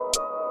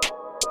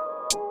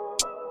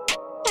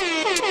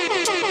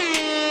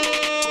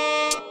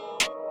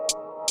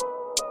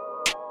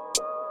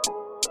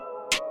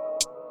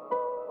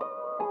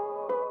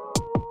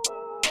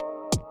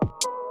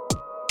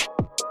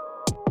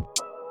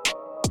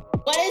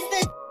What is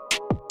this?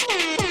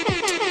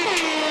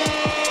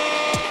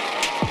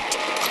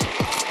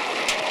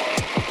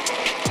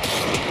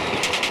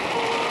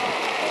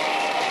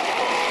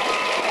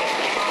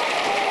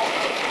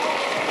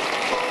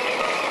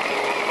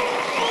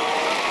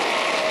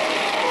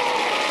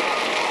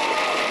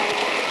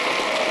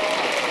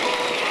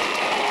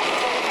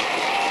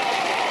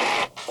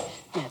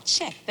 Now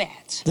check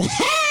that.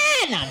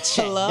 Now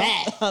check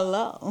that.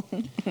 Hello.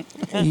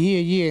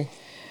 Yeah.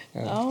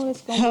 Oh,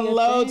 it's gonna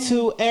Hello be a thing.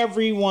 to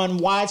everyone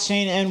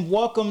watching, and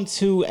welcome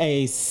to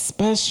a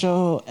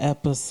special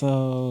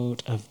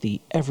episode of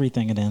the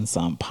Everything and Then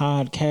Some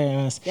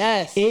podcast.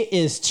 Yes. It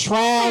is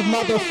Trav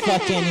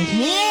motherfucking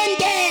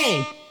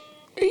Handy.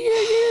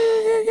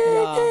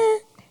 Yeah.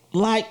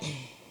 Like,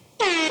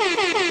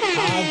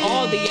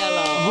 All the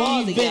yellow. All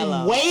the we've been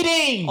yellow.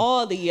 waiting.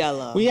 All the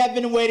yellow. We have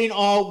been waiting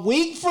all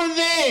week for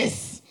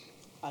this.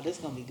 Oh, this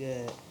is gonna be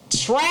good.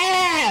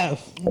 Trav.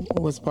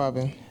 What's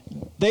poppin'?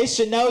 They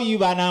should know you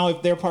by now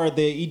if they're part of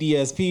the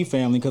EDSP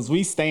family, because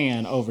we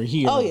stand over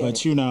here. Oh, yeah.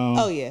 But you know.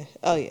 Oh yeah.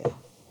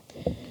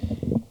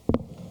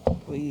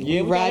 We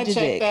We ride gotta your check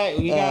dick. that.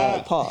 We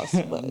got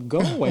Pause. But go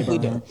away, We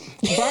Burner.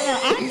 Burner,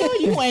 I know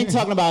you ain't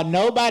talking about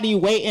nobody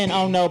waiting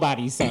on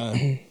nobody,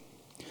 son.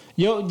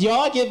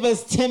 Y'all give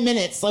us 10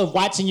 minutes of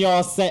watching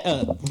y'all set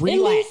up.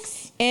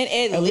 Relax.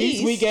 And At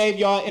least we gave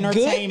y'all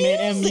entertainment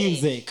and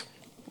music.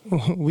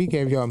 We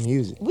gave y'all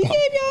music. We gave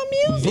y'all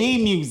music. The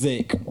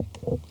music.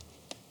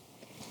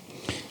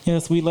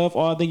 Yes, we love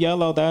all the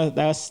yellow.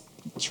 It's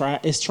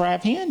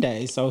Trav Hand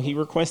Day, so he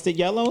requested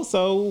yellow,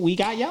 so we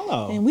got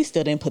yellow. And we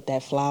still didn't put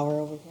that flower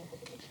over here.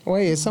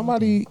 Wait, is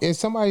somebody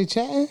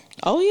chatting?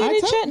 Oh yeah, I they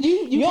told chatting.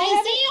 you don't can't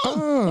have see it?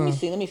 him. Let me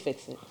see. Let me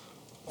fix it.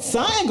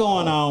 Something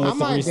going on with I'm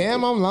the like,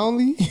 damn, I'm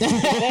lonely. Cause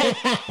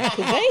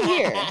they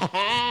here.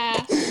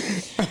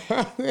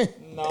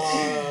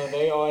 No,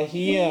 they are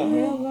here.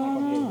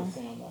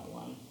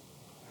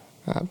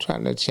 I'm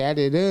trying to chat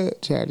it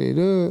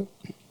up.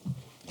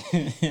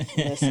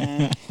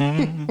 Listen.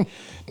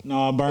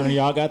 No, Burner,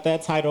 y'all got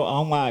that title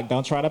unlocked.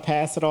 Don't try to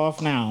pass it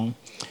off now.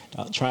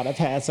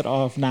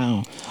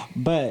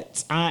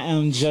 But I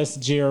am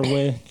just Jer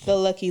with The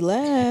Lucky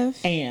Laugh.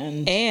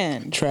 and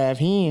Trav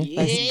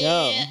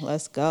Hen.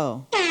 Let's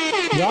go.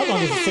 y'all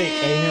gonna get sick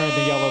of hearing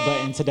the yellow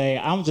button today.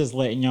 I'm just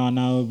letting y'all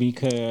know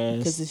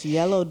because Cause it's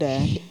Yellow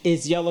Day.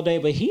 it's Yellow Day,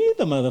 but he's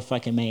the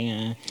motherfucking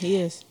man. He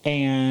is.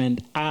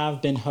 And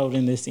I've been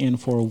holding this in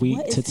for a week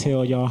What is to that?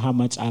 tell y'all how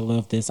much I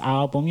love this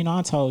album. You know,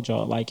 I told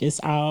y'all, like, it's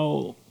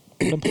out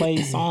to play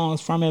songs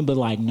from it, but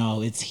like,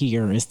 no, it's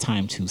here. It's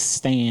time to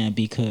stand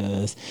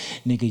because,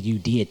 nigga, you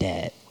did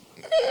that.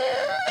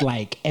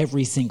 Like,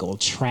 every single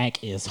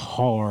track is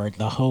hard.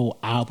 The whole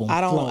album I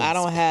flows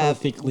don't have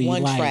perfectly.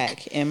 one like,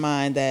 track in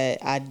mind that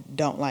I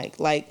don't like.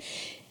 Like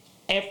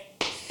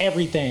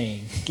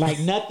everything. Like,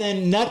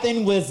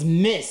 nothing was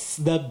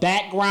missed. The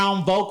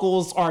background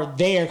vocals are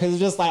there because it's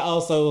just like, oh,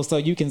 so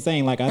you can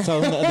sing. Like I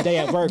told him the other day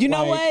at work. You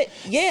know like, what?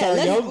 Yeah,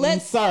 sir,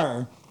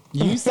 sir,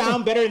 you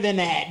sound better than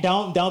that.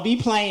 Don't be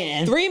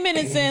playing. 3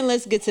 minutes in,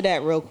 let's get to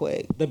that real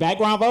quick. The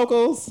background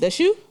vocals. That's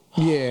you?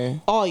 Yeah.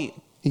 All you.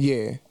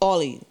 All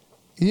of you.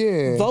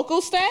 Yeah.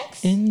 Vocal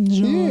stacks?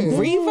 Enjoy. Yeah.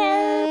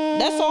 Reverb?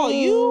 That's all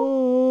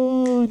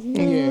you?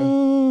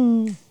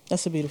 Yeah.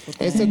 That's a beautiful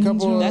thing. It's a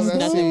couple. That's let's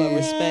nothing but see.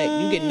 respect.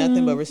 You get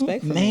nothing but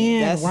respect from me.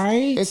 Man, That's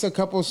right? It's a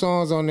couple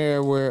songs on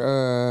there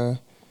where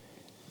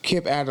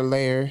Kip add a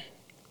layer,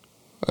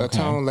 a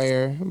tone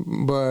layer,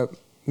 but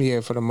yeah,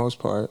 for the most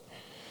part,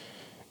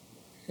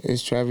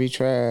 it's Trav.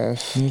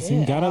 Listen,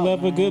 Yeah, gotta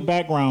love a man. good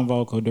background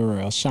vocal,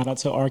 Durrell. Shout out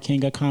to our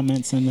King of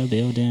Comments in the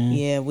building.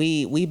 Yeah,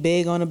 we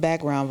big on the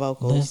background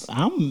vocals.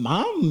 Listen,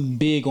 I'm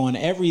big on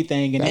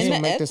everything, and That's And what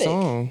the make the epic.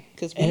 song.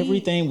 Cause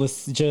everything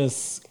was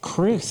just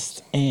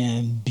crisp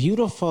and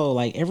beautiful.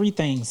 Like,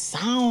 everything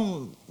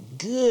sound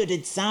good.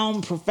 It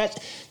sound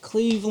professional.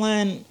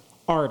 Cleveland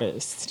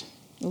artist.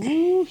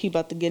 Ooh, he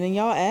about to get in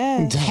y'all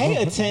ass. Pay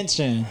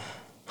attention.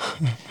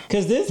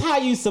 Because this is how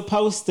you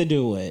supposed to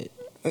do it.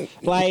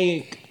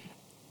 Like,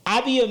 I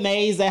be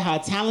amazed at how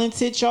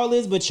talented y'all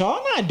is, but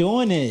y'all not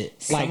doing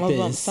it like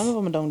this. Some of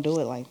them don't do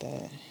it like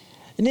that.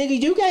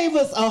 Nigga, you gave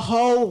us a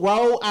whole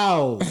roll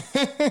out.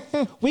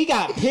 We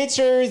got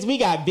pictures, we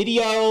got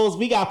videos,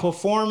 we got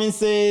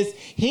performances.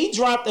 He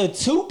dropped a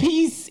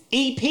 2-piece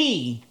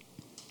EP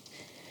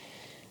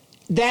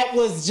that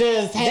was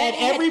just had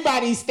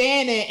everybody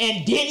standing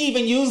and didn't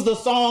even use the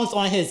songs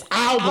on his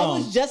album. I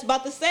was just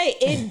about to say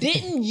it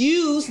didn't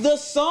use the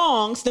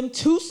songs, them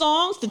 2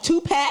 songs, the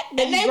 2-pack,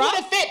 and they would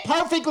have fit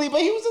perfectly,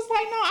 but he was just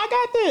like, "No, I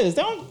got this.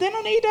 They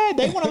don't need that.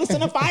 They want to listen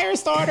to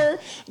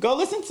Firestarter. Go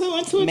listen to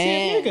Into a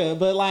Man. Nigga."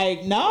 But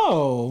like,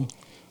 no.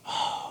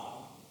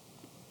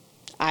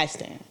 I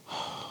stand.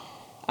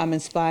 I'm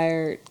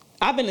inspired.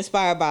 I've been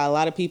inspired by a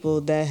lot of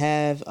people that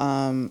have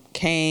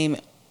came.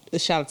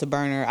 Shout out to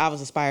Burner. I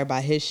was inspired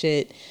by his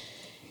shit.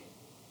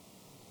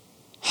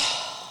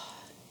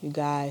 You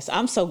guys,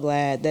 I'm so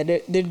glad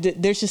that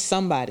there's just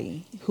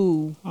somebody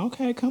who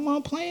Okay, come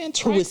on, playing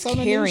who is tracks on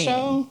the new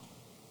show.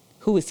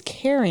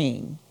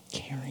 carrying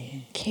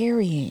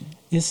Carrying.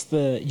 It's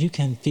you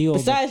can feel.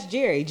 Besides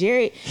Jerry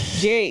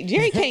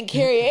can't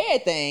carry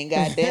everything.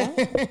 Goddamn,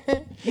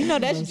 you know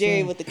that's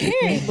Jerry with the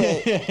carry,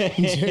 but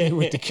Jerry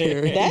with the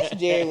carry. That's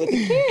Jerry with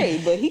the carry,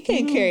 but he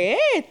can't carry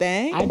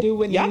everything. I do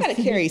what y'all needs gotta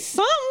to carry be,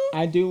 something.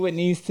 I do what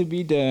needs to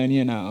be done.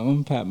 You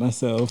know, pat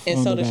myself. And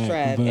on so the does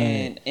back,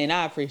 Trav, and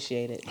I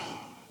appreciate it.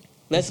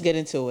 Let's get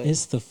into it.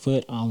 It's the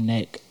foot on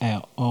neck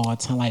at all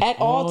time, like at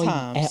all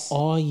times, at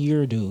all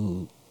year,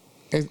 dude.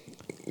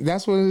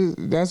 That's what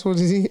it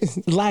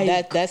is.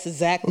 Like that's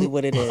exactly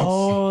what it is.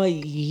 All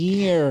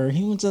year,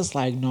 he was just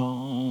like,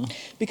 no,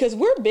 because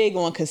we're big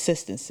on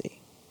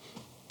consistency.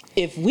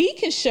 If we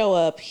can show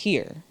up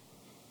here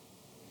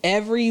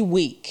every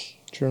week,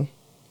 true.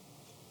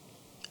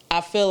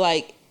 I feel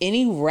like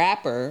any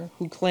rapper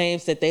who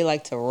claims that they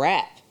like to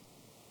rap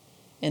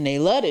and they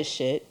love this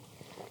shit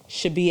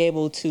should be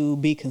able to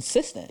be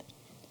consistent.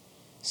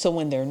 So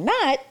when they're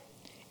not,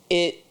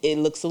 it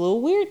looks a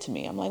little weird to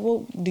me. I'm like,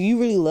 well, do you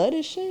really love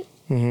this shit?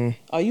 Mm-hmm.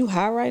 Are you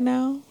high right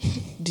now?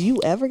 Do you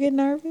ever get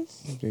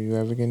nervous? Do you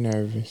ever get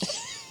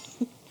nervous?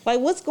 Like,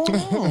 what's going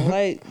on?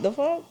 Like, the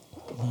fuck?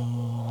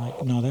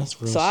 No,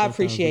 that's real. So shit, I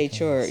appreciate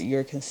though,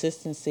 your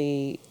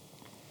consistency,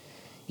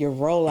 your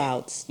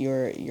rollouts,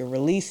 your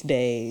release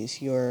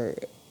days, your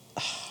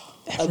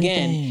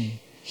again.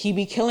 He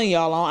be killing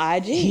y'all on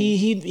IG.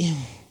 He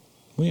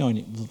we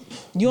on.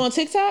 You on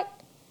TikTok?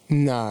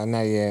 Nah,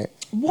 not yet.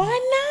 Why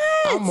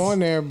not? I'm on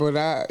there, but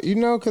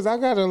cause I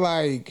gotta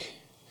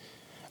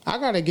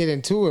get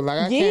into it. Like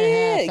I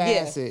can't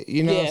half-ass it.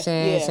 You know what I'm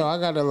saying? Yeah. So I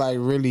gotta like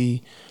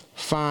really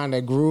find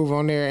a groove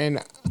on there.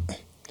 And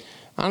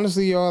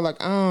honestly, y'all,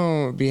 like I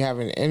don't be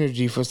having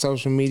energy for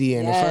social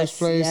media in the first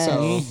place. Yes.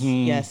 So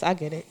yes, I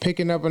get it.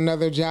 picking up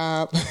another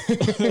job.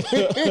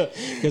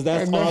 Because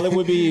that's all it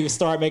would be.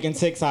 Start making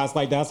TikToks.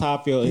 Like that's how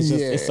I feel. It's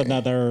just it's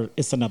another job.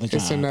 It's another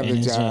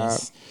and job.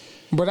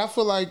 But I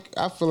feel like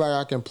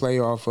I can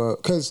play off of,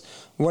 because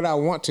what I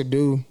want to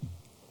do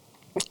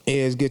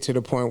is get to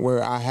the point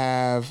where I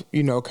have,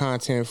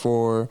 content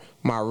for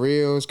my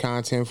reels,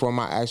 content for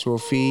my actual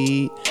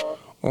feed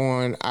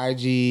on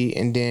IG,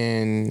 and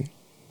then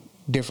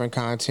different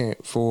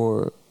content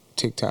for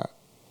TikTok.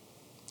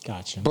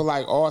 Gotcha. But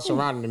like all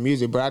surrounding the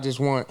music, but I just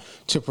want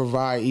to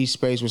provide each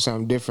space with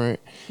something different.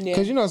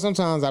 Because,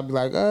 sometimes I'll be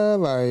like,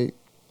 I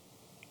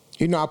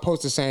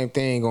post the same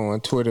thing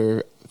on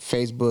Twitter,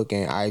 Facebook,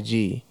 and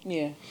IG.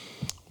 Yeah.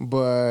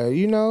 But,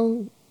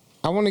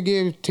 I want to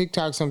give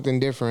TikTok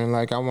something different.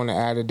 Like, I want to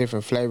add a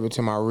different flavor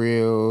to my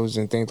reels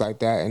and things like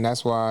that. And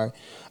that's why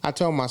I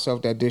told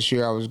myself that this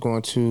year I was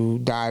going to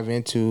dive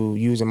into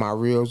using my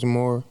reels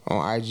more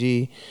on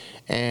IG.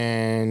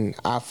 And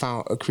I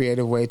found a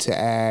creative way to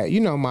add,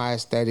 my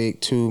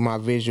aesthetic to my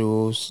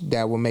visuals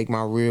that will make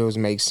my reels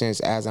make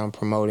sense as I'm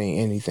promoting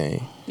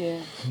anything. Yeah.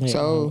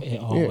 It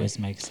always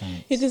makes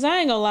sense. Yeah, because I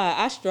ain't gonna lie,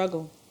 I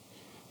struggle.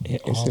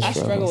 I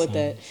struggle with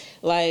that.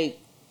 Like,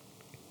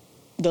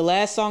 the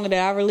last song that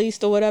I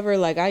released or whatever,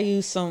 like I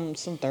used some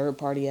third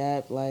party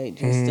app, like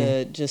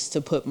just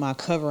to put my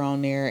cover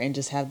on there and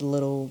just have the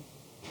little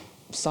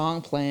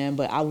song playing.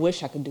 But I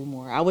wish I could do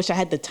more. I wish I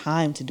had the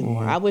time to do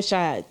more. I wish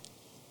I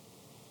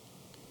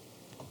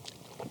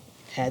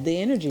had the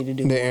energy to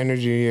do more. The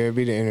energy, yeah, it'd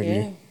be the energy.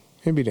 Yeah.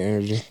 It'd be the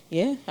energy.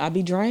 Yeah, I'd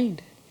be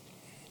drained.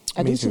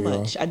 I Me do too too,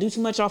 much. I do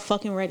too much all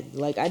fucking ready.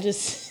 Like I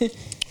just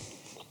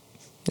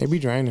They be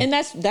draining. And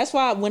that's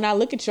why when I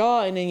look at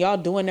y'all and then y'all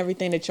doing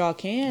everything that y'all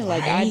can,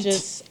 like Right?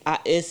 it's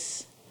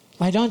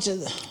Like don't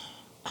just.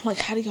 I'm like,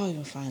 how do y'all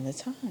even find the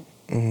time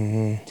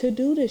to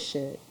do this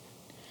shit?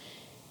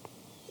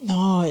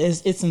 No,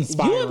 it's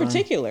inspiring. You in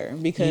particular,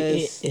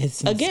 because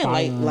it's again,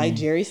 inspiring. like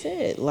Jerry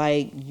said,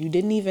 like you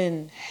didn't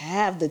even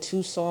have the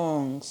 2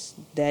 songs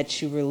that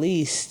you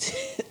released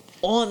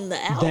on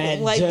the album. That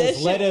like just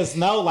that let shit, us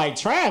know, like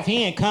Trav,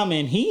 he ain't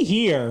coming, he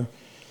here.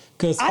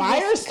 Cause I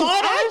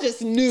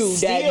just knew that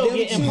still them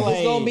getting 2 was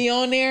played. gonna be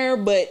on there,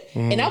 but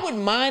and I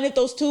wouldn't mind if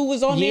those 2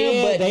 was on Yeah,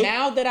 there, but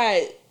now that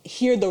I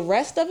hear the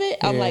rest of it,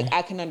 I'm like,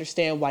 I can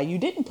understand why you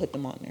didn't put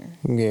them on there.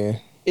 Yeah.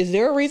 Is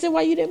there a reason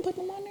why you didn't put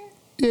them on there?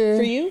 Yeah.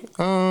 For you?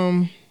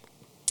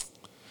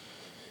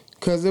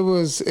 Cause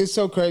it's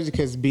so crazy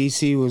because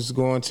BC was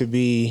going to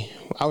be,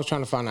 I was trying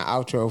to find an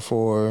outro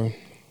for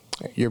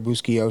Your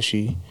Booski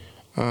Yoshi.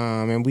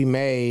 And we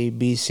made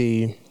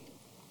BC,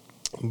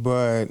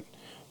 but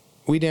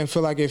we didn't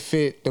feel like it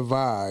fit the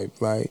vibe.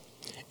 Like,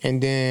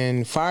 and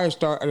then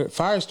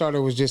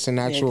Firestarter was just an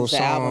actual the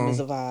song. album is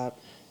a vibe.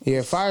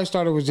 Yeah,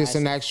 Firestarter was just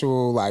an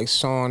actual like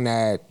song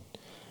that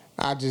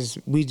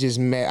we just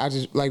made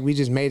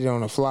it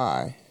on the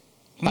fly.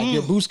 Like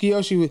Your Booski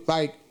Yoshi was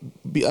like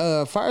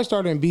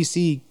Firestarter and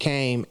BC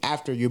came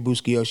after Your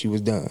Booski Yoshi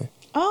was done.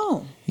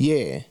 Oh.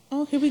 Yeah.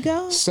 Oh, here we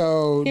go.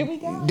 So Here we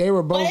go. they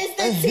were both. But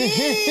it's the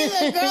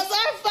tea. The girls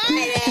are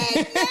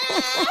fighting.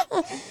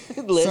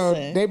 Listen. So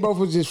they both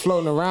was just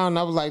floating around. And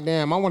I was like,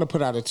 damn, I want to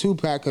put out a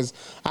 2-pack because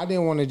I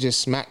didn't want to just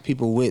smack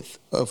people with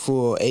a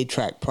full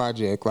 8-track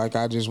project. Like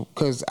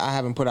because I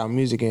haven't put out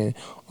music in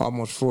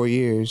almost 4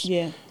 years.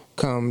 Yeah.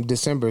 Come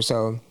December,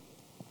 so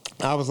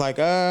I was like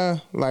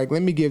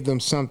let me give them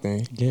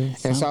something.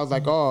 And so I was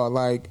like, oh,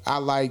 like I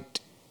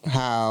liked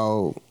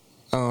how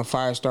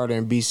Firestarter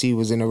and BC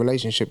was in a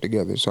relationship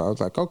together. So I was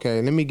like,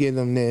 okay, let me give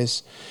them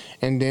this,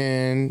 and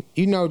then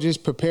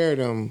just prepare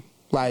them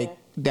like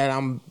that.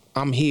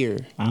 I'm here.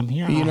 I'm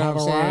here. You know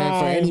what I'm saying?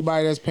 For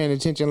anybody that's paying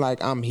attention,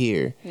 like I'm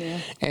here. Yeah.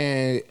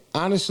 And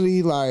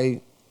honestly,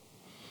 like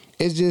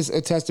it's just a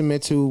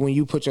testament to when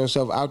you put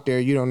yourself out there,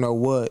 you don't know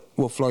what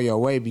will flow your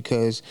way.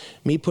 Because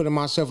me putting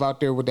myself out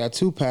there with that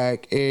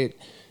 2-pack, it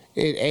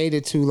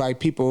aided to like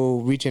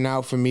people reaching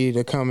out for me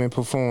to come and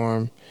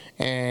perform,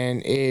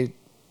 and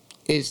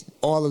it's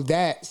all of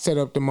that set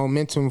up the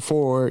momentum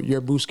for your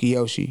Booski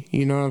Yoshi.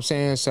 You know what I'm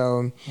saying? So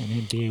and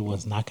it did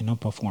was knocking them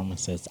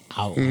performances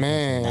out.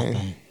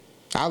 Man,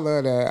 I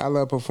love that. I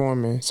love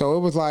performing. So it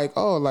was like,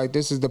 oh, like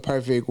this is the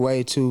perfect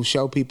way to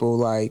show people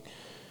like,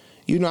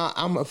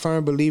 I'm a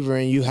firm believer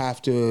in you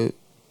have to.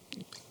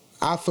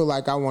 I feel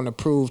like I want to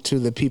prove to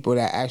the people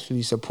that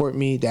actually support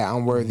me that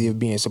I'm worthy of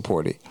being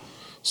supported.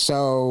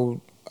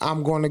 So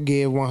I'm going to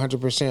give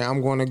 100%.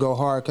 I'm going to go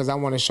hard because I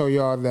want to show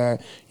y'all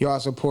that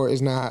y'all support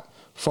is not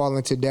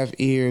falling to deaf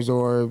ears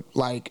or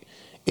like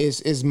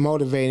it's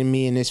motivating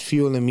me and it's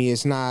fueling me.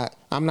 It's not.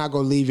 I'm not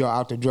going to leave y'all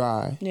out to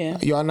dry. Yeah.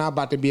 Y'all not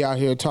about to be out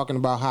here talking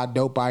about how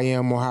dope I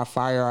am or how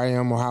fire I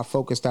am or how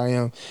focused I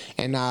am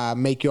and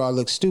make y'all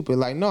look stupid.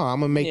 Like, no, I'm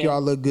going to make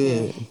y'all look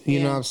good.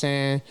 You know what I'm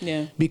saying?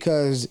 Yeah.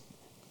 Because,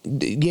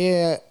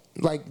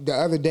 like the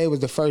other day was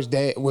the first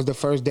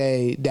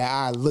day that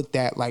I looked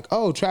at like,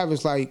 oh,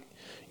 Travis, like,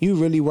 you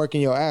really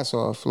working your ass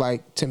off.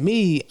 Like, to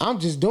me, I'm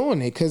just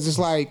doing it because it's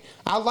like,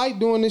 I like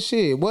doing this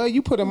shit. Well,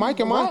 you put a mic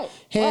in my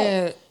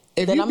hand. Right.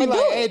 If then you be like,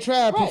 hey,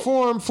 Trav,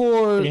 perform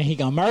for... Yeah, he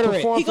gonna murder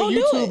it. Perform for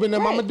YouTube, and then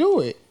I'm gonna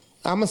do it.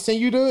 I'm gonna send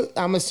you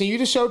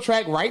the show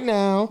track right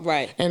now.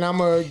 Right. And I'm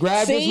gonna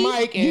grab this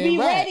mic and you be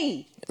rap.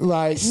 ready.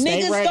 Like,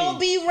 niggas ready. don't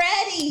be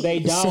ready. They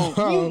don't.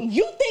 So,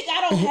 you think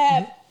I don't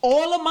have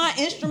all of my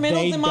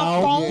instrumentals in my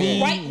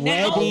phone right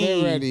now?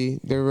 They're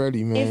ready. They're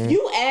ready, man. If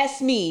you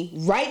ask me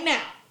right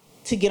now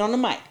to get on the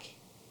mic,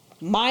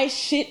 my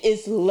shit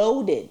is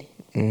loaded.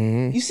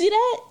 Mm-hmm. You see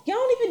that? Y'all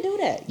don't even do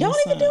that. Y'all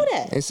don't even do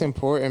that. It's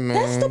important, man.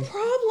 That's the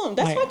problem.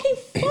 That's why I can't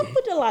fuck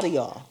with a lot of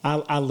y'all.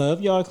 I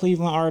love y'all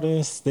Cleveland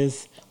artists.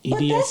 This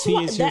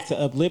EDSP is here to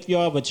uplift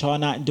y'all, but y'all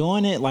not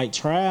doing it. Like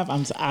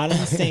Trav, I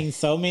done seen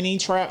so many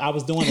Trav. I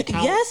was doing the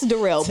count. Yes,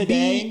 Darrell.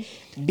 Today.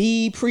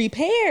 Be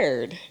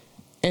prepared.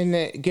 And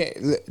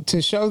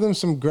to show them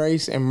some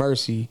grace and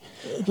mercy,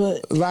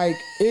 but like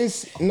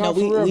it's no, for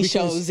real, we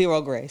show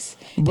zero grace.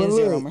 But and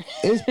look,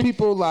 it's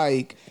people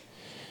like.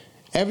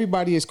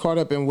 Everybody is caught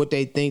up in what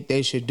they think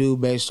they should do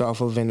based off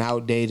of an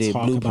outdated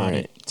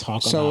blueprint.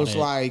 So it's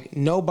like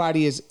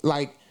nobody is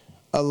like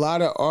a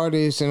lot of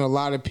artists and a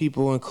lot of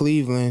people in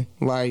Cleveland.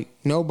 Like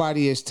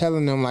nobody is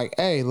telling them like,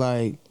 hey,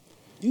 like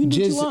you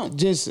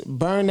just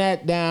burn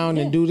that down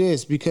and do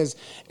this because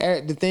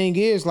the thing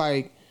is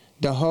like.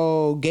 The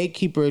whole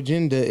gatekeeper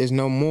agenda is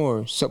no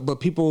more. So, but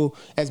people,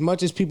 as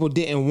much as people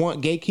didn't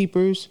want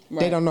gatekeepers,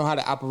 they don't know how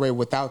to operate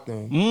without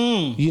them.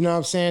 You know what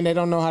I'm saying? They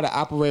don't know how to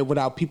operate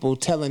without people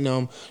telling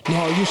them,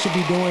 no, you should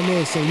be doing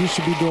this and you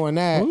should be doing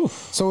that. Oof.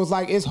 So it's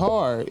like, it's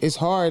hard. It's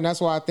hard. And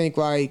that's why I think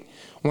like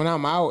when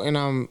I'm out and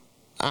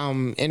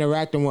I'm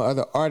interacting with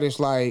other artists,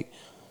 like,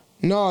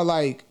 no,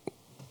 like,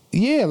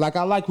 yeah, like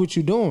I like what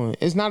you're doing.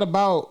 It's not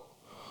about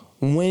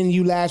when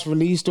you last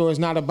released or it's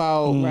not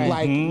about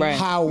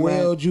how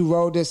well you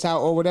rolled this out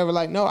or whatever.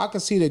 Like, no, I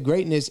can see the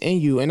greatness in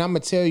you and I'm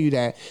going to tell you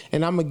that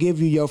and I'm going to give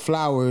you your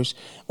flowers.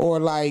 Or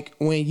like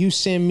when you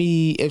send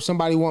me, if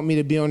somebody want me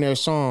to be on their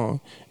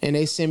song and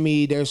they send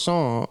me their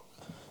song,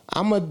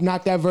 I'm going to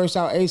knock that verse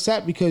out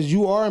ASAP because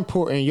you are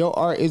important. Your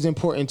art is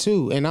important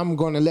too. And I'm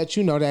going to let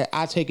you know that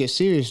I take it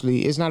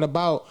seriously. It's not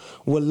about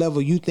what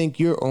level you think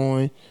you're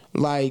on.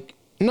 Like,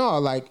 no,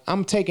 like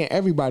I'm taking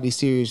everybody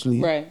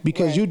seriously,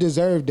 because you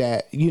deserve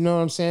that. You know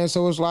what I'm saying?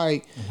 So it's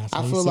like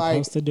I feel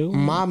like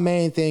my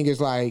main thing is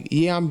like,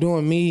 yeah, I'm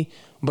doing me,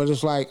 but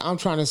it's like I'm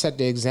trying to set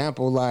the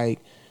example.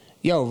 Like,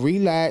 yo,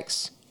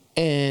 relax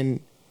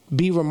and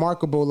be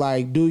remarkable.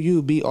 Like, do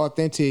you be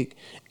authentic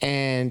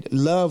and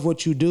love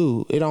what you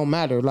do? It don't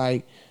matter.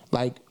 Like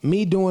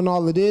me doing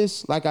all of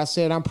this. Like I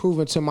said, I'm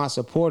proving to my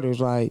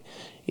supporters like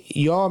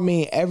y'all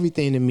mean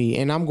everything to me,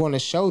 and I'm going to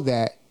show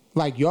that.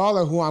 Like, y'all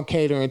are who I'm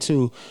catering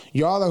to.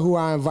 Y'all are who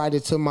I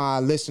invited to my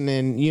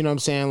listening, you know what I'm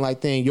saying,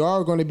 like, thing.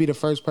 Y'all are going to be the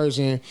first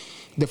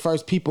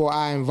people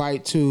I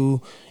invite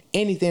to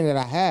anything that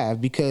I have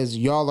because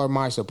y'all are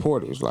my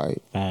supporters,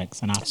 like.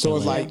 Facts. And so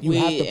it's like you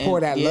have to pour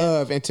that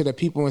love into the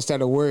people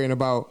instead of worrying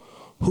about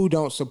who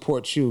don't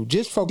support you.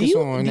 Just focus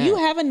on that. Do you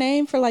have a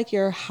name for, like,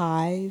 your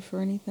hive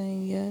or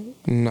anything yet?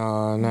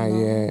 No, not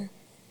yet.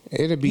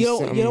 It'll be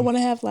something. You don't want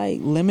to have like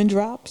lemon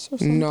drops or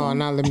something? No,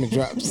 not lemon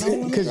drops.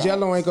 Because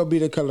yellow ain't gonna be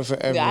the color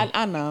forever. Yeah,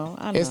 I know.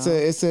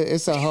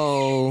 It's a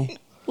whole.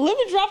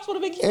 Lemon drops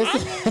would have been. I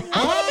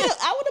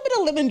would have been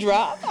a lemon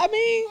drop. I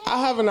mean, I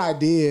have an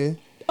idea.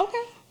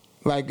 Okay.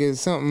 Like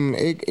it's something.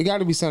 It got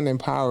to be something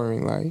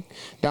empowering. Like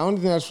the only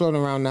thing that's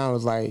floating around now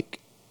is like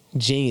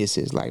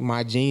geniuses, like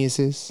my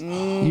geniuses.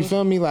 You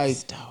feel me? Like,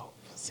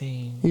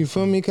 you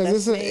feel me?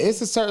 Because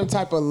it's a certain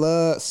type of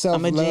love,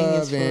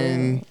 self-love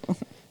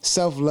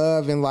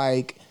and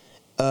like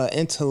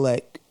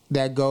intellect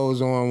that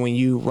goes on when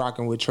you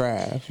rocking with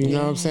Trav. You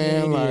know what I'm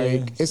saying?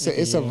 Like it's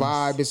a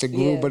vibe, it's a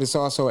groove, but it's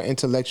also an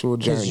intellectual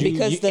journey.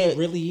 Because it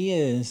really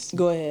is.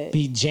 Go ahead.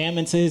 Be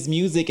jamming to his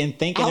music and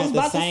thinking at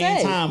the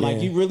same time.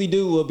 Like you really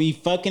do will be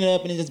fucking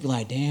up and just be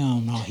like,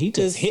 damn, no, he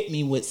just hit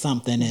me with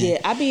something. And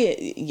I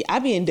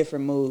be in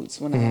different moods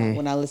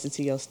when I listen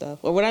to your stuff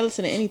or when I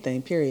listen to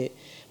anything. Period.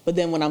 But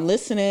then when I'm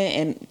listening,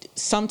 and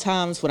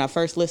sometimes when I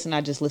first listen,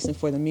 I just listen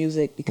for the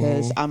music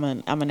because I'm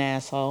an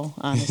asshole,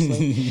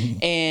 honestly,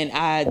 and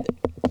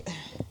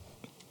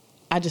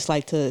I just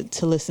like to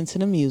listen to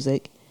the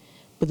music.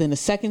 But then the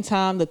second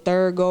time, the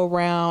third go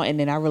around, and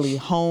then I really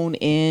hone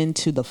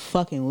into the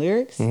fucking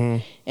lyrics,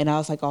 and I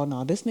was like, oh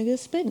no, this nigga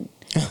is spitting,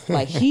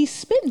 like he's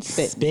spitting.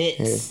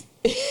 Spits.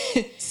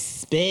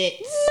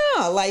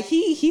 No, like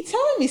he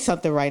telling me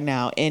something right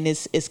now, and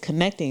it's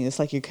connecting. It's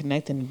like you're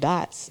connecting the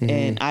dots,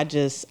 and I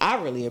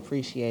really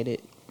appreciate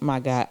it. My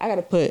God, I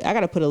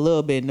gotta put a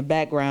little bit in the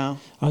background.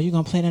 Oh, you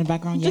gonna play it in the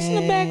background? Just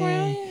in the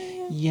background.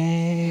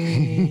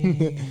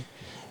 Yay!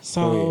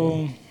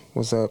 So,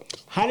 what's up?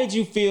 How did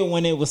you feel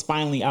when it was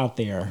finally out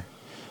there?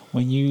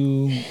 When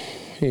you,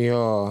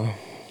 no,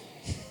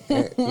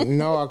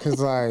 because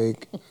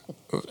like.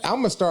 I'm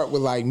gonna start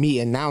with like me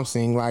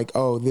announcing like,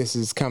 oh, this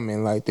is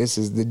coming, like this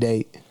is the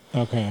date.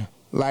 Okay.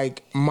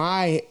 Like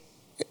my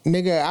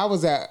nigga, I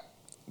was at,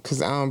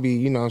 cause I don't be,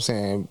 you know what I'm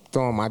saying,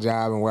 throwing my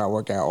job and where I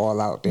work at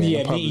all out there.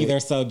 Yeah, me either.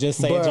 So just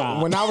say a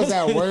job. When I was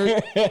at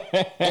work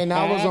and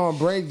I was on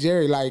break,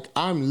 Jerry, like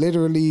I'm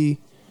literally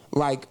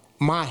like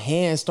my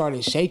hand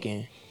started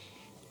shaking.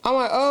 I'm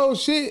like, oh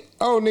shit,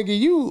 oh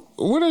nigga,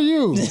 what are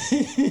you?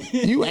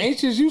 You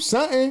anxious? You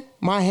something?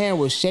 My hand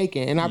was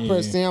shaking, and I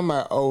pressed in. I'm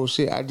like, oh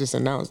shit, I just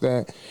announced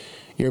that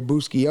your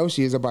Booski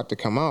Yoshi is about to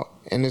come out,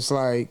 and it's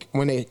like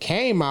when it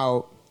came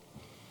out,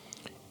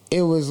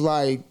 it was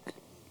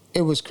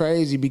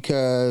crazy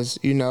because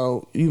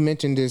you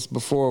mentioned this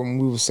before when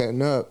we were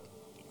setting up,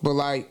 but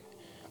like.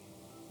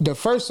 The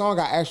first song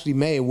I actually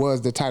made was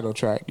the title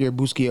track, Your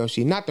Booski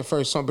Yoshi. Not the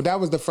first song, but that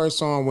was the first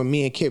song when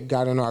me and Kip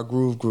got in our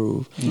groove.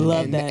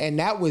 Love that. And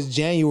that was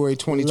January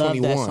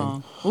 2021. Love that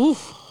song.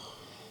 Oof.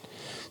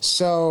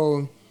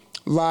 So,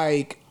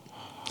 like...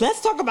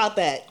 Let's talk about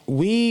that. Let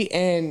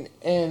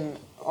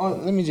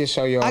me just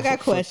show you all. I got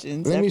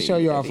questions. Let me show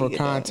you all for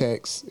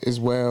context as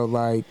well,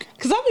 like...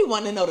 Because I be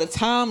wanting to know the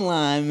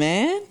timeline,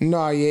 man.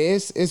 No, yeah,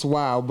 it's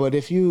wild. But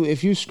if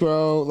you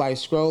scroll, like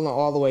scrolling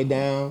all the way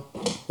down,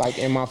 like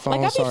in my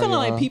phone... Like I be feeling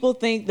like people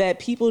think that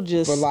people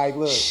just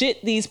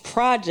shit these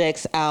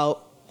projects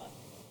out.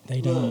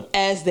 They don't.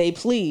 As they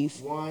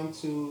please. 1,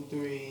 2,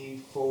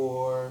 3,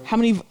 4... How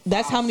many...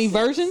 That's how many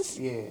versions?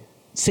 Yeah.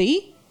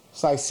 See?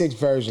 It's like 6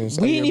 versions.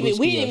 We ain't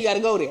even got to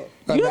go there.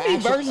 You know how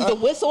many versions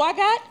of Whistle I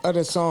got? Of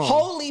the song.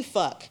 Holy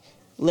fuck.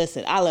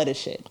 Listen, I love this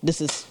shit. This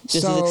is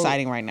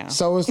exciting right now.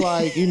 So it's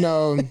like,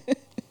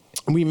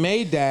 we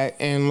made that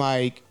and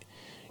like,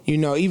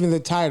 even the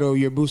title,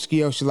 Your Booski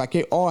Yoshi, like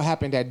it all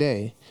happened that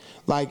day.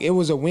 Like it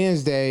was a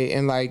Wednesday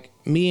and like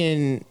me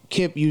and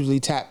Kip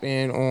usually tap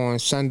in on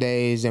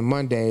Sundays and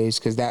Mondays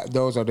because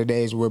those are the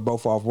days we're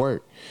both off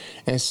work.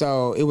 And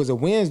so it was a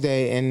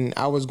Wednesday and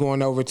I was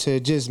going over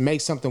to just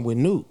make something with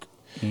Nuke.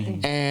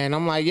 Mm-hmm. And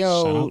I'm like,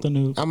 yo, shout out to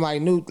Nuke. I'm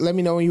like, Nuke, let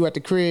me know when you at the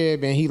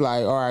crib. And he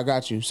like, all right, I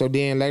got you. So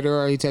then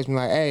later he texts me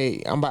like,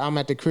 hey, I'm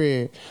at the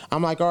crib.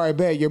 I'm like, all right,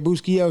 bet, Your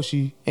Booski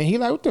Yoshi. And he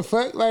like, what the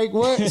fuck? Like,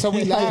 what? So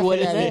we laughing what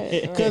at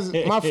it. Because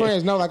my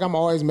friends know, like, I'm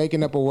always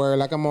making up a word.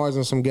 Like, I'm always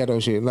on some ghetto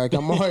shit. Like,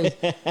 I'm always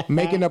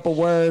making up a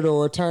word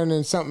or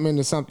turning something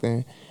into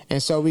something.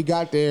 And so we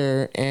got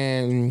there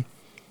and...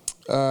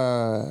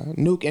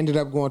 Nuke ended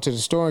up going to the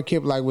store and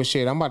Kip like, well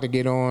shit, I'm about to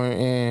get on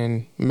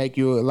and make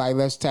you like,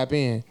 let's tap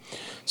in.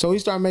 So he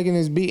started making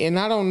this beat and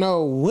I don't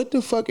know what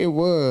the fuck it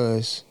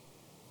was,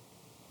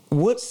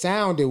 what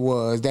sound it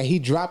was that he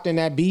dropped in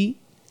that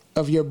beat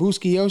of Your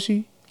Booski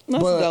Yoshi.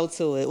 Let's go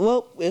to it.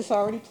 Well, it's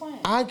already playing.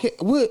 I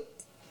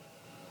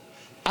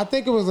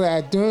think it was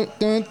like dun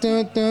dun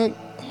dun dun.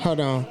 Hold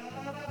on.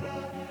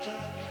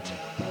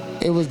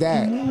 It was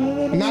that.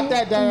 Not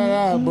that da da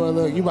da, but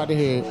look, you about to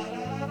hear it.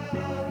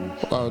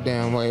 Oh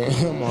damn! Wait,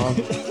 I'm off.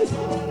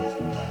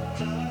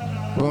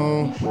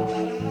 Boom.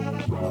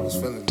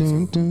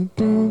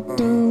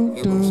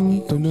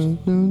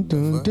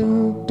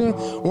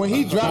 When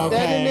he dropped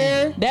that in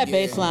there, that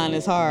bass line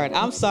is hard.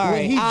 I'm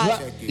sorry.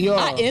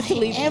 I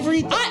instantly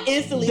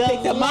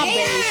picked up my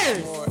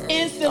bass.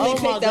 Instantly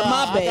picked up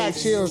my bass. I got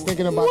chills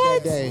thinking about that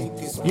day.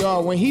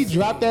 Yo, when he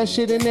dropped that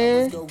shit in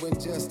there,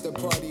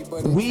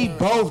 we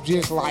both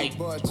just like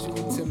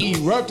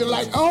erupted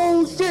like,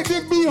 oh shit,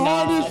 this be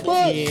hard as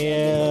fuck.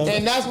 Yeah.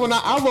 And that's when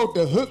I wrote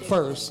the hook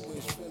first.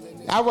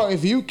 I wrote,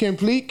 if you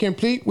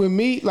complete with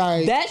me,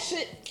 like that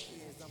shit.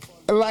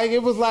 Like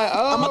it was like,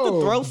 oh, I'm about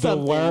to throw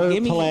something. The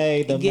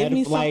wordplay, give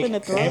me something to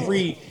throw.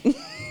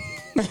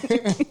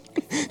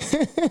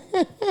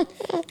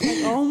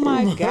 Oh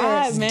my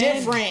God, man.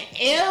 Different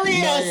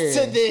areas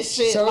to this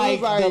shit. So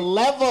like like the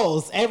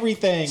levels,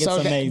 everything. It's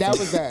amazing. That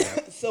was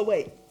that. So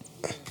wait,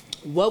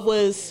 what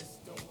was?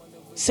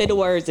 Say the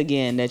words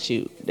again that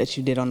you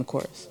did on the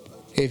chorus.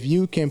 If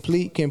you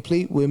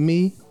complete with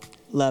me.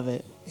 Love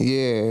it.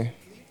 Yeah.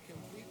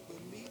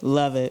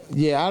 Love it.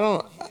 Yeah,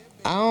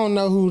 I don't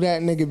know who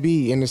that nigga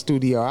be in the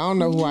studio. I don't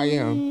know who I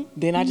am.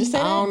 Didn't I just say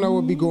that? I don't know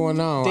what be going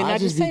on. Didn't I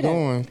just just be say that?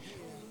 going.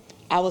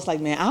 I was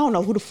like, man, I don't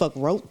know who the fuck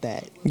wrote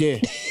that. Yeah.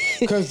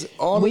 Because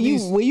all when of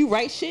these... when you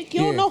write shit, you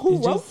don't know who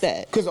wrote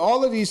that. Because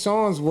all of these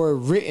songs were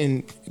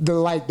written,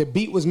 the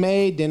beat was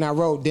made, then I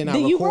wrote, then I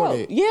you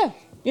recorded. wrote.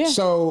 Yeah.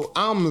 So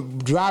I'm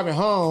driving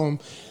home.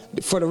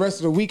 For the rest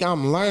of the week,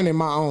 I'm learning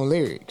my own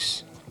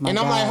lyrics. I'm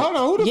like, hold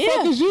on, who the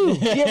fuck is you?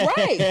 You're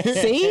right.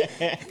 See?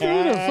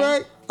 Who the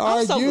fuck are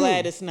I'm so you?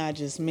 glad it's not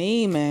just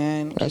me,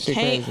 man. That shit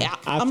crazy. I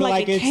I'm feel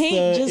like, like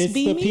it's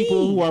the me.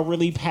 people who are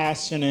really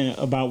passionate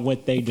about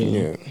what they do.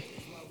 Yeah.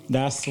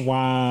 That's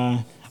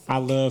why I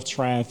love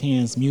Trav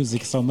Hen's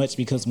music so much,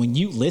 because when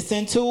you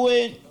listen to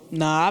it,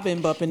 nah, I've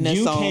been bumping this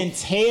you on, can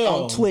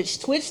tell on Twitch.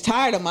 Twitch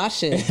tired of my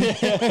shit.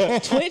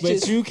 Twitch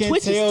but you can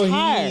Twitch tell is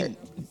tired.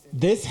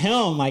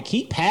 him, like,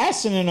 he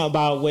passionate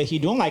about what he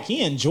doing. Like,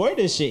 he enjoyed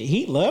this shit.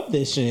 He loved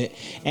this shit.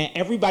 And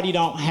everybody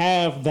don't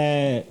have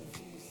that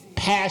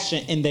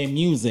passion in their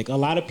music. A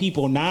lot of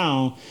people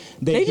now,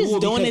 they do just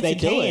it doing because it they to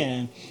do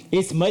can.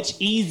 It's much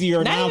easier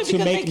Not now even to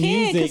because make they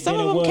can, music some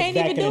than of it them was can't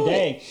back even in the do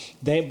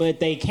day. But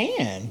they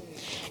can.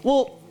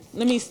 Well,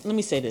 let me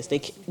say this. They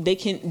can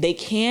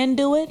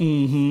do it.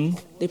 Mm-hmm.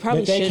 They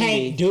probably but they shouldn't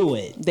can't be. do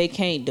it. They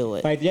can't do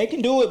it. Like, they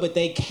can do it, but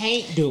they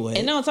can't do it.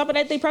 And on top of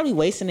that, they probably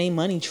wasting their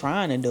money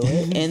trying to do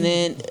it. And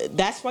then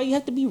that's why you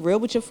have to be real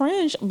with your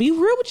friends. Be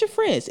real with your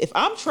friends. If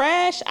I'm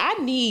trash, I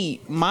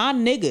need my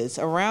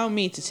niggas around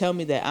me to tell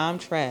me that I'm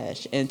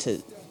trash and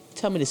to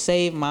tell me to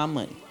save my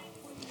money.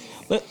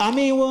 But I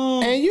mean,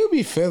 well, And you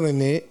be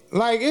feeling it.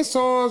 Like, it's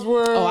songs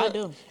where... Oh, I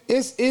do.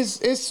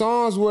 It's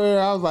songs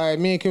where I was like,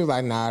 me and Kid was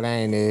like, nah, that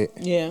ain't it.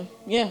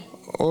 Yeah.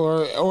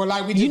 Or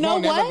like, we just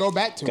won't never what? go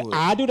back to it.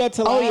 I do that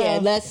to Oh Lav. yeah,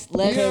 let's You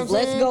know what I'm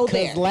saying? go Because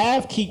there.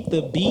 Lav keep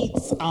the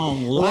beats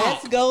on lock.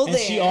 Let's go and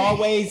there. she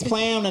always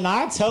play them, and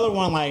I tell her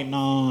one like, no,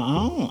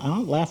 I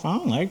don't laugh. I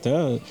don't like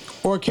that.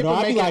 Or Kip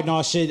I'll be make like,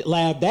 no, shit,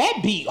 Lav, that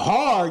beat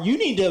hard. You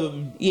need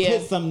to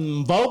put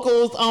some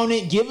vocals on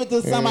it, give it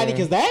to somebody,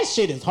 because that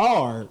shit is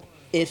hard.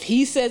 If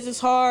he says it's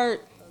hard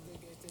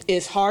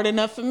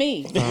enough for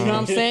me. You know what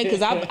I'm saying?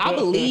 Because I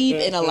believe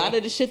in a lot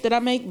of the shit that I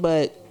make,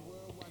 but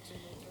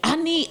I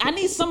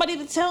need somebody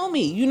to tell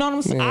me. You know what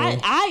I'm saying? Yeah.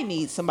 I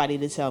need somebody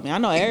to tell me. I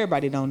know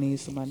everybody don't need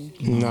somebody.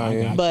 No,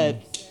 yeah.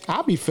 But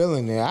I be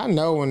feeling it. I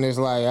know when it's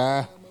like,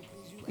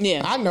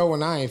 yeah. I know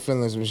when I ain't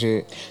feeling some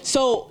shit.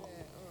 So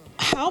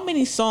how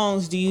many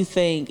songs do you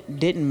think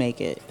didn't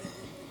make it?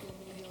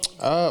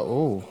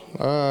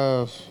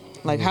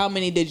 Like how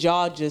many did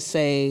y'all just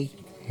say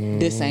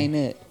this ain't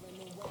it?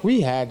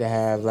 We had to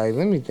have, like,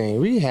 let me think.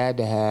 We had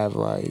to have,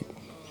 like,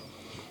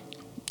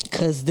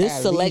 Because this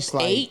at select least,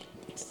 like, 8.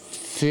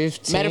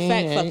 15. Matter of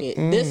fact, fuck it.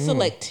 This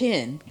select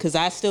 10. Because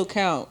I still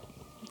count.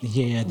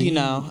 Yeah, You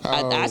know,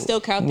 I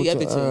still count the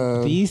other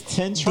two. these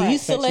 10 tracks These that you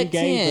select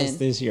gave 10. us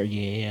this year,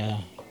 yeah,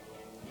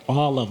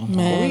 all of them.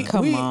 Man, hard.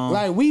 come on.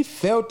 Like, we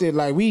felt it.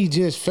 Like, we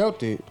just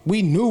felt it.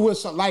 We knew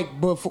what's,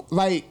 like, before,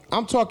 like,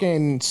 I'm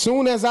talking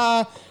soon as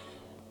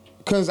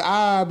because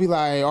I be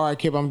like, all right,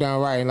 Kip, I'm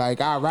down right. Like,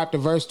 I rap the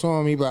verse to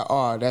him, he be like,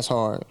 oh, that's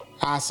hard.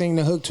 I sing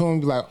the hook to him,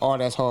 be like, oh,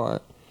 that's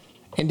hard.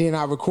 And then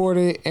I record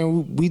it,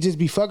 and we just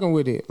be fucking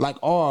with it. Like,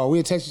 oh,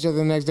 we'll text each other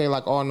the next day,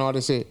 like, oh, no,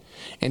 that's it.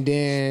 And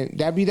then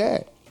that be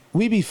that.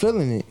 We be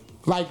feeling it.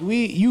 Like,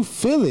 you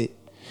feel it.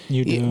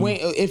 You do.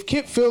 If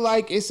Kip feel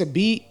like it's a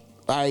beat,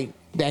 like,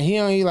 that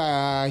he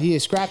like, he'll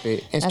scrap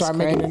it and That's start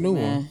making crazy, a new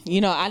man. one. You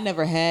know, I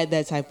never had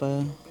that type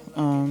of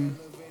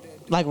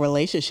like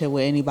relationship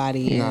with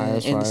anybody in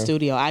the fire.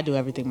 studio. I do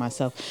everything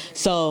myself.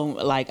 So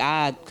like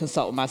I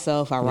consult with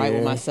myself, I write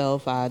with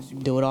myself, I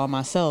do it all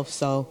myself.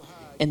 So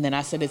and then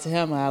I send it to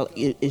him,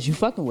 is you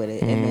fucking with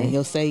it? And then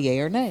he'll say yay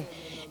or nay.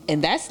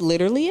 And that's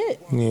literally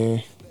it. Yeah.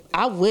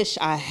 I wish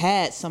I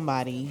had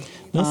somebody.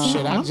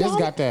 Shit, I just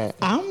got that.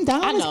 I'm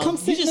down I to know. come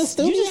sit in the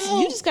studio.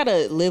 You just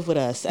gotta live with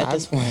us at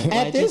this point.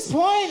 At this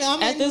point, I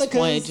mean, at this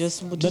point,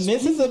 just the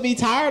missus will be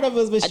tired of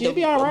us, but she'll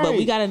be all right. But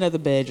we got another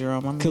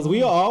bedroom. Because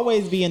we'll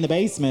always be in the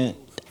basement.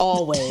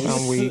 Always.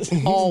 I'm weak.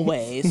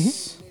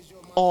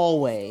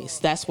 Always.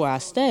 That's where I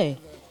stay.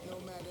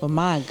 But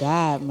my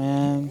God,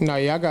 man. No,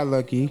 yeah, I got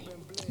lucky.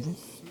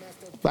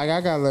 Like,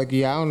 I got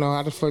lucky. I don't know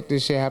how the fuck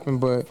this shit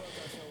happened, but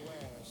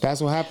that's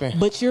what happened.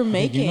 But you're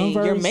making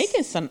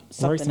something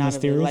out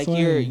of it. Like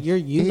you're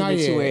using it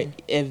to your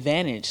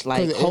advantage,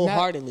 like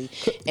wholeheartedly.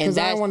 Because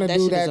I don't want to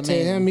do that to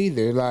him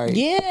either. Like,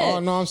 oh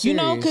no, I'm serious. You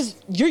know, because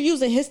you're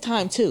using his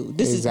time too.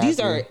 These are his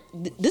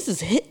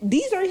beats.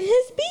 These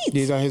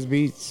are his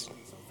beats.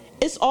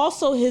 It's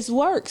also his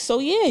work. So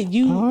yeah,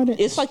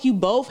 it's like you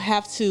both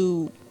have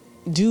to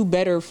do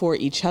better for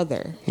each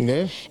other.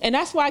 Yeah. And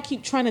that's why I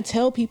keep trying to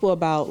tell people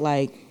about,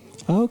 like,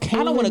 Okay.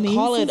 I don't want to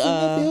call it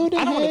I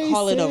don't want to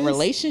call it a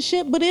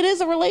relationship, but it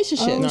is a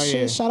relationship. Oh,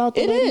 shit. Shout out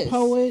to Lady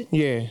Poet.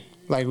 Yeah.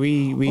 Like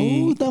we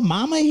Ooh, the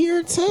mama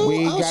here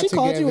too. She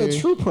called you a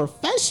true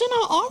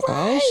professional. All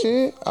right. Oh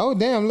shit. Oh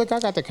damn. Look, I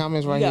got the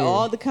comments right here. Got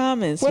all the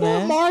comments. What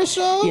man. up,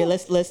 Marshall? Yeah,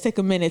 let's take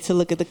a minute to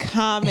look at the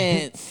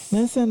comments.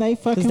 Listen, they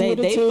fucking with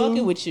they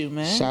fucking with you,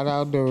 man. Shout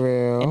out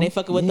Darrell. And they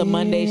fucking with the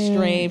Monday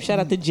stream. Shout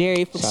out to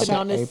Jerry for putting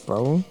on this.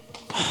 April.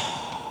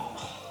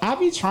 I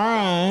be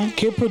trying.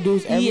 Kid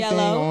produced everything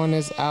on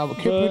this album.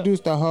 Kid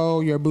produced the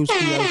whole Your Booski.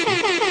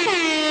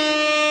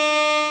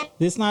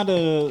 This not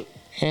a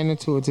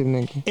intuitive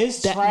nigga.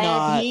 It's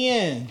Trav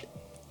Hen.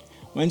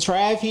 When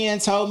Trav Hen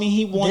told me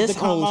he wanted to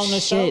come on the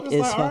show, it's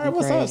like, all right,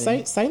 what's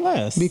up? Say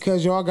less.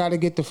 Because y'all got to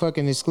get the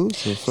fucking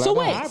exclusive. So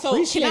wait,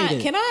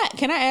 can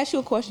I ask you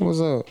a question? What's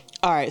up?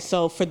 All right,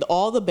 so for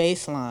all the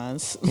bass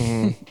lines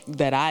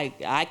that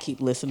I keep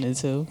listening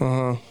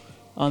to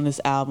on this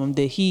album, how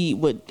did he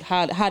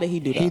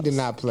do that? He did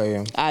not play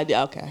him.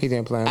 Okay. He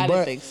didn't play him. I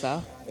didn't think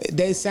so.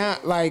 They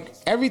sound like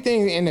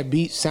everything in the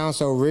beat sounds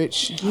so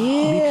rich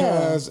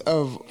because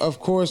of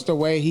course the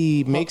way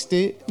he mixed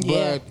it,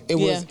 but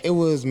it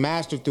was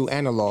mastered through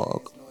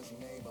analog.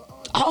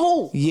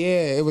 Oh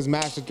yeah, it was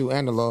mastered through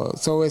analog.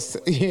 So it's I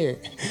don't even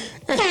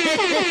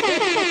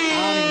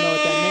know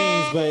what that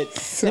means, but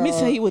let me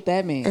tell you what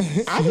that means.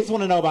 I just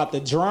want to know about the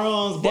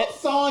drums. What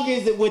song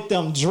is it with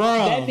them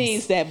drums? That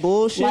means that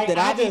bullshit like, that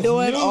I be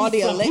doing, all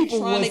the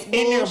electronic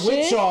in there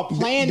with y'all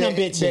playing them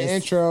bitches. The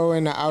intro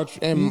and the outro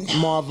and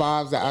more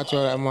vibes, the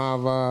outro that more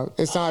vibes.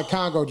 It sounds like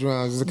Congo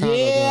drums. It's a Congo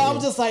drum.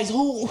 I'm just like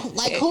who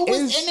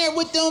was in there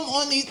with them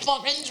on these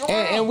fucking drums?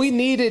 And we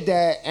needed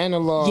that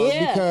analog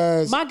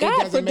because my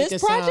God, for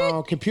this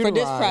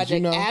project,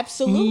 you know?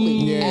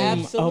 absolutely,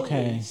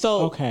 absolutely.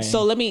 Okay.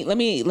 So let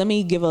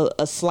me give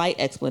a slight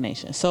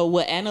explanation. So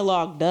what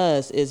analog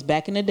does is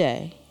back in the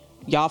day,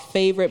 y'all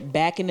favorite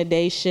back in the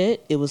day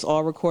shit, it was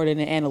all recorded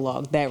in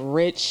analog. That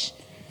rich,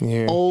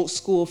 old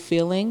school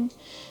feeling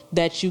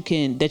that you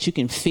can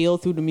feel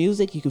through the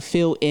music, you can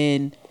feel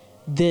in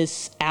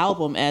this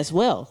album as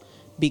well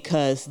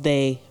because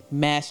they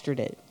mastered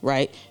it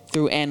right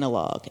through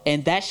analog,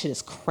 and that shit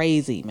is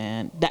crazy,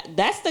 man.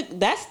 That's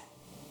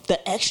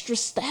the extra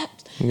step.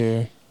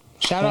 Yeah.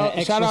 Shout out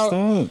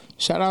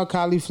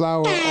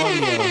Cauliflower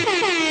Audio.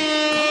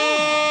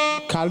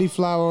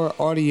 Cauliflower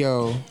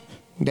Audio.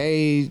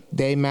 They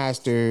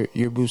mastered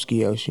Your Booski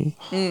Yoshi.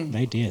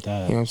 They did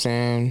that. You know what I'm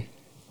saying?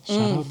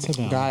 Shout out to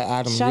them. Guy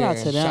Adam. Shout out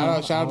to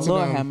them. Shout out to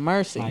Lord them. have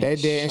mercy. Like, they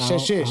did.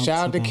 And shout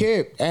out to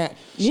Kip. And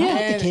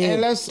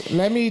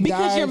let me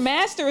because your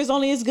master is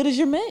only as good as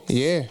your mix.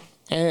 Yeah.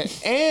 And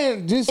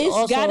just it's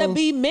also, gotta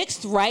be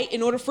mixed right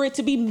in order for it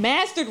to be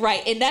mastered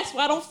right, and that's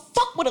why I don't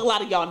fuck with a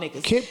lot of y'all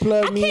niggas. Kip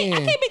plugged me in. I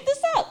can't make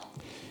this up.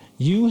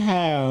 You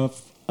have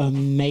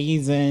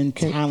amazing,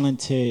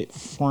 talented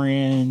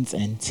friends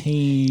and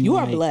team. You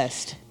are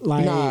blessed.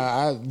 Like,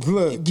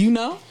 look. You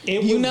know?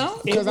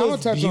 Because I'm going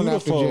to touch on that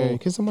after Jay.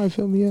 Can somebody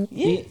fill me up?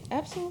 Yeah,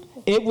 absolutely.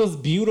 It was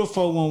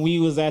beautiful when we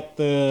was at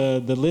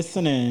the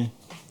listening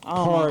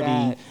party. My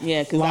God.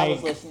 Yeah, because I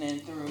was listening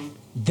through.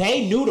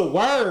 They knew the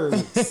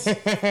words.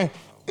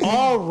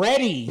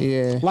 Already.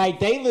 Yeah. Like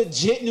they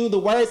legit knew the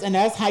words, and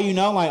that's how you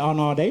know, like, oh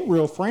no, they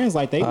real friends.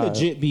 Like they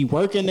legit be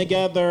working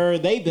together.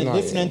 They've been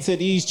listening to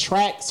these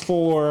tracks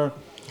for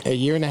a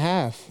year and a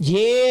half.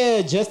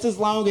 Yeah, just as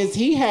long as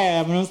he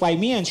have. And it was like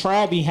me and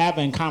Trav be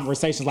having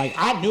conversations. Like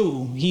I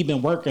knew he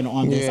been working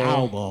on this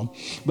album.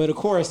 But of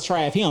course,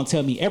 Trav, he don't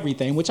tell me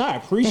everything, which I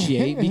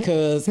appreciate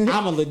because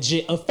I'm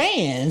a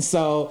fan.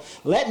 So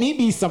let me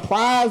be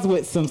surprised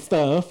with some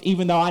stuff,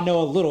 even though I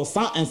know a little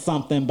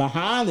something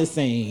behind the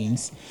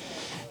scenes.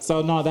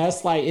 So no,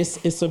 that's like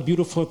it's a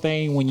beautiful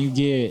thing when you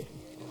get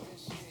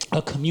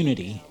a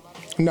community.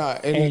 No,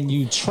 and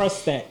you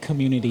trust that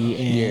community,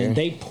 and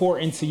they pour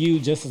into you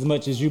just as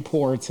much as you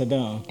pour to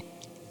them.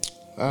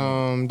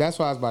 That's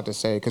what I was about to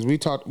say, because we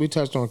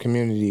touched on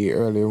community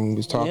earlier when we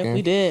was talking. Yeah,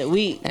 we did.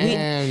 We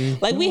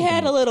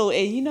had a little,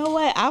 and you know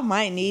what? I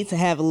might need to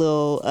have a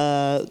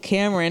little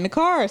camera in the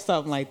car or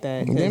something like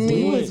that.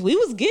 We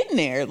was getting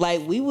there.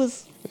 Like we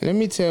was. Let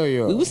me tell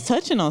you, we was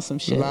touching on some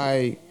shit.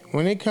 Like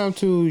when it comes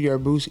to your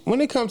boost, when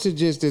it comes to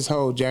just this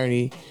whole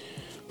journey.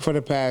 For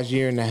the past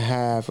year and a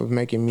half of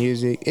making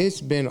music,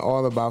 it's been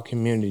all about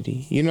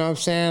community. You know what I'm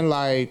saying?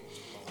 Like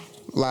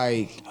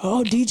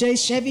oh,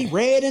 DJ Chevy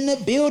Red in the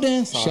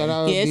building. Sorry. Shout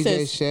out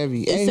DJ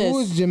Chevy. Hey, who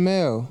is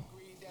Jamel?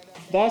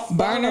 That's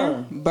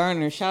Burner.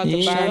 Burner. Shout out to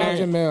Burner. Shout out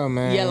Jamel,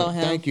 man. Yellow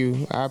him. Thank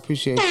you. I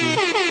appreciate you.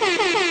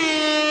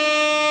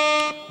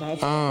 That's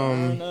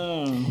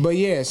Burner. But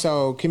yeah,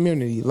 so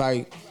community,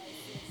 like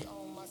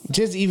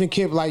just even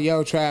keep like,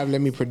 yo, Trav,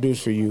 let me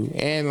produce for you,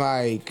 and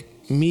like.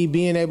 Me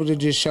being able to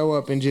just show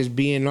up and just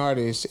be an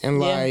artist and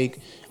like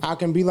I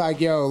can be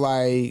like, yo,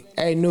 like,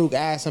 hey Nuke,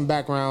 add some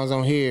backgrounds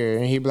on here,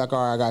 and he'd be like,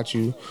 all right, I got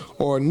you.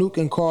 Or Nuke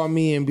can call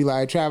me and be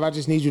like, Trav, I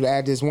just need you to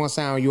add this one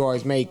sound you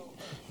always make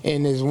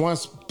in this one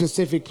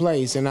specific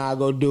place, and I'll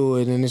go do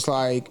it. And it's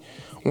like,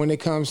 when it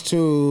comes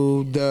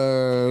to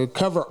the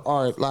cover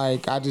art,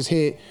 like I just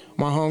hit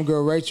my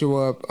homegirl Rachel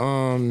up.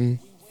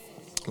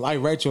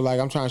 Like Rachel, like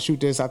I'm trying to shoot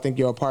this. I think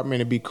your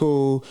apartment would be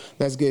cool.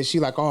 Let's get. She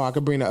like, oh, I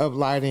could bring the up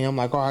lighting. I'm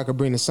like, oh, I could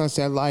bring the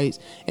sunset lights.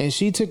 And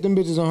she took them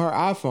bitches on her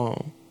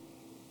iPhone,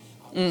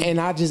 and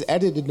I just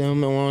edited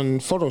them on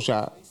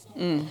Photoshop.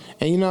 And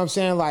you know what I'm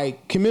saying,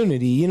 like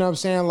community. You know what I'm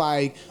saying,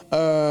 like,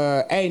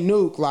 hey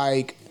Nuke,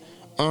 like,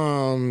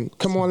 come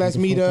on, let's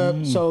meet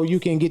up so you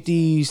can get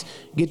these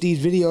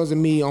videos of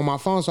me on my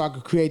phone so I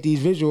could create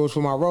these visuals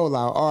for my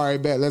rollout. All right,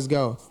 bet, let's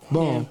go.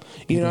 Boom.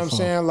 Yeah. You know what I'm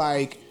saying,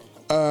 like.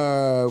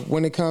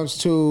 When it comes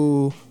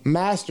to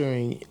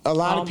mastering, a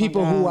lot of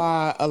people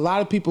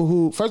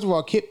who, first of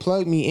all, Kip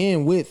plugged me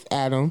in with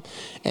Adam,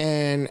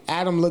 and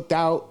Adam looked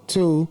out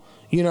too,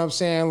 you know what I'm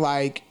saying?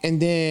 Like,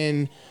 and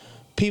then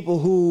people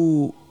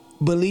who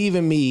believe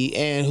in me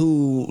and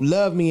who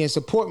love me and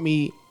support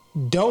me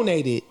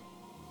donated.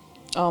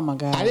 Oh my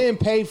God. I didn't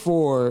pay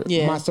for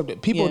my stuff.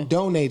 People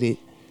donated.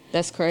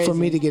 That's crazy. For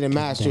me to get a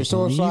master.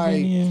 So it's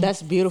like,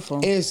 that's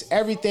beautiful.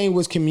 Everything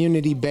was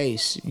community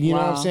based. You know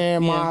what I'm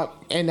saying?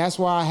 And that's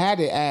why I had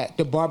it at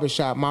the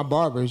barbershop. My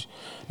barber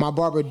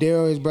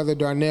Daryl, his brother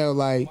Darnell,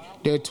 like,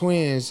 they're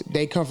twins.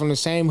 They come from the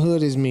same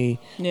hood as me.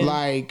 Yeah.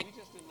 Like,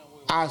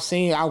 I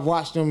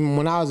watched them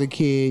when I was a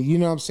kid, you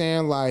know what I'm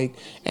saying? Like,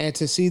 and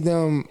to see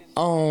them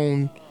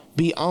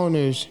be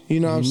owners,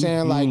 you know what I'm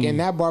saying? Like, in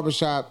that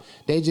barbershop,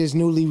 they just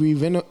newly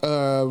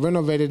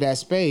renovated that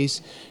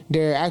space.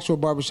 Their actual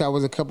barbershop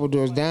was a couple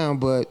doors down,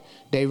 but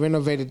they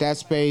renovated that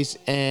space,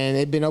 and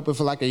it's been open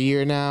for like a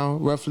year now,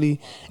 roughly.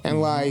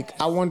 And like,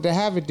 I wanted to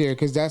have it there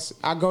because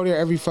I go there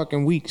every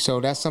fucking week, so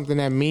that's something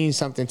that means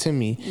something to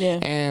me. Yeah.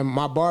 And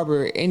my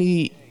barber,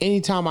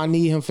 anytime I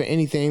need him for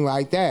anything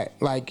like that,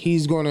 like,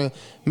 he's gonna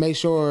make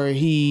sure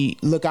he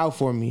look out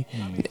for me.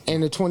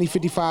 And the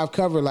 2055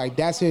 cover, like,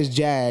 that's his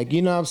jag.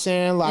 You know what I'm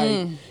saying?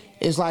 Like,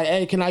 it's like,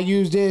 hey, can I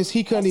use this?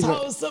 He couldn't That's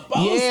how it's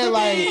supposed to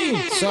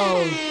be.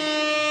 So.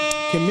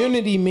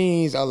 Community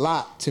means a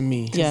lot to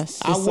me.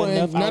 Yes.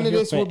 None of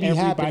this would be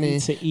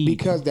happening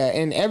because that.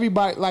 And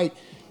everybody, like,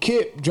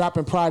 Kip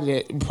dropping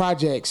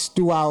projects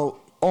throughout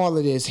all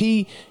of this.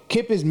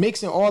 Kip is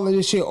mixing all of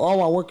this shit all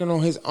while working on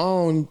his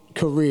own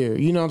career.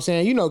 You know what I'm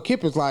saying? You know,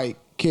 Kip is like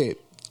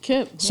Kip.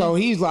 So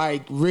he's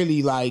like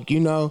really like, you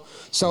know,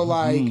 so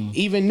like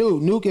even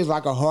Nuke is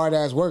like a hard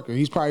ass worker.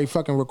 He's probably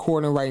fucking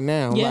recording right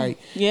now. Yeah. Like,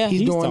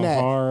 he's doing that.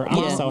 Hard.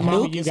 I'm so happy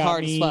Nuke you is got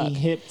hard me as fuck.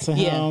 hip to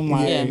him.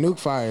 Like, Nuke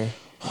fire.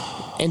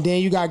 And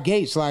then you got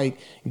Gates. Like,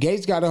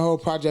 Gates got a whole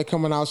project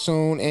coming out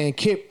soon, and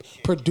Kip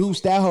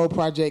produced that whole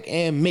project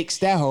and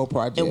mixed that whole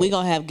project. And we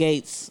gonna have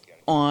Gates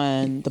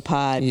on the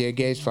pod. Yeah,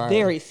 Gates fire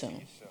very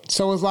soon.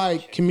 So it's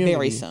like community.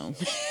 Very soon.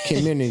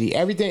 Community.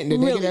 Everything. The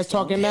really nigga that's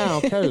talking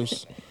now,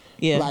 Curse.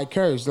 Like,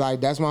 Curse. Like,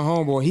 that's my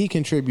homeboy. He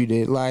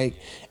contributed. Like,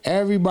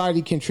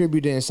 everybody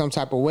contributed in some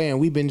type of way, and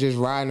we've been just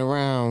riding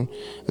around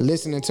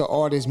listening to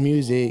all this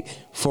music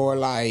for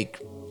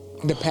like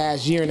the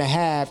past year and a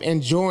half,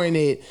 enjoying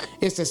it.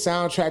 It's a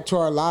soundtrack to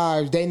our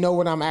lives. They know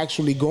what I'm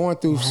actually going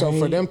through. Right. So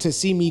for them to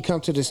see me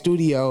come to the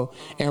studio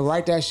and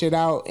write that shit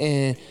out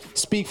and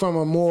speak from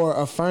a more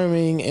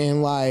affirming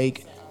and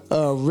like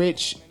a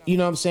rich, you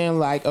know what I'm saying,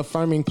 like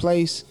affirming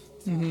place,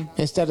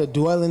 instead of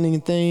dwelling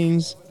in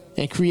things,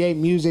 and create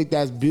music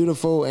that's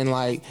beautiful and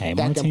like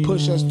that can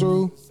push us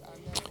through.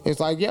 It's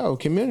like, yo,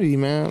 community,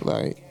 man.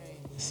 Like,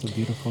 it's a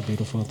beautiful,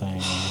 beautiful thing,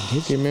 man.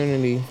 Get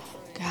community.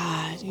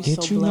 God, you're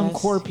get so you blessed. them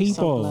core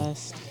people.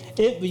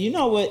 You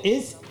know what?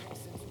 It's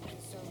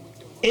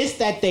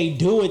that they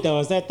do it though.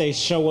 It's that they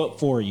show up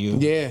for you.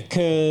 Yeah.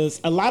 Because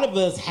a lot of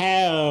us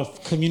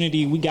have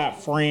community. We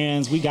got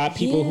friends. We got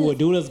people who will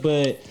do this,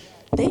 but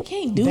they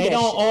can't do that. They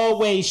don't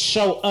always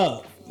show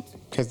up.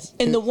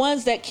 And the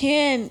ones that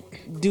can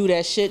do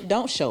that shit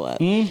don't show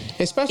up.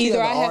 Especially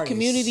either I have artists.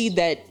 Community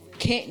that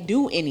can't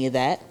do any of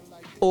that,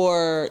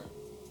 or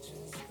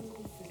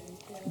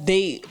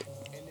they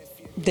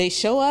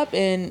show up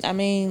and or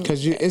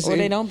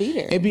they don't be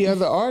there. It be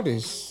other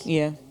artists.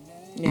 Yeah.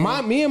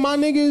 Me and my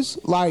niggas,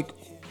 like,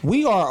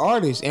 we are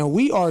artists and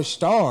we are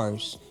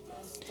stars.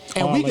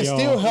 And all we can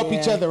still help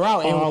each other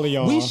out.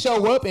 And we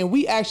show up and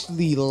we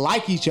actually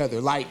like each other.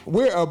 Like,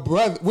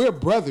 we're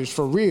brothers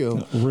for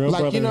real.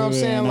 Like, you know what I'm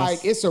saying?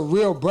 Like, it's a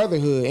real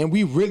brotherhood and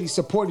we really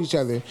support each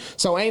other.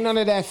 So ain't none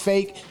of that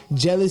fake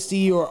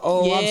jealousy or,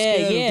 I'm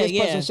scared of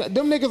this person.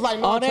 Them niggas like,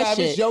 no, Trav,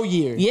 it's your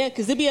year. Yeah,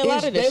 because there be a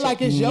lot of this shit. They like,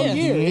 it's your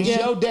year. It's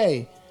your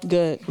day.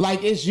 Good.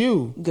 Like, it's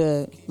you.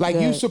 Good. Like,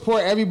 you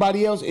support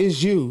everybody else,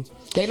 it's you.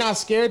 They not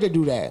scared to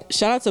do that.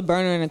 Shout out to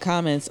Burner in the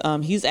comments.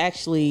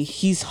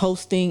 He's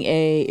hosting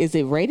is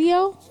it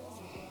radio?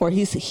 Or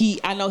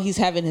I know he's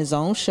having his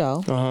own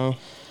show.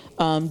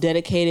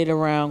 Dedicated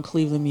around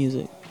Cleveland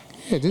music.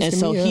 Yeah, and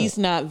so he's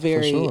not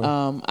very sure.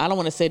 I don't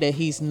want to say that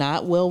he's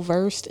not well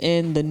versed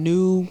in the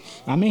new.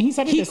 I mean, he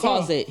said he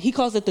calls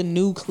it the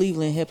new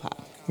Cleveland hip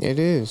hop. It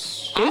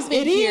is. I've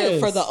been here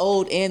for the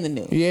old and the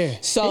new. Yeah.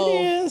 So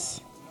it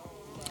is.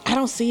 I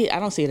don't see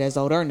it as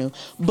old or new,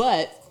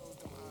 but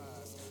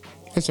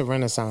it's a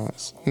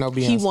renaissance. No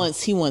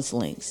Beyonce. He wants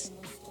links.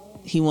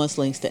 He wants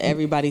links to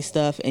everybody's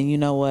stuff, and you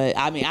know what?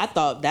 I mean, I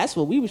thought that's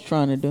what we was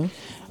trying to do.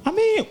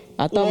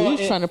 I thought we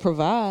was trying to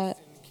provide.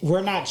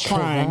 We're not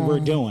trying. We're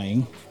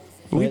doing.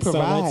 We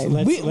provide.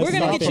 We're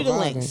gonna get you the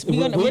links.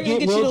 We're gonna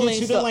get you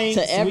the links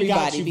to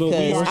everybody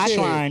because I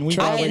trying. We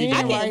can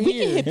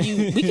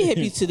hip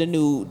you to the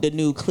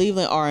new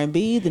Cleveland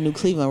R&B, the new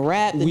Cleveland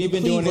rap, the new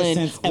Cleveland. We've been doing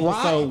it since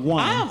episode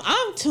 1.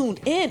 I'm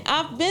tuned in.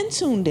 I've been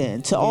tuned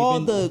in to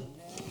all the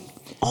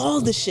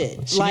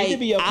shit.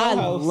 Like I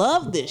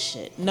love this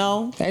shit.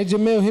 No, hey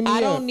Jamil, hit me up.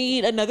 I don't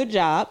need another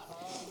job,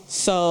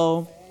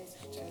 so,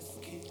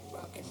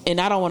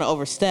 and I don't want to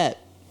overstep,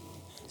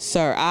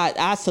 sir.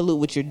 I salute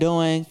what you're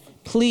doing.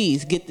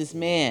 Please get this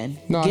man.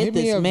 No, get hit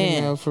this me up,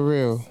 man. Jamil, for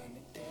real.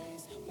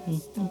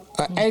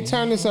 Hey,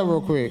 turn this up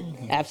real quick.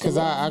 Absolutely. Because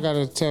I got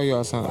to tell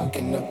y'all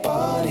something.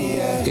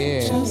 Yeah.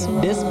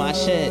 This my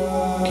shit.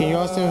 Can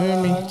y'all still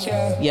hear me?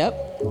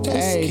 Yep.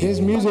 Hey, this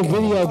music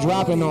video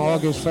dropping on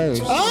August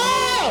 1st.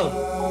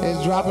 Oh!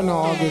 It's dropping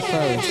on August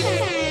 1st.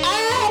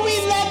 Oh, we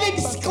love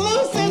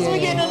exclusives. Yeah. We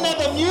get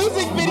another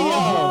music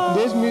video.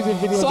 This music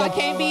video. So I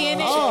can't be in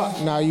it? Oh,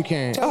 no, you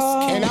can't.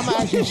 And I'm going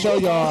to actually show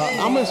y'all.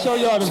 I'm going to show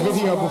y'all the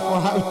video before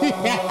I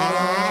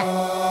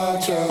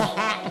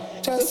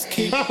Just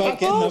keep fucking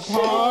the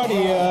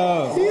party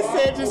up. He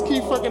said just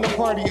keep fucking the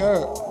party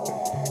up.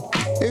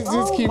 It's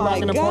just keep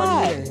rocking the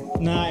party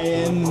up. Nah,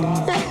 it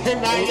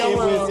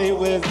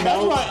was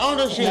That's my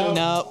ownership.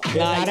 No,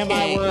 not in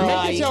my world.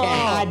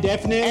 I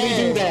definitely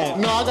do that.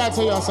 No, I gotta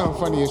tell y'all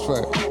something funny as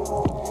fuck.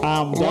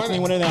 I'm definitely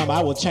one of them.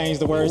 I will change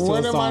the words to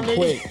a song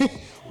quick.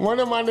 One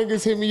of my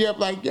niggas hit me up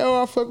like,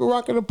 yo, I fucking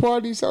rocking the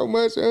party so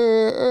much.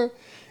 The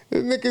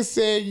nigga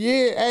said,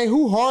 yeah, hey,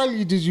 who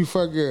Harley did you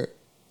fuck up?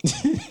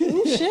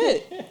 Oh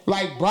shit.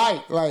 Like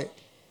bike, like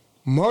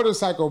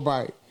motorcycle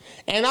bike.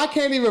 And I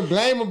can't even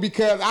blame him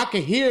because I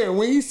could hear it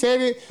when he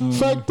said it.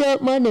 Fucked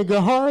up, my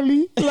nigga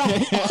Harley.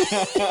 Like,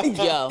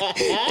 yo.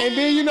 And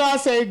then I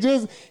say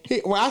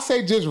when I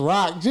say just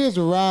rock.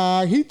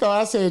 He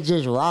thought I said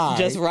just ride.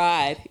 Just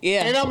ride.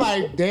 Yeah. And I'm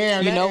like,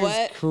 damn, you know is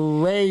what?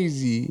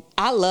 Crazy.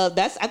 I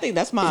think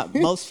that's my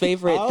most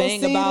favorite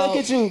thing about. Look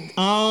at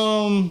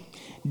you.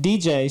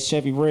 DJ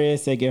Chevy Red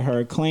said get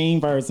her a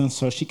clean version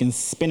so she can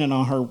spin it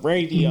on her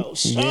radio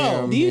show.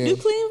 Yeah, do you do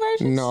clean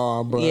versions?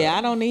 No, but yeah, I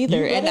don't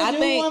either. And I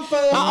think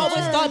I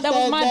always thought that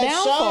was my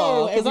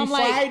downfall because I'm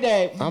like,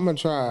 Friday. I'm gonna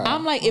try.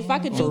 I'm like, if I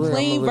could do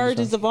clean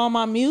versions of all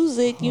my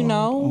music,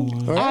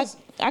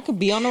 I could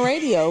be on the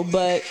radio,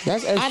 but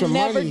that's extra I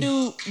never money.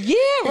 do. Yeah,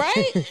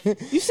 right.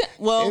 You said,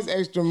 well, it's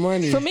extra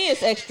money. For me,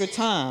 it's extra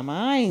time.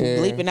 I ain't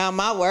bleeping out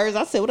my words.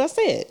 I said what I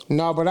said.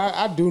 No, but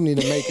I do need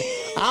to make it.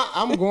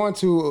 I'm going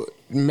to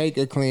make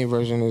a clean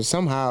version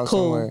somehow,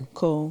 somewhere.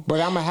 Cool. But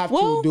I'm gonna have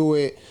to do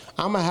it.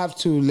 I'm gonna have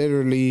to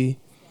literally,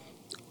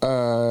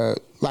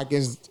 like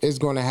it's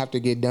gonna have to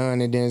get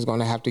done, and then it's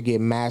gonna have to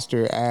get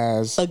mastered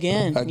as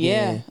again.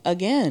 Yeah,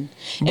 again.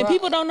 And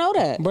people don't know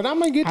that. But I'm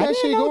gonna get that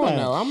shit going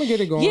though. I'm gonna get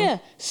it going. Yeah.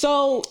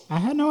 So I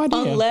had no idea.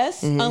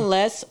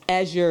 Unless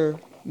as you're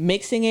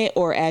mixing it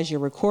or as you're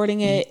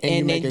recording it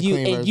and then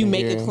you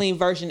make a clean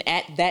version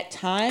at that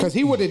time, because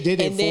he would have did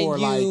it for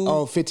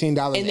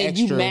 $15 and then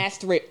extra. you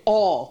master it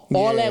all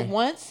at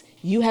once,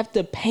 you have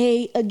to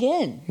pay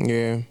again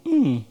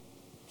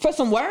for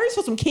some words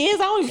for some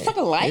kids I don't even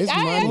fucking like.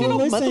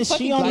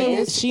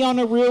 She on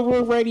the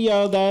real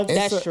radio.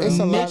 That's true.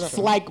 It's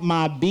like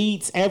my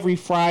beats every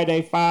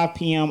Friday 5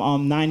 p.m.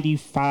 on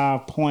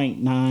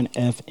 95.9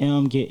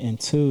 FM getting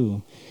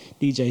to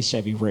DJ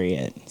Chevy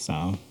Red.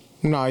 So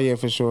no, yeah,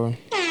 for sure.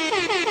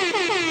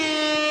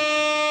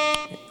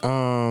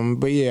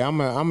 But yeah, I'm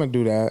gonna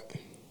do that.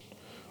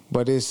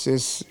 But it's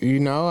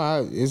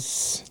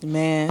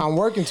man. I'm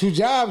working 2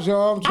 jobs,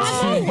 y'all. I'm trying.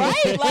 I know,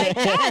 right? Like,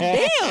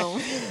 goddamn.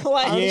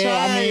 Like, I'm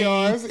trying,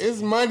 y'all.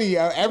 It's money.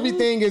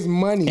 Everything is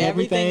money.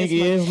 Everything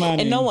is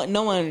money. And no one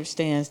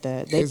understands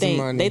that. They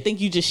think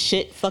you just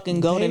shit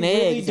fucking golden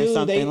eggs or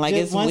something. Like,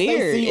 it's once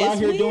weird. They see you out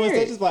here doing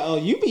stuff, just like, oh,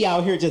 you be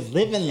out here just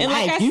living and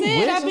life. Like I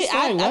said,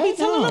 I be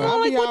telling them,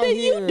 like, well, then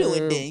you do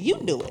it. Then you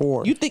do it.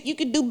 Poor. You think you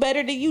can do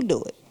better than you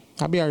do it?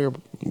 I be out here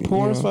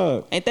poor as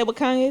fuck. Ain't that what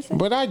Kanye said?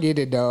 But I get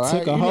it though.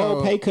 Took a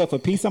whole pay cut for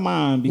peace of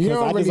mind because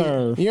I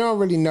deserve. You don't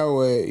really know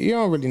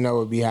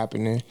what be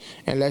happening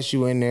unless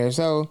you in there.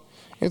 So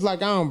it's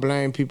like I don't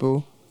blame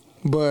people,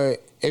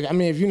 but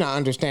if you're not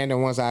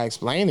understanding once I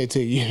explain it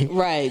to you,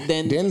 right?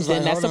 Then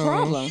that's a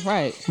problem,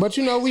 right? But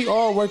we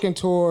all working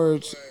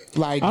towards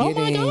like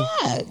getting. Oh my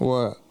God!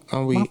 What?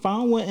 My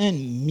phone went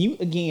in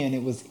mute again.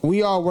 It was.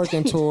 We all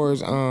working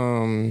towards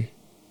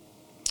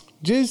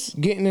just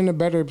getting in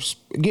just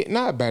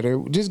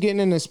getting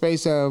in the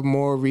space of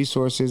more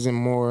resources and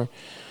more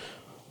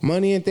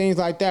money and things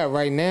like that.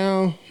 Right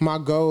now, my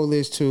goal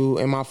is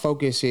and my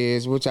focus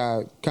is, which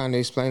I kind of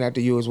explained that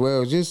to you as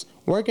well, just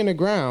working the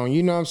ground.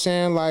 You know what I'm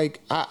saying?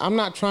 Like, I'm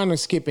not trying to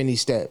skip any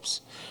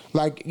steps.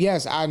 Like,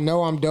 yes, I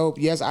know I'm dope.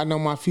 Yes, I know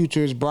my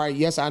future is bright.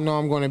 Yes, I know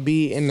I'm going to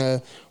be in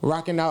the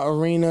rocking out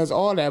arenas,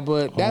 all that.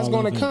 But that's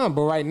going to come.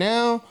 But right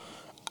now,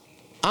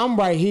 I'm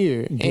right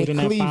here building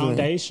in Cleveland.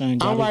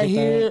 Foundation. I'm right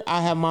here.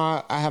 I have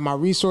my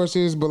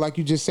resources, but like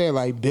you just said,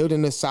 like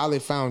building a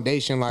solid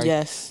foundation, like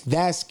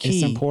that's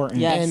key. It's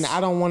important. Yes. And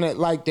I don't want to,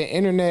 like, the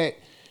internet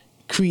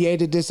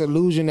created this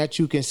illusion that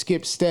you can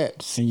skip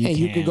steps and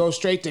you can go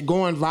straight to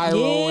going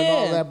viral and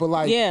all that. But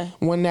like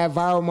when that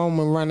viral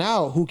moment run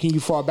out, who can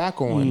you fall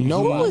back on?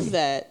 Nobody. Who was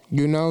that?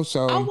 You know,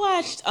 so I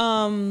watched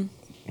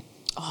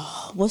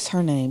what's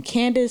her name?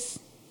 Candace.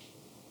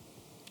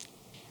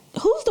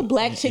 Who's the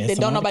black chick that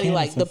don't nobody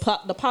like? The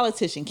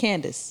politician,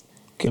 Candace.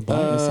 It's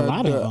a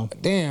lot of them.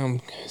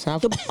 Damn. Is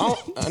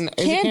it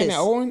Candace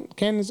Owens?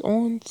 Candace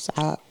Owens?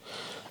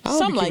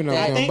 Something like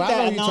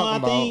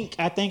that.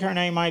 I think her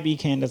name might be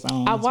Candace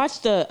Owens. I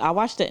watched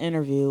the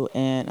interview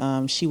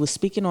and she was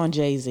speaking on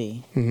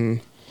Jay-Z.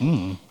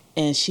 Mm-hmm.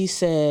 And she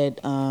said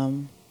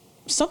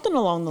something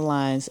along the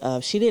lines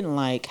of she didn't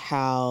like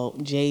how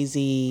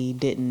Jay-Z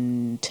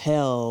didn't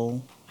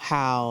tell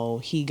how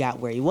he got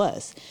where he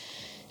was.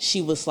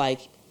 She was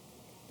like,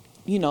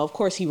 you know, of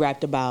course he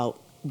rapped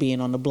about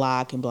being on the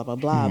block and blah, blah,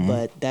 blah,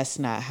 but that's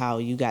not how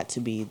you got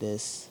to be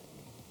this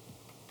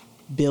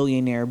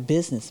billionaire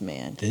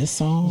businessman. This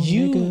song,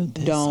 you didn't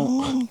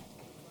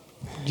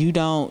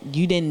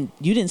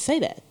say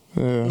that.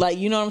 Yeah. Like,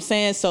 you know what I'm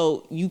saying?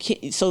 So you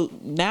can't. So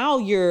now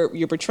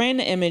you're portraying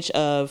the image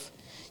of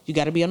you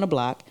got to be on the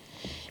block,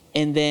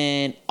 and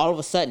then all of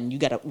a sudden you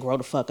got to grow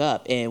the fuck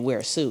up and wear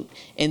a suit,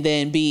 and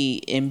then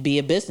be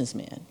a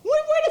businessman.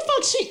 Where the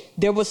fuck she?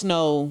 There was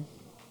no.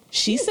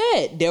 She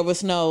said there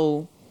was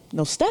no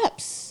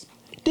steps.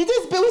 Was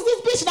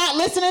this bitch not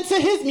listening to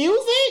his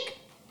music?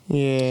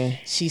 Yeah.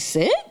 She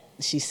said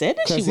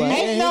that she was.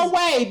 Ain't no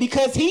way,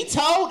 because he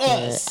told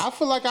us. I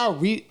feel like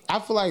I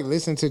feel like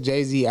listening to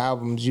Jay-Z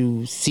albums,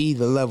 you see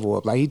the level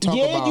up. Like he talked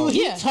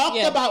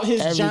about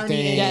his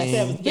journey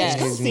and stuff. Yes.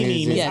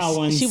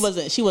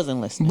 She wasn't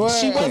listening. But,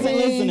 she wasn't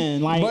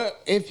listening. Like, but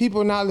if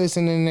people not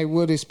listening, they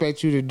would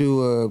expect you to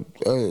do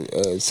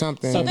a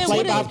something. So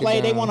play by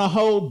play, they want a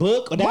whole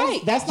book.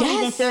 That's not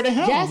even fair to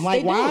him. Yes,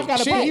 like, why I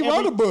gotta he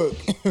wrote a book.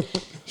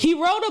 He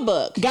wrote a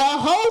book. Got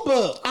a whole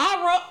book. I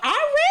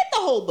read the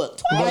whole book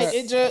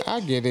twice. I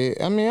get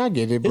it. I mean, I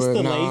get it. It's but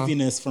the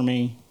laziness for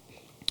me.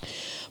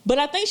 But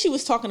I think she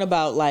was talking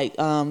about like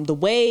the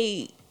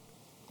way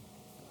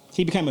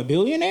he became a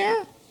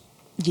billionaire.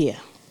 Yeah.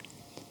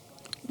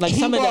 Like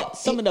some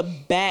of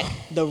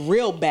the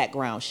real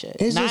background shit.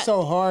 It's just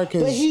so hard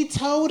because. But he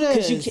told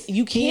us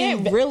you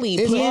can't really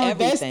put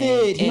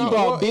everything. He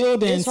bought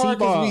buildings. It's hard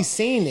because we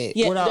seen it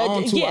with our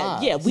own two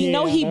eyes. Yeah, we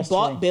know he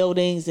bought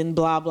buildings and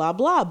blah blah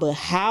blah. But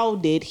how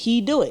did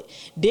he do it?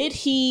 Did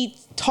he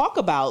talk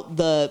about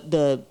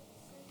the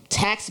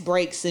tax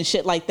breaks and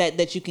shit like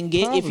that you can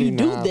get if you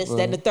do this,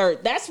 that, and the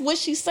third? That's what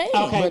she's saying.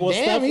 Okay, but well,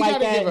 stuff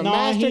like that.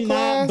 No, he's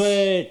not.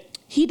 But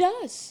he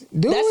does.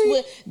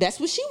 That's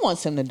what she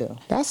wants him to do.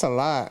 That's a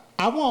lot.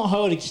 I want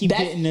her to keep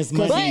getting this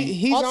money. But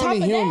he's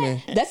only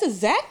human. That's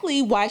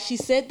exactly why she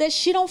said that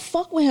she don't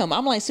fuck with him.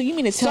 I'm like, so you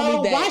mean to tell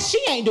me that? Why she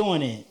ain't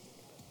doing it?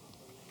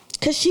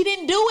 Because she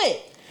didn't do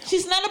it.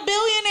 She's not a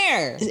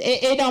billionaire.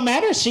 It don't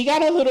matter. She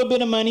got a little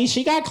bit of money.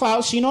 She got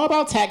clout. She know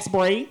about tax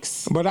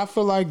breaks. But I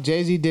feel like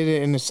Jay-Z did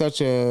it in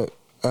such a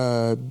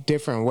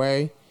different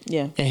way.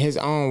 Yeah. In his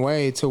own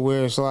way, to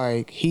where it's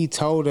like he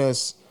told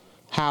us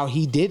how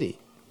he did it.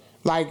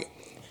 Like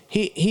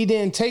he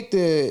didn't take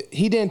the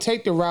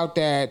route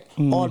that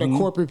all the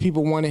corporate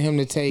people wanted him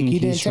to take. He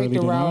didn't take the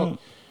route.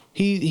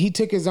 He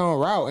took his own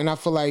route, and I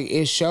feel like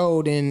it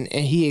showed, and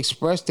he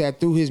expressed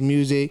that through his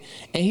music.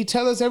 And he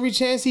tell us every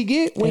chance he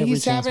get when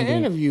he's having an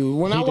interview.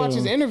 When I watch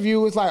his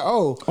interview, it's like,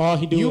 oh, all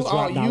he do you is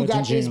drop you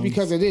got this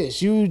because of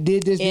this. You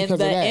did this because of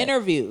that. In the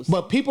interviews,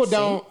 but people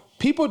don't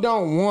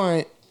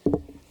want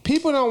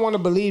to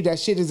believe that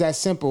shit is as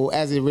simple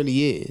as it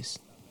really is.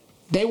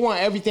 They want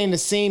everything to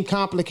seem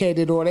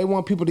complicated, or they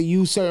want people to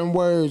use certain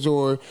words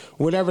or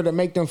whatever to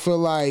make them feel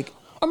like.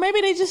 Or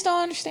maybe they just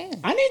don't understand.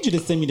 I need you to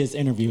send me this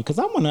interview because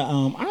I want to.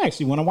 I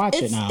actually want to watch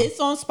it now. It's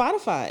on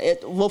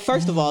Spotify. Well,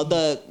 first of all,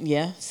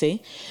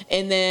 see,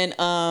 and then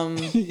I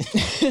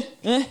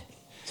stayed.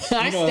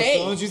 As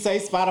soon as you say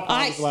Spotify,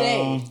 I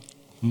stayed.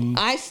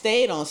 I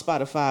stayed on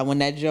Spotify when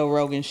that Joe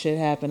Rogan shit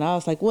happened. I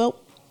was like, well,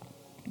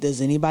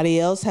 does anybody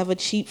else have a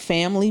cheap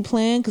family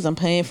plan? Because I'm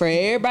paying for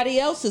everybody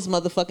else's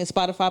motherfucking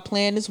Spotify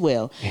plan as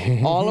well,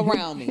 all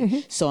around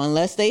me. So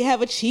unless they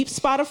have a cheap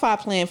Spotify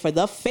plan for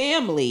the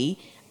family,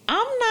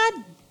 I'm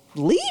not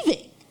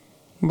leaving.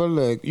 But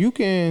look,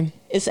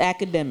 it's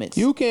academics.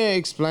 You can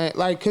explain,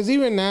 like, because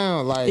even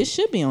now, like, it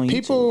should be on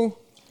YouTube.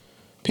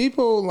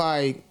 People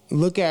like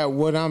look at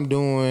what I'm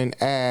doing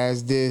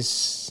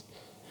as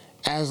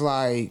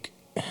like,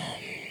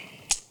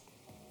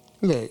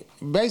 look,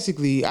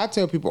 basically, I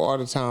tell people all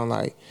the time,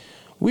 like,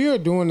 we are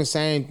doing the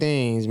same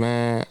things,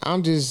 man. I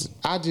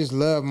just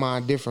love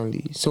mine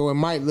differently. So it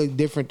might look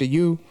different to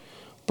you,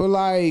 but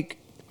like,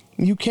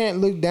 you can't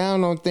look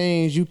down on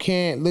things. You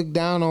can't look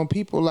down on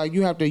people. Like,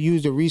 you have to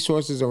use the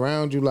resources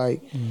around you.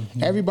 Like,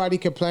 everybody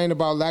complain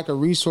about lack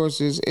of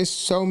resources. It's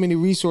so many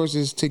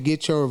resources to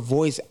get your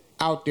voice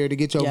out there to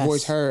get your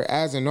voice heard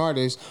as an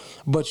artist,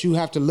 but you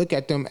have to look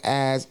at them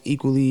as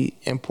equally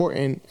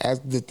important as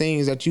the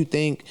things that you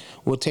think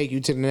will take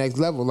you to the next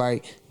level.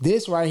 Like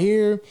this right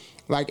here,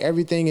 like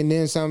everything and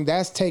then some,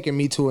 that's taking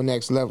me to a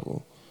next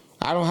level.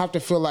 I don't have to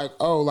feel like,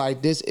 oh,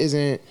 like this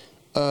isn't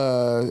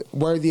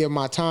worthy of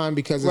my time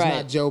because it's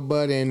not Joe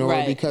Budden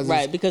or because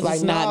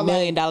it's not $1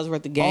 million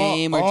worth of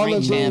game or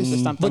Drink Champs or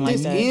something like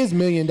that. But this is $1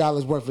 million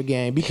worth of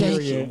game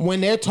because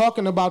when they're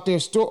talking about their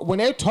story, when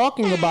they're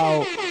talking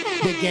about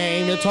the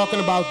game, they're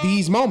talking about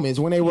these moments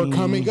when they were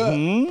coming up.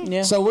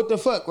 Yeah. So what the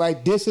fuck?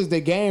 Like this is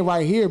the game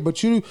right here,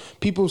 but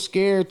people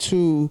scared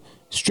to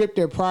strip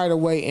their pride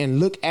away and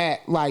look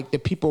at like the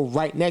people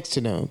right next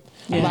to them.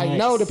 Yeah. Like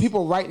no, the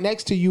people right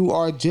next to you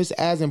are just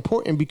as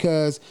important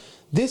because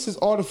this is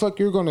all the fuck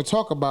you're going to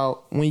talk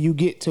about when you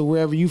get to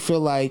wherever you feel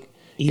like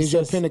is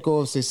your pinnacle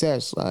of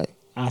success. Like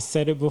I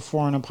said it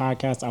before in a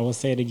podcast. I will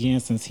say it again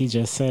since he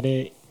just said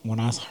it. When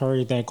I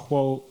heard that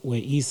quote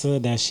with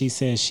Issa that she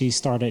said she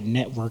started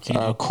networking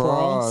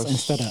across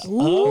instead of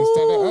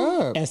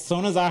up. As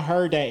soon as I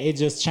heard that, it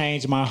just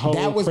changed my whole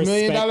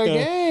perspective $1 million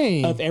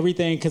game of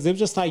everything. Because it was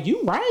just like,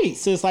 you right.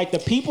 So it's like the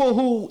people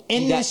who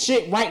in this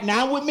shit right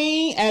now with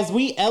me, as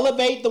we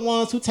elevate the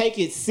ones who take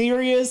it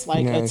serious,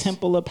 like a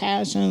Temple of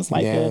Passions,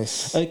 like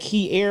a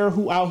Key Air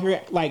who out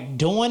here like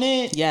doing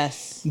it.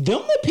 Yes. Them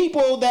the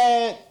people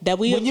that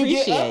we when appreciate.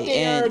 You get up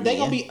there, they're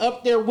going to be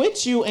up there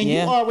with you and you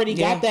already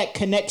got that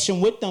connection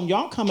with them.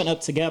 Y'all coming up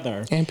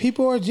together. And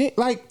people are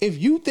like,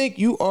 if you think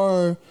you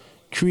are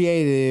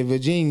creative, a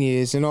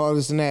genius, and all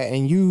this and that,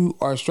 and you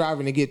are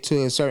striving to get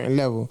to a certain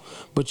level,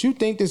 but you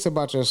think this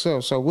about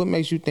yourself, so what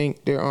makes you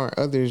think there aren't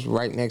others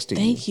right next to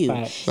you? Thank you.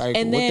 Like,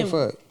 and what then, the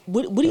fuck?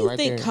 What do you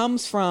think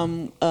comes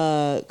from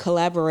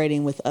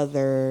collaborating with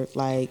other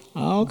like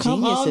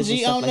geniuses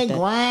G and on stuff like the that?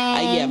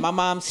 grind. Yeah, my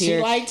mom's here.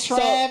 She like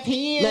Trav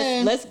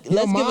here. Let's give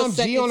a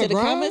second to the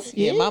comments.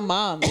 Yeah, my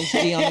mom is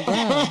G on the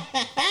grind.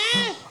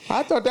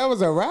 I thought that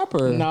was a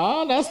rapper.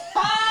 No, that's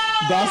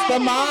the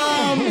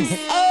mom. That's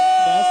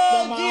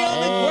the mom. G on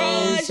the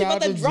grind. She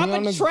about to drop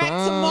a track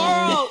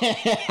tomorrow.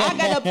 I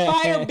got a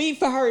fire beat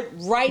for her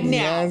right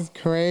now. That's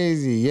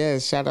crazy.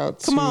 Yes, shout out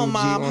to Come on,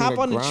 Mom. G Hop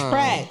on the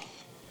track.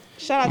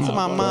 Shout out to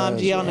my mom,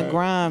 G on the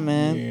grind,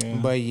 man. Yeah.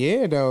 But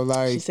yeah, though,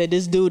 like she said,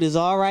 this dude is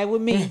all right with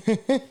me.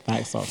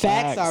 Facts are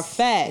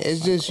facts.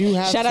 It's just you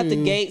have Shout out to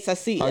Gates. I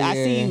see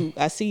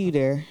you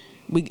there.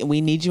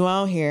 We need you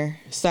on here,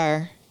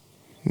 sir.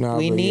 No,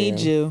 we need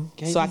you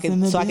so I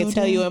can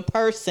tell you in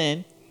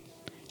person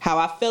how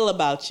I feel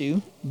about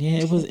you.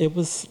 Yeah, it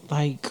was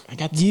like I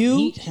got to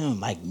meet him,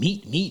 like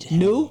meet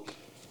him. Nuke,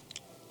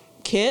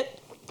 Kip.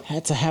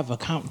 Got to have a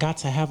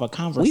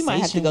conversation. We might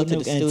have to go to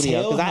the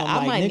studio because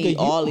I might need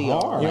all of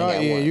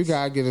y'all. You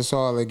gotta get us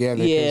all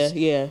together.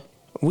 Yeah.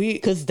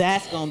 Because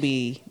that's gonna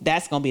be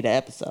the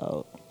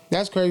episode.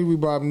 That's crazy. We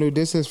brought up Nuke.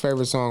 This is his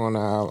favorite song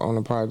on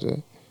the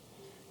project.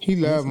 He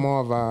loved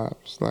Mauve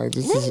vibes. Like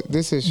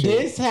this is shit.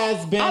 This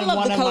has been I love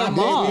one the of color my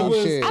mauve.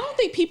 shit. I don't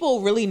think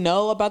people really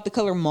know about the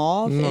color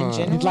mauve in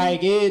general.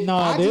 Like it. No,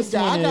 I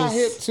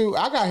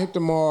got hip to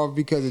Mauve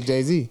because of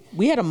Jay-Z.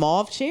 We had a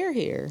mauve chair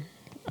here.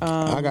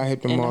 I got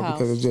hip to Mauve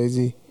because of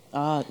Jay-Z.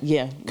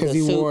 Yeah. Because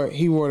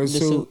he wore the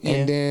suit,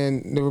 and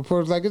then the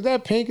reporter's like, "Is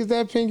that pink? Is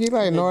that pink?" He's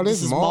like, "No,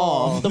 this is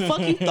mauve." The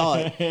fuck you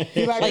thought?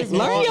 He like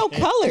learn your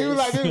colors. He was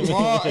like, "This is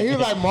he was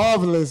like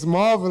marvelous." I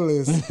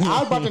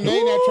was about to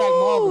name that track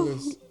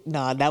 "Marvelous."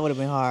 Nah, that would have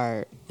been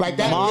hard. Like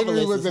that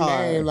literally was the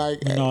name.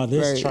 Like no,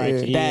 this track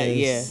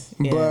is.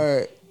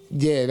 But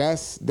yeah,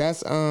 that's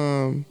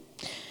the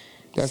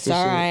shit.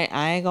 All right.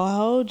 I ain't gonna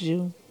hold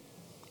you.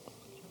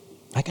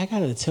 Like I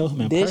gotta tell him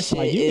in person.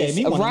 Like you gave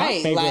me one of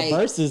my favorite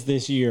verses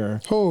this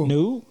year. Who?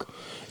 Nuke.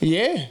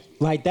 Yeah.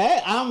 Like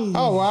that. Oh,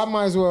 well, I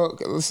might as well,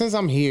 since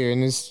I'm here in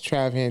this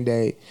Trav Hand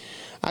Day,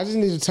 I just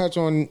need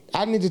to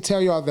I need to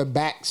tell y'all the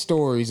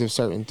backstories of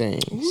certain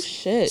things. Oh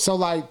shit. So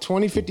like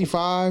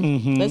 2055.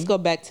 Mm-hmm. Let's go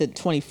back to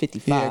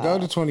 2055. Yeah, go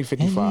to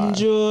 2055.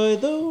 Enjoy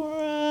the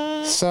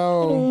ride.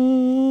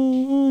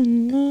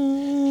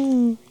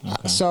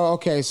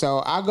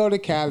 So I go to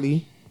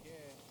Cali.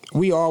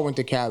 We all went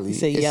to Cali,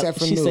 except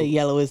for She Nuke. said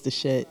yellow is the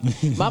shit.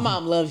 My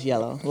mom loves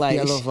yellow. Like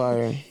yellow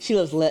fire. She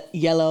loves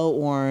yellow,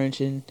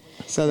 orange, and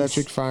it's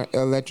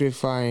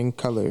electrifying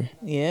color.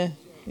 Yeah.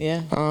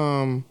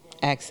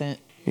 Accent.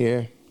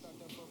 Yeah.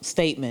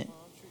 Statement.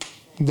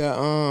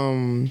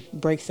 The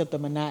breaks up the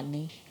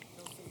monotony.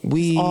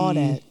 All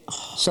that.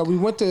 So we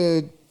went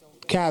to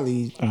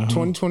Cali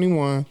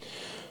 2021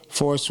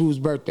 for Swoop's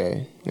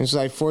birthday. It's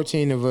like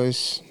 14 of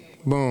us.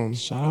 Boom.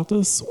 Shout out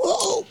to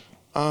Swoop.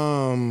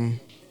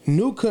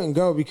 Nuke couldn't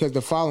go because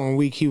the following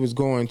week he was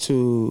going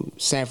to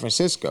San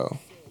Francisco.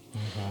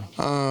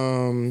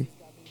 Okay.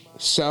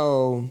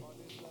 So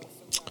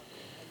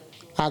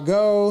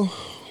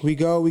we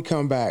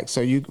come back.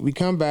 So we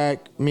come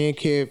back, me and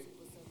Kip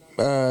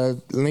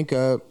link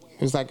up.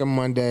 It's like a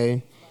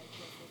Monday.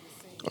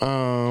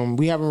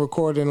 We haven't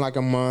recorded in like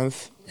a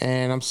month,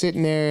 and I'm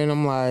sitting there and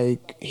I'm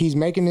like, he's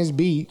making this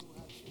beat,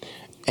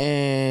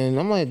 and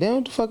I'm like, damn,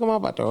 what the fuck am I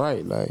about to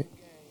write? Like,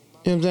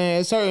 You know what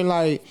I'm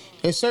saying?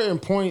 It's certain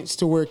points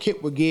to where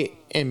Kip would get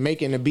in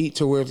making a beat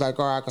to where it's like,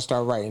 all right, I can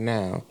start writing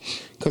now.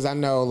 Because I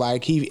know,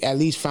 like, he at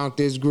least found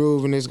this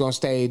groove and it's going to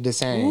stay the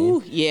same.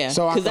 Ooh, yeah.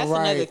 So I can that's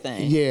write, another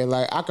thing. Yeah,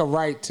 like, I could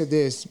write to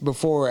this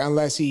before,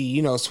 unless he,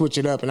 you know, switch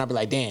it up and I'd be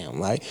like, damn.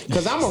 Like,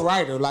 because I'm a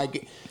writer.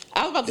 Like,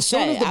 I was about to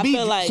say, I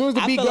feel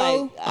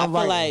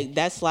like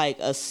that's like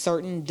a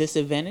certain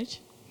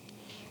disadvantage.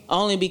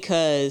 Only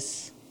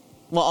because,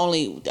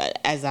 only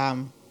as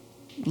I'm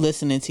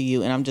listening to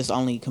you and I'm just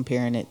only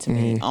comparing it to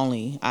me.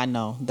 Only I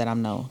know that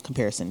I'm no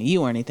comparison to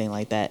you or anything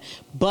like that.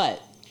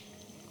 But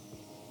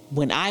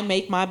when I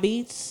make my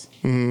beats,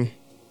 I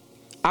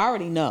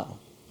already know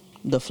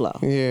the flow.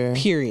 Yeah.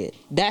 Period.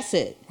 That's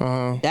it.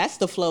 That's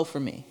the flow for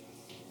me.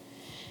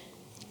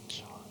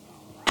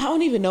 I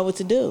don't even know what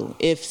to do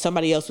if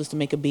somebody else was to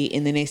make a beat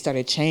and then they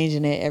started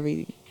changing it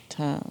every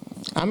time.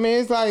 I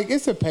mean,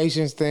 it's a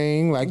patience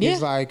thing. Like,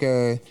 it's like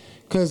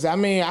because, I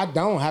mean, I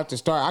don't have to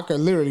start. I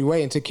could literally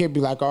wait until Kip be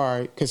like, all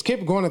right. Because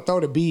Kip going to throw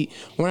the beat.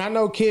 When I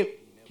know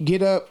Kip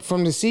get up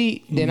from the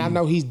seat, then I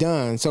know he's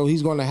done. So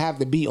he's going to have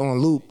the beat on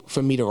loop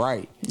for me to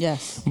write.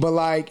 Yes. But,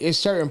 like, it's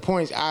certain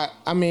points. I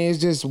mean, it's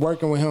just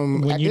working with him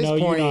when at you this know,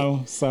 point. you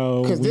know.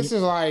 So because this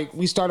is like,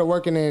 we started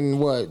working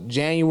in,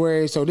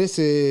 January. So this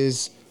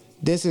is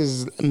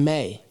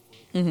May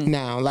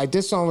now. Like,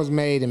 this song was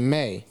made in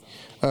May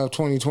of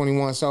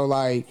 2021. So,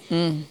 like,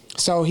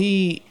 so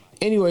he's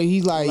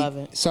like, love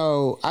it.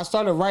 So I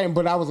started writing,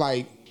 but I was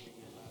like,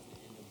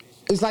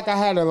 it's like I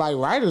had a like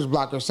writer's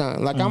block or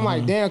something. Like, I'm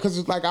like, damn, because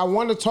it's like I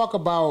want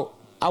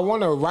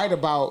to write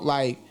about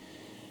like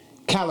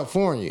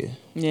California.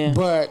 Yeah.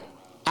 But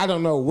I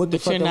don't know what the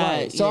fuck to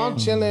write. So I'm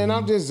chilling,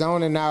 I'm just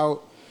zoning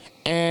out.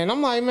 And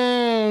I'm like,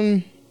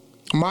 man,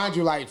 mind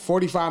you, like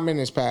 45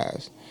 minutes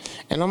passed.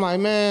 And I'm like,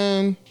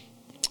 man.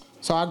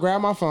 So I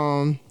grabbed my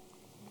phone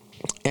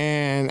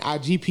and I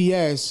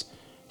GPS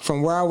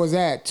from where I was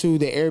at to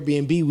the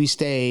Airbnb we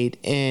stayed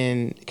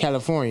in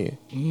California.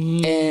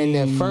 And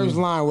the first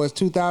line was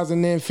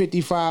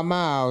 2,055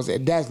 miles.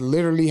 And that's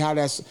literally how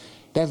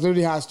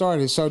it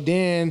started. So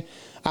then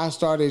I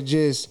started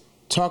just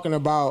talking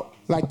about,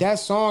 like, that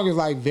song is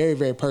like very,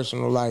 very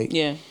personal. Like,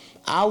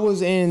 I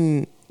was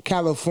in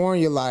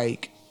California,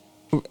 like,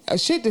 the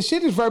shit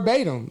is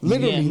verbatim.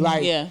 Literally,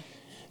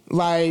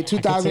 like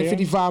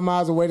 2,055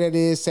 miles away that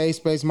is, safe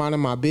space,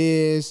 minding my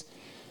biz,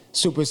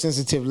 super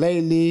sensitive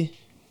lately.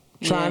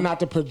 Trying not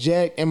to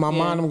project. In my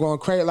mind, I'm going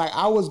crazy. Like,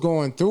 I was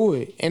going through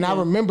it. And I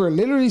remember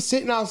literally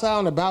sitting outside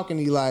on the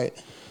balcony, like,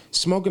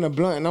 smoking a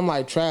blunt. And I'm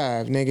like,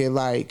 Trav, nigga,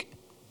 like,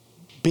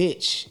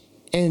 bitch,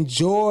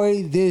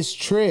 enjoy this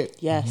trip.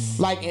 Yes.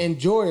 Like,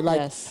 enjoy it.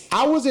 Like,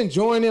 I was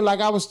enjoying it like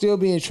I was still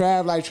being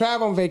Trav. Like,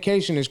 Trav on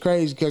vacation is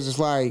crazy because it's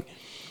like,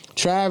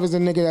 Trav is a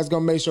nigga that's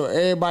gonna make sure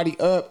everybody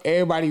up,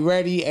 everybody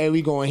ready. Hey,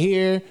 we going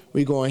here.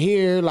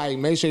 Like,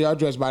 make sure y'all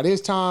dress by this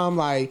time.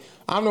 Like,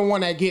 I'm the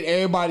one that get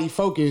everybody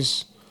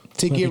focused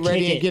to get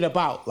ready and get up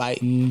out.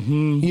 Like, you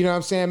know what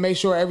I'm saying? Make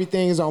sure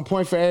everything is on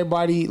point for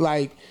everybody.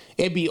 Like,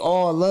 it be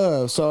all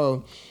love.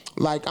 So,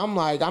 like, I'm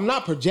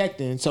not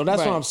projecting. So that's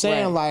what I'm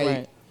saying.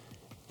 Like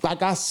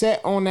I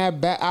sat on that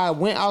back. I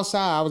went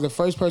outside. I was the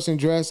first person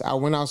dressed. I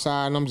went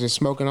outside and I'm just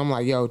smoking. I'm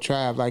like, yo,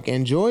 Trav, like,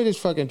 enjoy this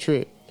fucking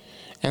trip.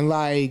 And,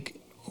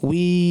 like,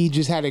 we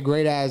just had a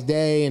great ass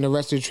day and the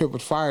rest of the trip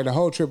was fire. The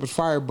whole trip was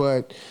fire.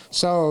 But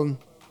so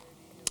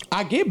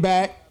I get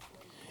back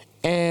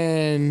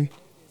and,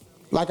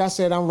 like I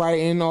said, I'm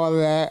writing all of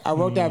that. I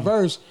wrote that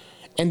verse,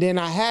 and then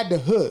I had the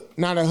hook.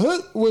 Now, the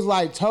hook was,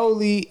 like,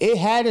 totally, it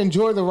had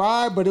Enjoy the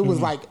Ride, but it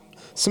was, like,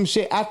 some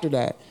shit after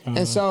that.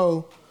 And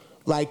so,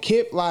 like,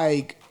 Kip,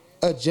 like,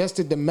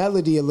 adjusted the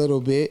melody a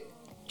little bit,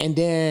 and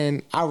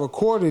then I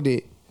recorded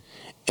it.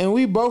 And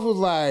we both was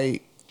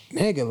like,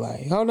 nigga,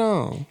 like, hold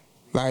on.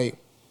 Like,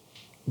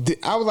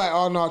 I was like,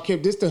 oh, no,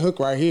 Kip, this the hook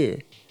right here.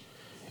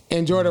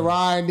 Enjoy the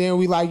Ride, and then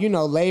we, like, you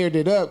know, layered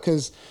it up,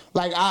 because,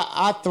 like,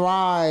 I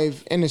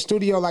thrive in the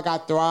studio, like, I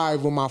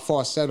thrive with my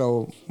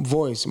falsetto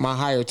voice, my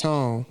higher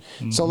tone.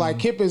 So, like,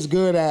 Kip is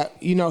good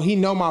at, you know, he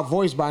know my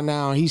voice by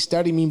now, he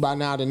studied me by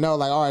now to know,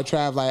 like, all right,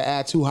 Trav, like,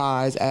 add two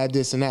highs, add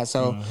this and that.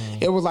 So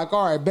it was like,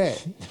 all right,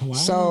 bet. Why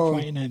so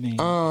are you pointing at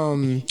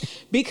me?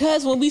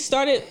 Because when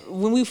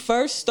we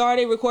first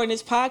started recording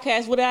this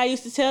podcast, what I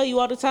used to tell you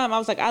all the time, I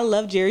was like, I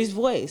love Jerry's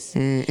voice.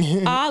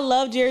 I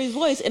love Jerry's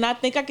voice, and I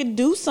think I could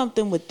do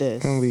something with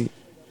this.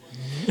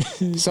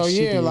 So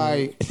yeah,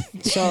 like,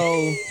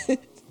 so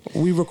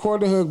we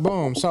record the hook,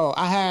 boom. So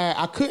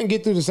I couldn't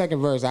get through the second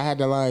verse. I had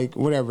to, like,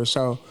 whatever.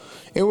 So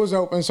it was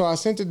open. So I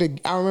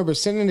remember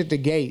sending it to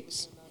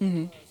Gates.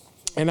 And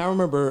I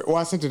remember,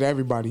 I sent it to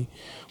everybody,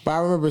 but I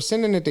remember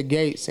sending it to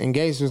Gates, and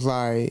Gates was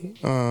like,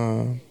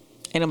 ain't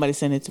nobody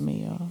send it to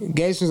me, y'all.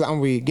 Gates was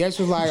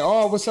like,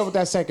 oh, what's up with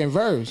that second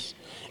verse?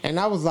 And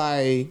I was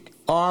like,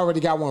 oh, I already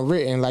got one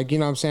written. Like, you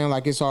know what I'm saying?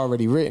 Like, it's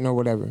already written or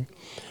whatever.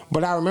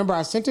 But I remember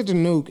I sent it to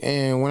Nuke,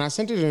 and when I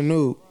sent it to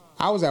Nuke,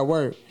 I was at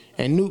work,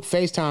 and Nuke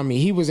FaceTimed me.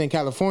 He was in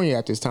California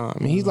at this time.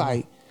 And he's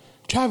like,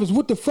 Travis,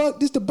 what the fuck?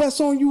 This the best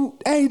song you,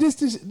 hey, this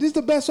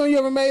the best song you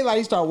ever made? Like,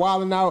 he started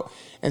wilding out.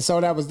 And so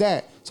that was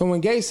that. So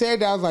when Gay said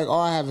that, I was like, oh,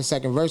 I have a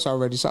second verse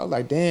already. So I was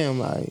like, damn,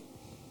 like,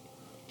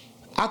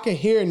 I could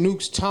hear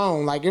Nuke's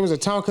tone. Like, it was a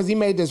tone, because he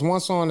made this one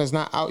song that's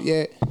not out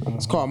yet.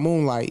 It's called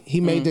Moonlight.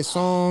 He made this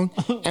song,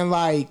 and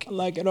like, I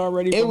like it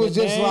already. It was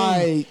just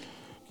like,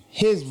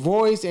 his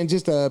voice and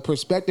just the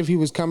perspective he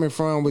was coming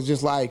from was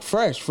just like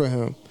fresh for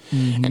him.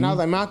 Mm-hmm. And I was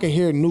like, man, I could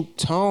hear Nuke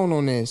tone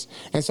on this.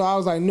 And so I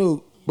was like,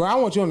 Nuke, bro, I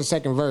want you on the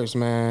second verse,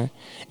 man.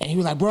 And he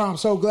was like, bro, I'm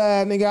so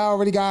glad, nigga, I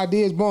already got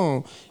ideas,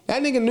 boom.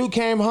 That nigga Nuke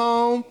came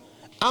home.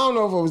 I don't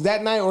know if it was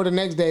that night or the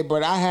next day,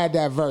 but I had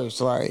that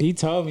verse. Like, he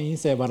told me, he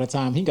said by the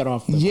time he got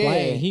off the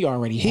plane, he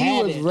already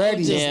had it. He was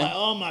ready. Just like,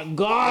 oh my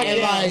God.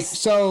 And like,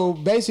 so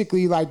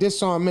basically, like, this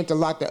song meant a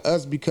lot to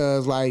us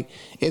because, like,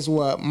 it's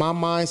what my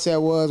mindset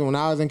was when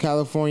I was in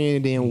California,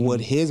 and then what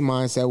his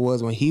mindset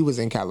was when he was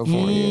in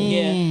California.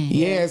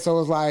 Yeah. So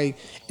it's like,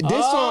 this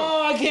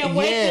song. I can't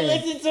wait to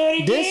listen to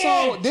it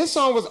again. This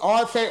song was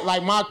our favorite.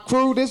 Like, my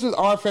crew, this was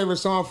our favorite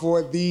song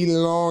for the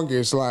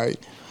longest. Like,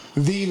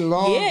 the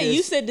longest. Yeah,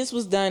 you said this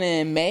was done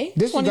in May.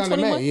 This was done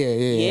in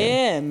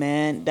May. Yeah,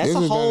 man. That's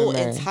a whole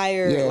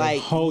entire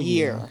whole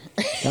year.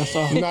 That's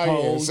a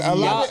whole year. A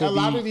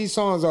lot of these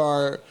songs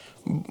are.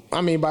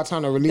 I mean, by the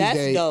time the release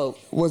date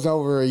was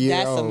over a year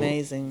That's old.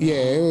 amazing. Yeah,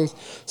 it was.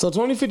 So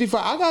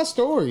 2055, I got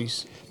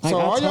stories. Like, so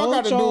all y'all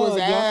got to do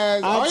is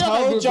ask. I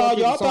told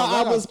y'all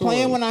thought I was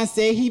playing when I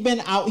said he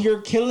been out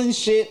here killing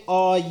shit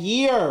all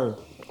year.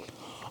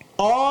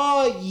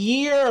 All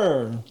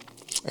year.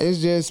 It's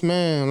just,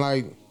 man,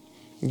 like,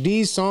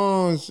 these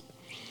songs,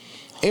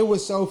 it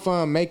was so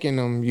fun making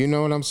them. You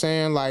know what I'm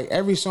saying? Like,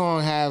 every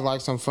song has,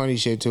 like, some funny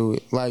shit to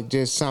it. Like,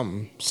 just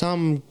something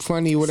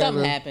funny, whatever.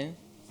 Something happened.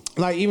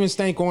 Like, even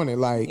Stank on it.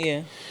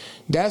 Like,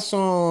 that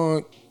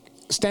song,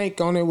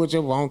 Stank on it with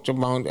your won't.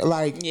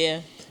 Like,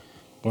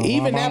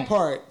 even that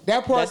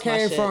part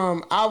came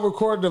from, I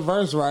recorded the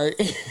verse, right?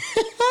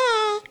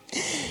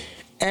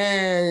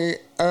 And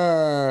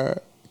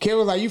Kid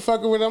was like, you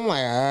fucking with him? I'm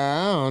like,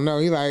 I don't know.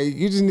 He like,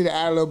 you just need to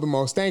add a little bit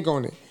more stank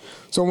on it.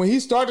 So when he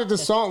started the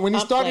song, when he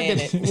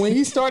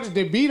started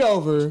the beat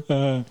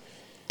over,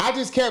 I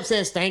just kept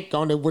saying stank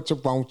on it with your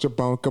bone,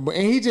 and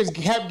he just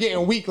kept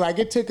getting weak. Like,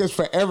 it took us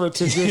forever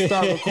to just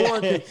start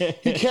recording.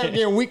 He kept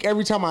getting weak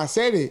every time I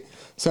said it.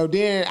 So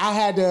then I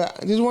had to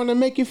just want to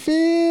make it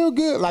feel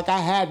good. Like, I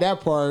had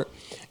that part.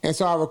 And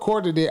so I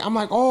recorded it. I'm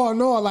like, oh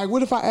no, like,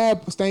 what if I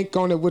add stank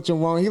on it with your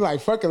wrong? He like,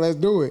 fuck it, let's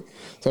do it.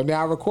 So then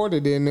I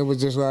recorded it, and it was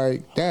just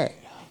like that.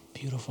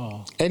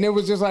 Beautiful. And it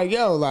was just like,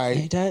 yo,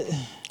 like,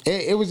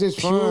 it was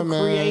just fun,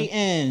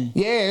 man. Creating.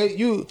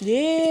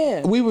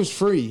 Yeah, we was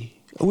free.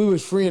 We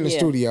was free in the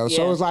studio.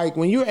 So it's like,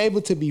 when you're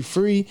able to be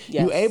free,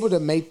 you're able to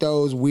make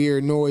those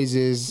weird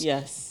noises.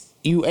 Yes.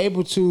 You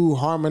able to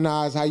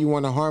harmonize how you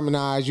want to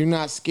harmonize. You're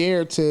not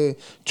scared to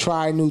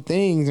try new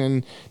things,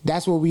 and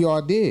that's what we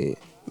all did.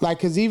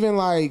 Like, cause even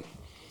like,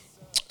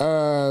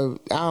 I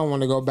don't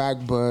want to go back,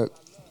 but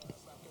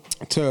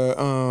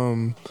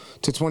to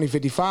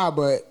 2055,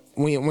 but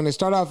when it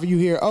start off, you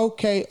hear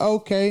okay,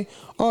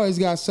 oh, it's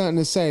got something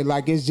to say.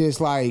 Like, it's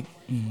just like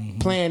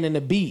playing in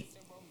the beat,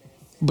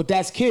 but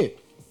that's Kip.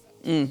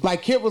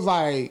 Like, Kip was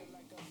like,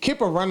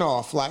 Kip will run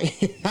off, like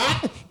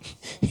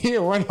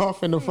he'll run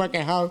off in the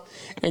fucking house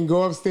and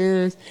go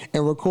upstairs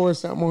and record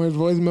something on his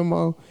voice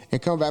memo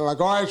and come back like,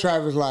 all right,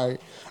 Travis, like,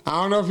 I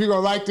don't know if you're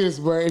going to like this,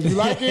 but if you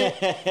like it,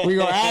 we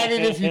going to add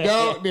it. If you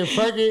don't, then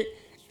fuck it.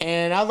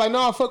 And I was like,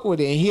 no, I fuck with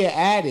it. And he'll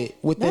add it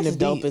within the beat.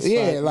 Dope as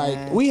yeah, fuck, like,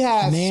 man. We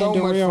had so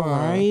much fun.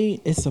 Right?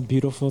 It's a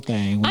beautiful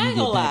thing. I ain't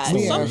gonna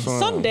lie.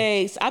 Some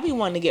days I be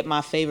wanting to get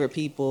my favorite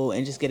people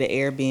and just get an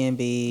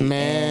Airbnb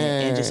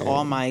and just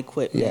all my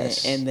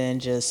equipment and then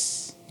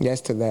just...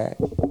 Yes to that.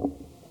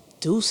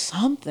 Do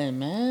something,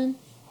 man.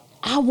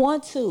 I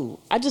want to.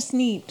 I just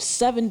need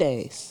 7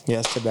 days.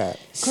 Yes to that.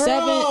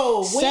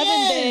 Girl, 7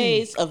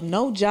 days of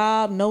no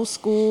job, no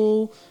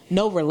school,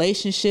 no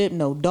relationship,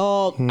 no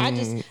dog. I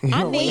need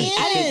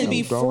to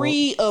be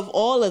free of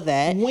all of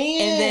that. And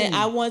then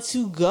I want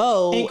to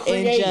go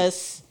and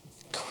just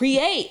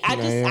create.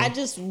 I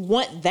just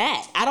want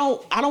that. I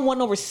don't want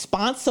no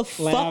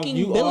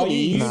responsibility.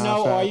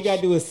 All you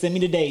gotta do is send me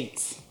the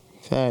dates.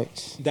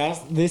 Facts.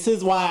 This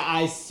is why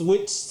I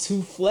switched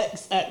to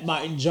flex at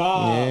my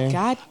job. Yeah.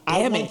 God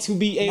damn I want to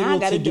be able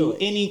to do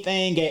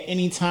anything at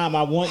any time.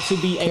 I want to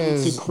be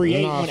able to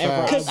create whenever I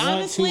want to.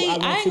 Honestly, I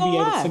want to be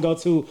able to go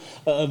to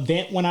an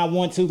event when I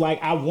want to.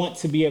 Like, I want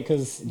to be able,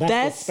 because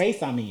that's the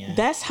space I'm in.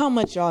 That's how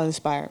much y'all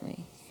inspire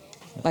me.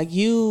 Like,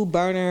 you,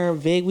 Burner,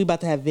 Vig, we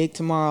about to have Vig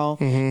tomorrow.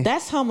 Mm-hmm.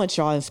 That's how much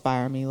y'all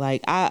inspire me.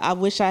 Like, I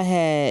wish I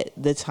had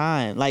the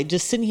time. Like,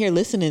 just sitting here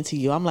listening to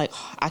you, I'm like,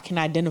 oh, I can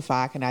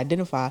identify. And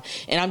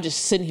I'm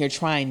just sitting here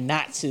trying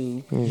not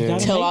to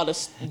tell all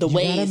the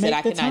ways that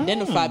I can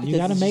identify. Because you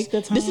gotta make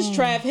the time. This is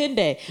Trav Hen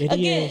Day.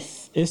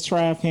 It's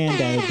Trav Hen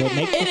Day, but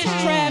make the time. It is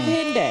Trav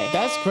Hen Day.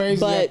 That's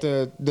crazy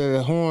that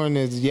the horn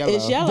is yellow.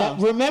 It's yellow.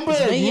 Remember,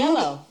 it's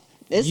yellow.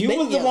 You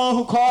was the one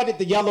who called it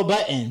the yellow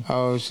button.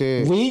 Oh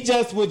shit. We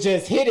would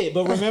hit it.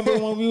 But remember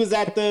when we was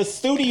at the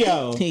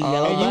studio and you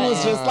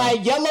was just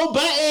like yellow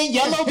button.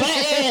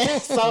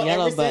 So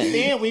Yellow ever button. since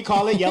then we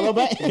call it yellow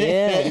button.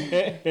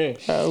 I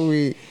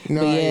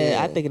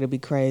think it'll be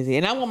crazy.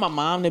 And I want my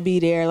mom to be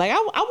there. Like I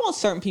want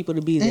certain people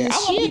to be there. And I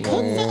want she people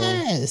cook for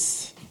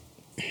us.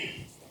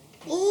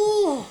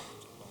 Ooh.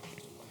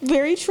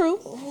 Very true.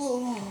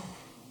 Ooh.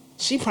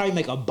 She probably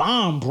make a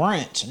bomb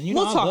brunch. And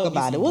We'll talk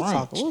about it. We'll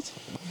talk about it.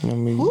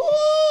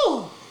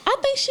 Ooh. I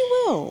think she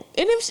will.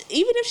 And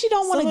even if she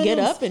don't want to get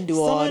up and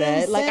do all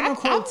that, like I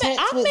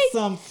with make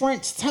some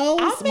French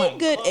toast. I make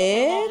good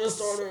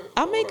eggs.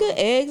 I make good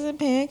eggs and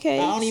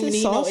pancakes. I don't even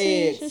need no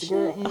eggs,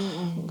 girl.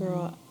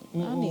 Girl,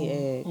 I need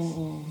eggs.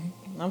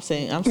 I'm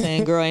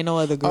saying, girl, ain't no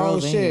other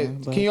girls in here.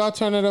 Can y'all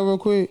turn it up real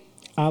quick?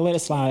 I'll let it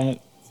slide.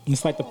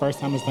 It's like the first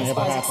time it's gonna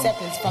ever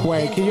happen.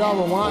 Wait, can y'all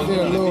rewind it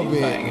a little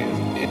bit?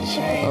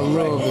 A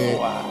little bit.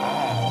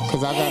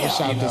 Because I gotta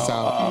shout this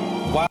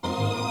out.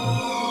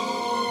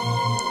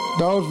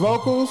 Those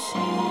vocals,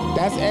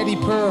 that's Eddie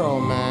Pearl,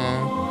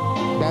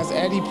 man. That's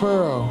Eddie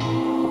Pearl.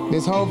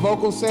 This whole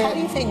vocal set, How do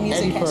you think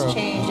music has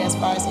changed as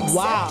far as acceptance?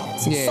 Wow.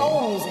 Yeah.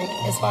 Soul music,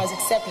 as far as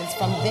acceptance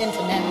from then to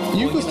now.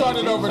 You can start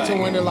it over to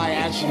when it like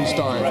actually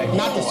started.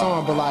 Not the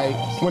song, but like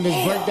when this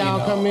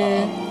breakdown come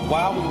in.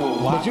 While we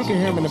were watching, But you can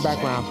hear him in the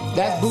background.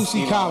 That's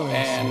Boosie Collins.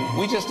 And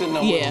we just didn't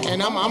know. Yeah.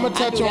 And I'm gonna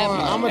touch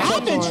on.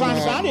 I've been trying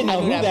to. I didn't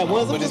know who that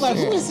was. I'm just like,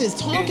 who is this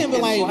talking?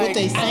 But like, what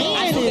they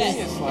saying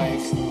is.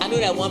 I knew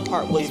that one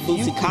part was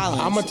Boosie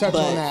Collins. I'm gonna touch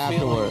on that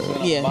afterwards.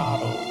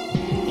 Yeah.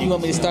 You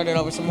want me to start it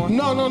over some more?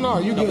 No,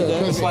 you good.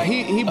 Because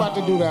he about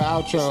to do the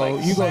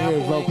outro. You gonna hear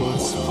his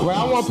vocals. But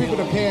I want people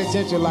to pay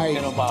attention. Like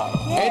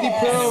Eddie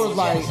Pearl was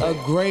like a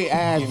great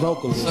ass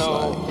vocalist.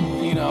 So,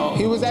 you know,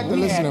 he was at the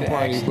listening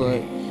party,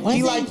 but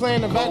he liked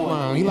playing the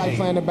background.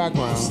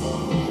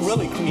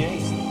 Really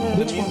create.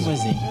 Which one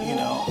was he? You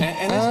know,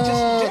 and it's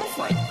just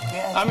different.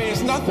 I mean,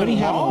 it's nothing What do you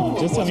have wrong on?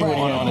 with Just tell me what what's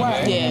he going have on on.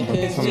 in there. Yeah,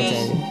 because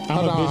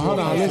Hold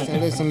on.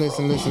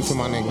 Listen to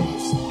my nigga.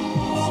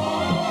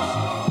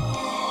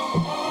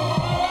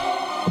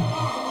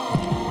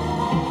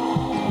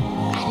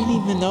 I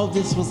didn't even know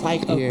this was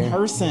like a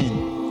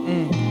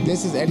person.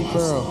 This is Eddie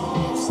Pearl.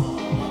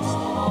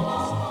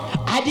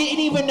 I didn't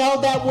even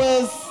know that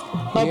was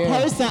a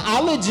person.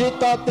 I legit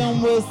thought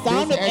them was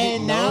sounded,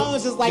 and now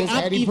it's just like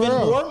I'm Eddie even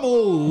Pearl. more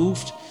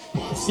moved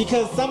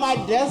because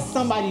that's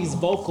somebody's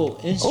vocal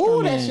instrument.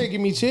 Oh, that shit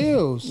give me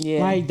chills.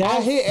 Yeah. Like that.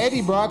 I hit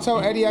Eddie, bro. I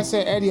told Eddie, I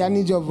said, Eddie, I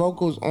need your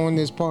vocals on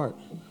this part.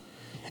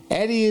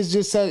 Eddie is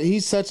just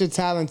he's such a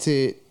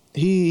talented.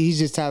 He's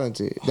just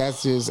talented.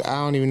 That's just I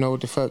don't even know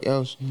what the fuck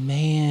else.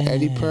 Man,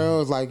 Eddie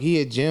Pearl is like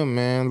he a gem,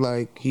 man.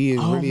 Like he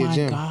is really a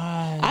gem.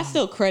 God. I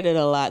still credit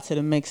a lot to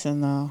the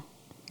mixing though.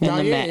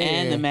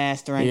 And the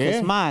mastering.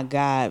 Because my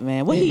God,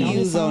 man. What he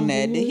used on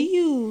that? Did he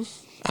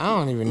use I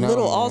don't even know.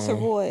 Little man. Altar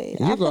Boy?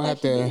 You gonna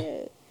have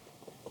to.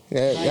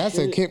 That's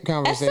a Kip At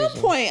conversation.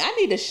 some point, I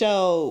need a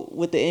show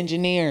with the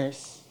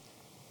engineers.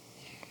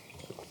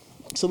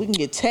 So we can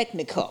get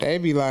technical. They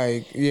be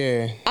like,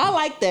 yeah. I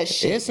like that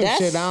shit. It's some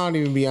shit I don't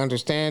even be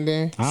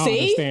understanding. I don't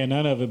understand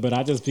none of it, but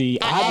I just be.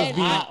 I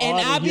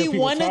be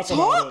wanting to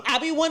talk. I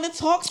be wanting to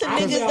talk to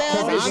niggas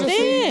that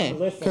understand.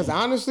 Because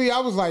honestly,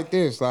 I was like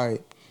this.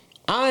 Like,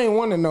 I ain't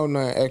want to know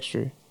nothing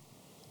extra.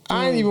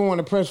 I ain't even want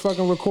to press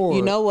fucking record.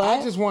 You know what?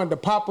 I just wanted to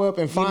pop up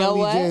and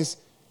finally just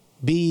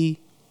be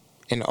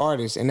an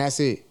artist, and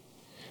that's it.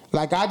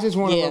 Like, I just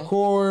want to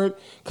record,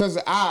 because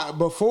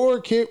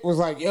before Kip was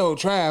like, yo,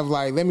 Trav,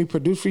 like, let me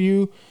produce for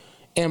you.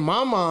 In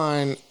my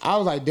mind, I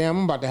was like, damn,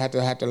 I'm about to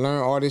have to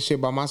learn all this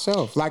shit by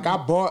myself. Like, I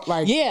bought,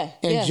 like,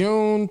 in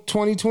June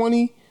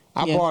 2020,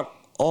 I bought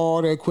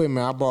all the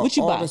equipment. I bought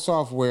all the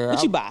software.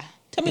 What you buy?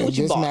 Tell me what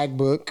you this bought.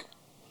 MacBook.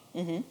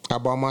 I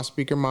bought my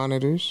speaker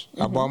monitors.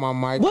 I bought my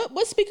mic.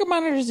 What speaker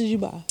monitors did you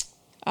buy?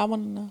 I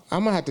want to know.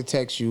 I'm gonna have to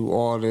text you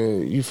all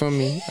the. You feel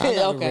me? I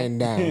got it written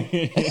down.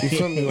 You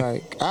feel me?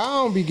 Like I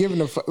don't be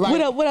giving a fuck.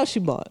 Like, what else you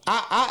bought?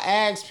 I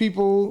ask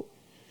people.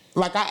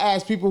 Like I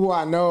ask people who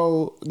I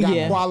know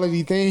got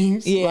quality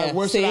things. Like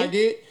what should I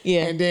get?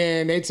 And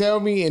then they tell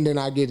me, and then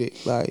I get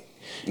it. Like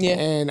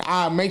and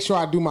I make sure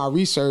I do my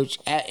research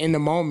in the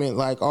moment.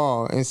 Like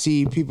and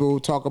see people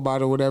talk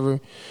about it or whatever.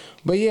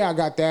 But yeah, I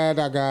got that.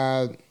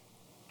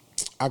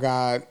 I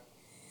got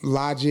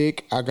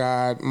Logic. I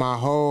got my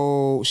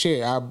whole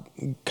shit. I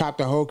copped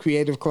the whole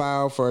Creative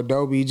Cloud for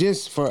Adobe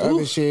just for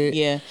other shit.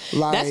 Yeah.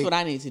 Like, that's what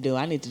I need to do.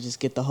 I need to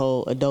just get the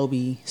whole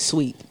Adobe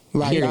suite.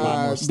 Like,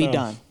 be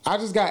done. I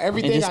just got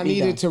everything I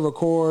needed to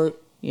record.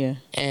 Yeah.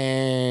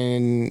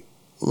 And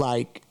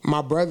like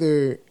my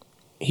brother,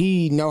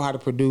 he know how to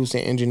produce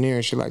and engineer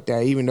and shit like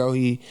that, even though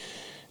he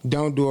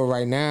don't do it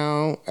right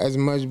now as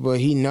much, but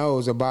he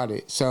knows about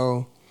it.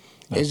 So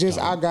it's just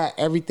I got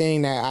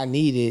everything that I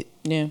needed.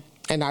 Yeah.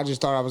 And I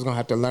just thought I was gonna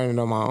have to learn it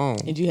on my own.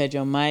 And you had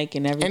your mic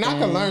and everything. And I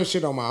can learn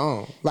shit on my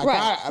own. Like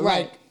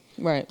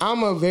right.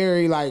 I'm a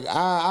very like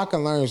I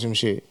can learn some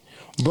shit.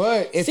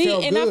 But it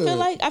felt and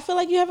good. I feel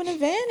like you have an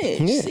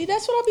advantage. Yeah. See,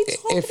 that's what I be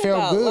talking It felt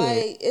about. good.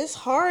 Like, it's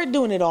hard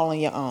doing it all on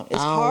your own. It's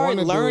hard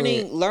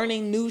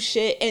learning new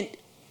shit, and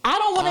I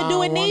don't want to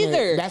do it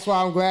neither. That's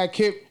why I'm glad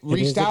Kip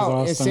reached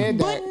out and said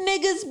that. But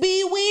niggas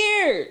be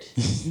weird.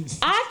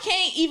 I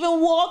can't even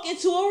walk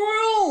into a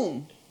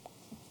room.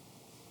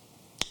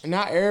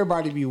 Not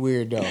everybody be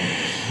weird though.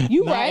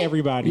 You Not right.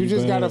 everybody. You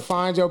just gotta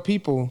find your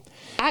people.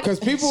 Because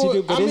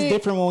people, but it's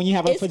different when you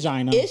have a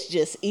vagina. It's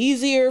just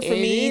easier for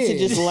me to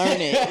just learn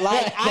it.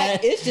 Like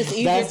it's just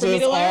easier for me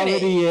to learn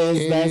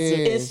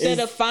it. Instead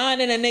of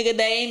finding a nigga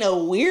that ain't a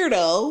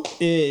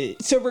weirdo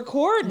to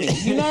record me.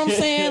 You know what I'm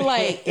saying?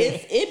 Like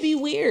it be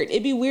weird.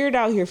 It be weird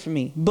out here for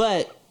me.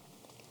 But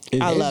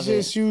I love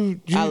it.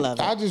 I love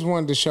it. I just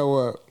wanted to show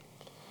up.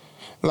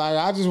 Like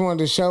I just wanted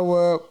to show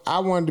up. I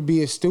wanted to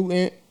be a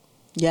student.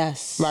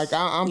 Yes. Like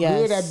I'm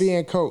good at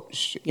being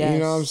coached. Yes. You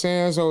know what I'm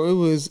saying? So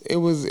it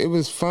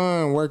was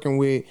fun working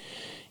with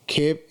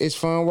Kip. It's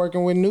fun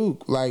working with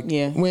Nuke. Like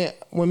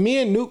when me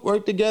and Nuke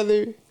work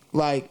together,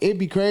 like it'd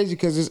be crazy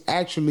because it's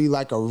actually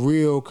like a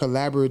real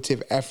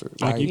collaborative effort.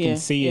 Like you can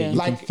see it, you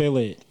can feel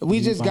it. We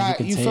just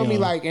got you feel me?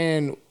 Like,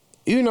 and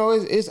you know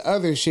it's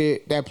other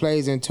shit that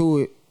plays into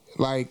it.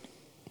 Like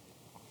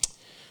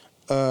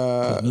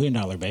 $1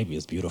 Million Baby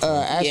is beautiful.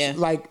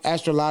 Like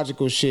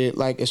astrological shit,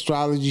 like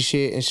astrology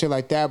shit and shit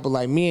like that. But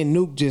like me and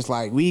Nuke just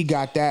like we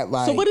got that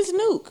like. So what is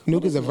Nuke?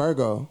 Nuke is a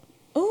Virgo.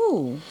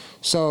 Ooh.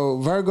 So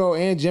Virgo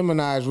and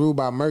Gemini is ruled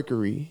by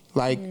Mercury.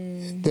 Like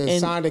the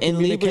sign of communication. And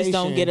Libras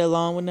don't get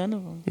along with none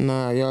of them.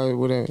 Nah, y'all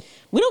wouldn't.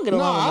 We don't get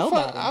along with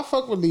nobody. I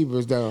fuck with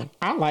Libras though.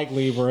 I like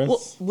Libras.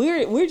 Well,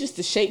 we're just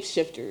the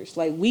shapeshifters.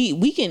 Like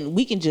we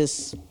can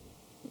just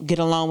get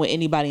along with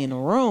anybody in the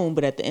room,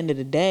 but at the end of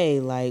the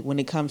day, like when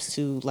it comes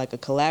to like a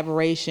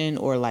collaboration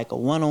or like a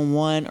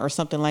one-on-one or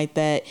something like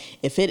that,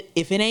 if it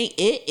ain't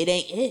it, it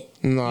ain't it.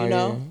 No, you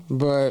know?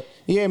 But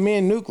yeah, me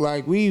and Nuke,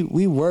 like we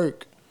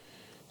work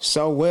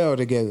so well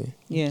together.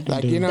 Yeah.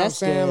 Like you know what I'm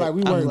saying? Good. Like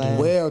we work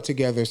well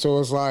together. So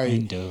it's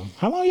like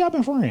how long y'all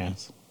been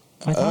friends?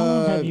 Like how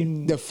long have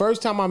you the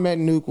first time I met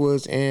Nuke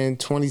was in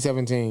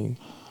 2017.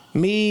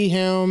 Me,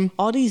 him.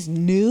 All these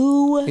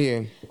new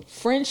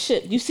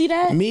friendship. You see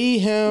that? Me,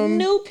 him.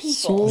 New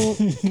people.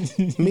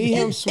 Swoop. Me,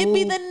 him, Swoop. It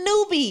be the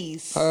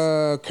newbies.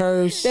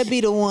 Curse. That be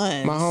the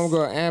ones. My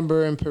homegirl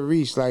Amber and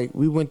Paris. Like,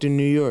 we went to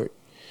New York.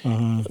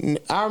 I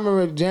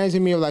remember James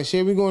hit me up like,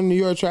 shit, we going to New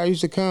York, Trav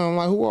used to come. I'm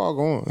like, who all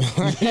going?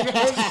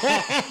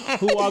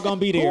 Who all gonna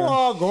be there? Who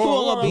all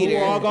going? Who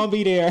all gonna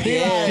be there? Like,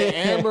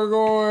 Amber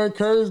going,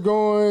 Curse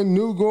going,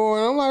 Nuke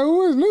going. I'm like,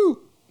 who is Nuke?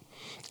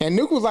 And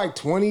Nuke was like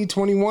 20,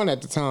 21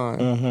 at the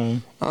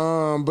time.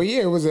 But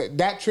yeah, it was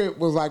that trip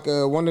was like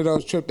one of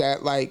those trips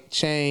that like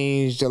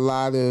changed a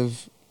lot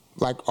of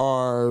like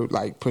our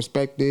like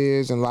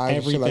perspectives and life,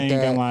 everything shit like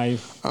that. In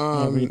life,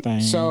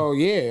 everything. So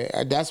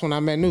yeah, that's when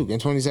I met Nuke in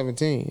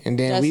 2017, and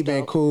then we've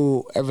been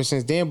cool ever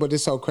since then. But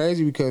it's so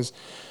crazy because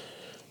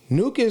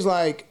Nuke is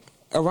like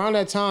around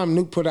that time.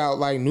 Nuke put out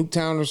like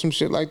Nuketown or some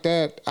shit like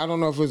that. I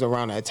don't know if it was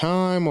around that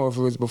time or if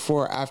it was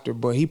before or after,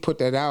 but he put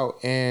that out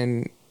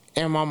and.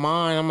 In my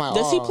mind, I'm like,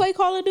 does he play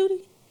Call of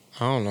Duty?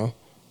 I don't know.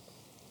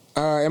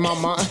 In my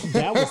mind,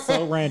 that was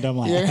so random.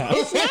 Like,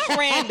 it's not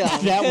random.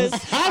 That was.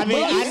 I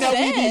mean,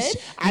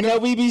 I know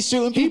we be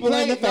shooting people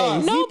in the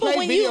face. No, but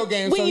when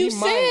you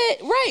said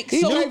right,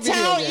 so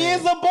Nuketown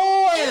is a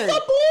board. It's a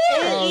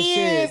board.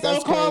 It is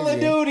on Call of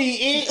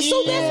Duty.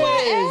 So that's why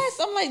I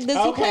asked. I'm like,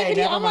 does he play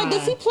video? I'm like,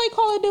 does he play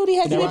Call of Duty?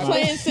 Has he been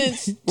playing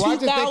since 2000? Well, I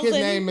just think his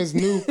name is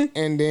Nuke,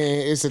 and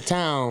then it's a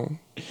town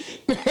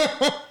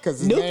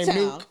because his name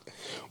Nuke.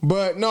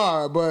 But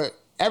no, but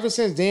ever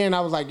since then,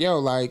 I was like, yo,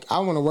 like, I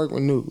want to work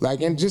with Nuke.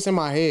 Like, and just in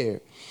my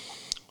head.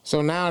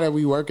 So now that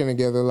we working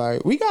together,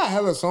 like, we got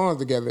hella songs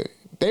together.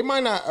 A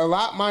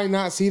lot might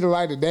not see the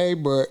light of day,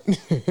 but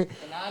and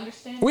I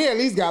understand we at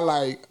least got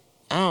like,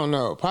 I don't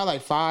know, probably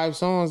like 5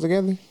 songs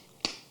together.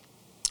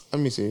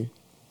 Let me see.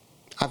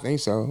 I think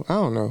so. I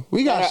don't know.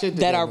 We got shit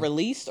together. That are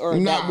released or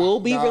that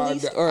will be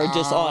released or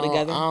just all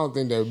together? I don't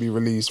think they'll be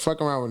released. Fuck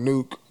around with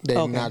Nuke,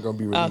 they're not going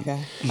to be released.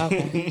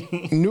 Okay.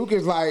 Nuke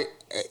is like,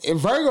 in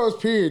Virgos,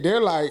 period, they're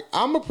like,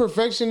 I'm a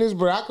perfectionist,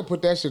 but I could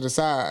put that shit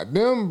aside.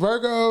 Them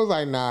Virgos,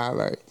 like, nah,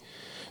 like,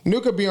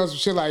 Nuke could be on some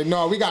shit like,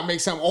 no, we got to make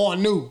something all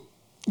new.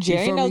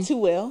 Jerry knows too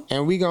well.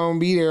 And we going to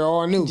be there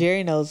all new.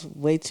 Jerry knows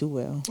way too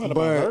well. What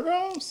about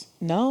Virgos?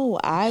 No,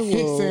 I will.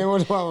 He's saying,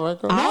 what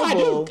about Virgos? No, I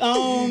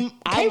do.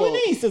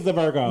 K-Renice is a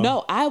Virgo.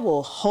 No, I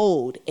will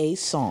hold a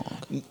song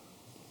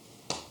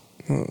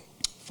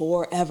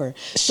forever.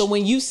 So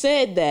when you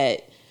said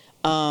that,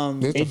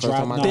 it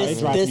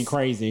drives me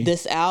crazy.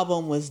 This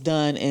album was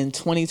done in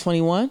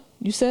 2021,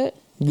 you said?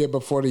 Yeah,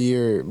 before the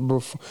year.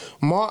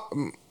 More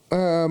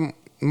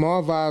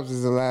Vibes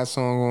is the last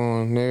song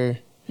on there.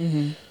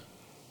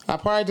 I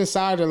probably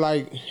decided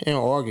like in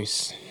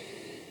August.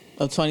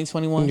 Of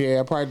 2021? Yeah,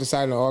 I probably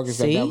decided in August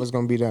that was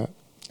going to be that.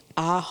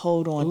 I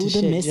hold on to the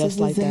shit missus just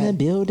like is in the that.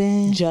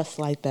 building. Just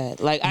like that.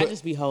 Like, I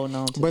just be holding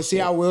on to But see,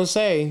 shit. I will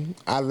say,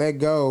 I let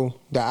go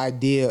the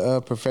idea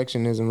of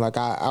perfectionism. Like,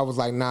 I was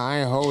like, nah, I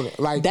ain't holding.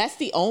 Like, That's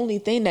the only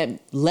thing that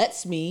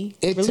lets me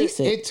release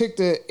it. It took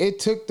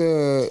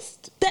the.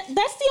 That's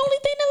the only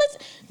thing that lets.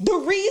 The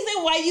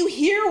reason why you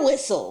hear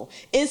Whistle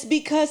is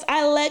because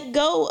I let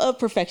go of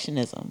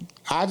perfectionism.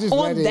 I just on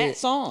let it, that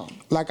song.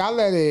 Like, I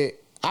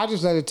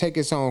just let it take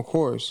its own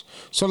course.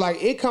 So,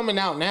 like, it coming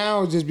out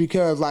now is just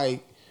because,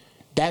 like,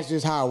 that's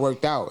just how it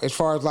worked out. As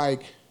far as,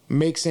 like,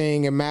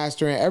 mixing and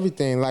mastering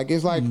everything. Like,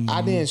 it's like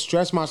I didn't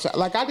stress myself.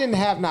 Like, I didn't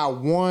have not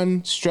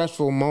one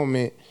stressful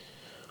moment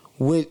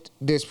with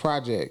this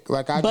project.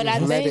 Like, I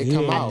just let it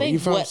come out. I think You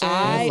feel what what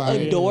I'm saying? I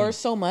adore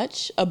so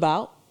much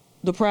about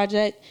the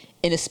project,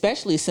 and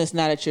especially since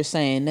now that you're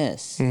saying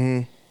this,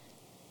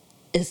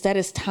 is that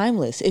it's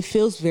timeless. It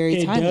feels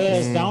very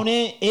timeless. It does, don't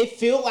it? It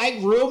feel like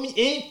real.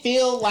 It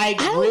feel like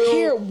I real. don't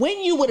care when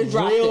you would have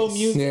dropped real this.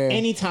 music Yeah.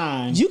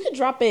 anytime. You could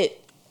drop it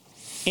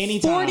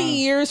Anytime. 40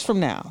 years from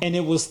now. And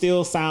it will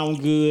still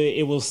sound good.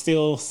 It will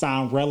still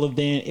sound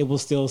relevant. It will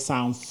still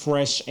sound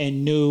fresh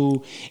and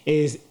new.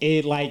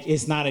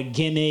 It's not a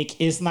gimmick.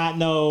 It's not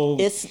no.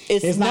 It's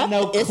not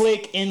no nothing.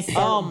 click insert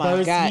Oh my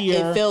verse God.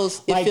 here. It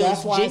feels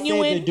that's why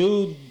genuine. I said the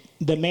dude,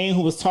 the man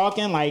who was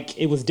talking, like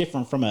it was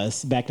different from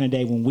us back in the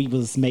day when we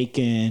was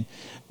making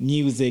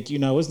music. You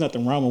know, there's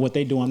nothing wrong with what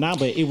they doing now,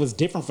 but it was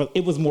different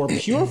it was more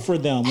pure for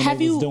them when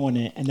they was doing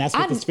it, and that's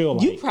what this feel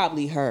like. You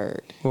probably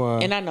heard,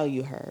 What? and I know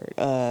you heard,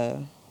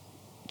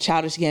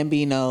 Childish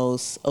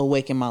Gambino's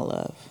 "Awaken My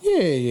Love."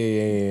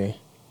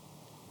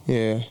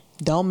 Yeah.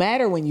 Don't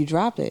matter when you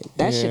drop it.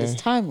 That shit Yeah. is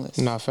timeless.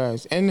 Not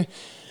fast. And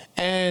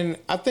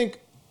I think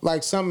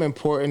like something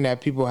important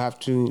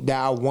that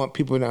I want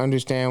people to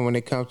understand when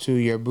it comes to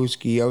your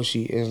Booski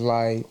Yoshi is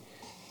like,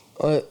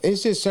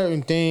 it's just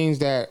certain things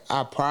that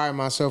I pride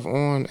myself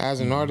on as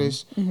an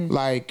artist.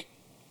 Like,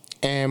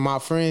 and my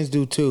friends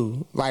do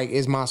too. Like,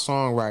 it's my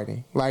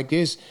songwriting. Like,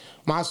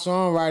 my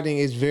songwriting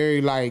is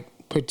very like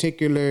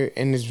particular,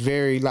 and it's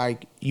very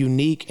like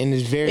unique, and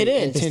it's very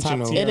intentional. It's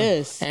top tier. It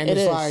is. And It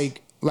it's is.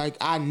 like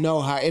I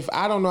know how. If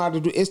I don't know how to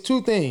do, it's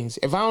two things.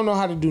 If I don't know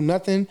how to do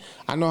nothing,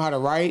 I know how to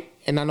write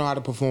and I know how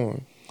to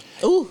perform.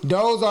 Ooh.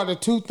 Those are the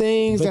two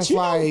things. But That's you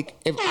know- like,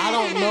 if I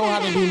don't know how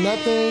to do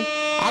nothing,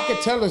 I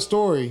could tell a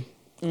story.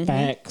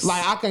 Facts.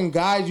 Like, I can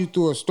guide you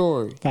through a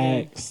story.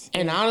 Facts.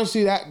 And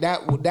honestly,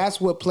 that's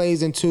what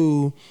plays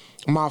into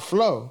my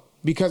flow,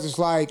 because it's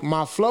like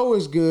my flow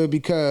is good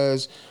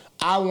because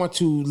I want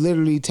to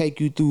literally take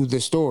you through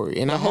the story,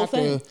 and I whole have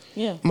thing. to.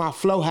 Yeah. My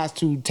flow has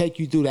to take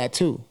you through that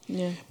too.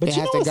 Yeah. But It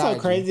you has know to what's so guide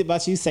you. crazy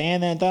about you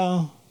saying that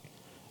though?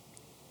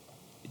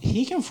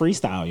 He can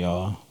freestyle,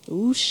 y'all.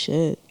 Ooh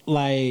shit.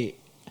 Like,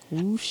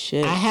 Ooh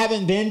shit. I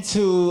haven't been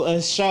to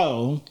a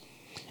show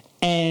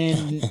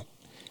and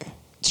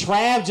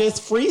Trav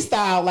just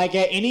freestyle. Like,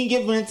 at any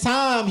given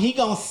time, he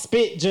gonna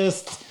spit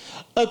just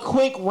a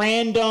quick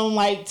random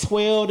like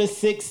 12 to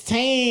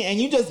 16, and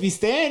you just be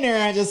standing there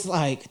and just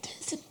like,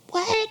 this is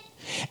what?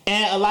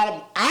 And a lot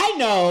of, I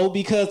know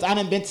because I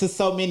done been to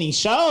so many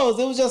shows,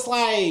 it was just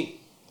like,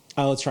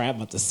 oh, Trav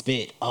about to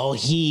spit. Oh,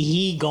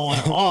 he going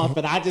off,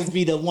 and I just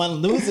be the one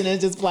losing and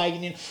just like,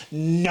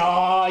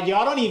 no,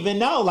 y'all don't even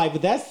know. Like,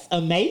 but that's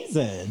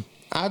amazing.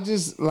 I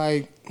just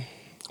like,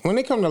 when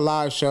it come to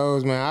live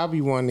shows, man, I'll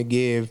be wanting to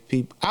give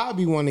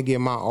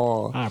my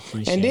all. I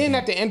appreciate And then that.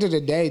 at the end of the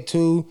day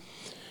too,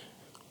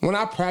 when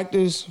I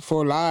practice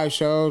for live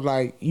shows,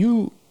 like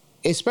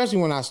especially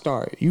when I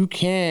start, I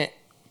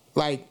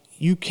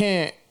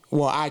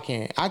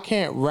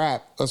can't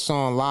rap a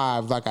song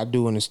live like I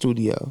do in the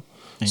studio.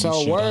 And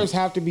So you words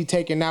have to be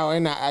taken out,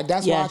 and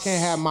that's why I Yes.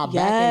 can't have my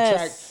backing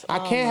track. Yes. I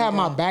Oh can't my have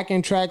my God.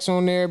 backing tracks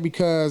on there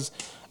because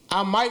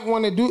I might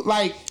want to do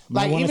like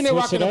wanna even in switch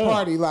rocking it the up.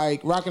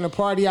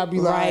 party, I'll be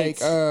Right.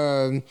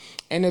 like,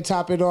 and to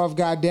top it off,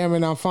 God damn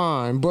it, I'm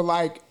fine. But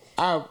like,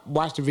 I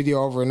watched the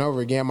video over and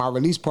over again. My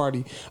release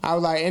party, I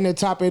was like, and to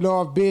top it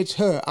off, bitch,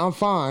 I'm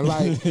fine.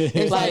 Like,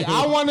 it's like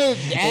I want to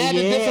add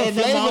a different in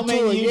the flavor moment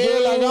to it. you Yeah,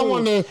 do. like I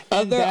want to.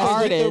 Other That's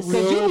what artists. the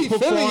 'Cause you real be feeling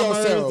performers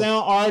yourself. and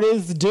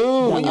artists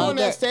do. When you on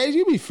that stage,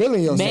 you be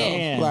feeling yourself.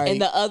 Man, Like,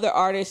 and the other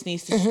artist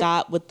needs to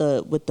stop with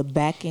the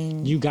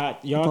backing. y'all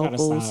gotta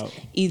vocals. stop.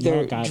 Either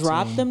Y'all got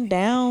drop to. them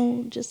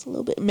down just a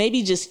little bit.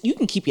 Maybe just you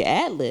can keep your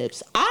ad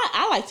libs.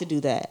 I like to do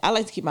that. I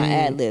like to keep my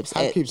ad libs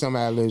I keep some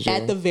ad libs.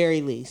 at the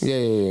very least.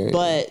 Yeah.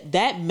 But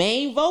that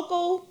main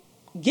vocal,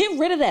 get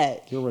rid of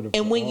that. Get rid of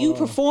and it. when you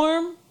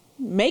perform,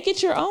 make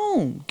it your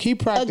own.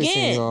 Keep practicing,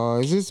 Again. y'all.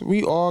 It's just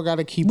we all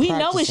gotta keep. We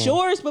practicing. know it's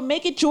yours, but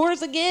make it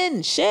yours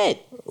again.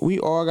 Shit. We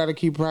all gotta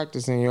keep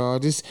practicing, y'all.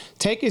 Just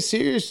take it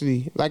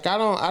seriously. Like I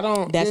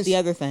don't. That's just the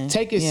other thing.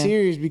 Take it Yeah.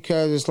 serious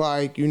because it's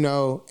like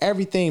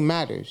everything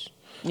matters.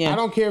 Yeah. I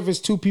don't care if it's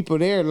two people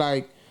there.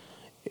 Like,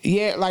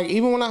 yeah, like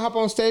even when I hop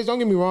on stage, don't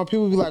get me wrong.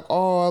 People be like,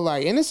 oh,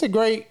 like, and it's a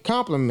great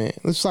compliment.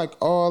 It's like,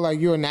 oh, like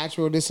you're a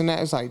natural, this and that.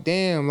 It's like,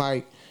 damn,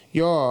 like.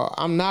 Y'all,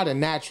 I'm not a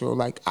natural.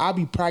 Like, I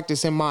be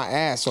practicing my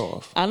ass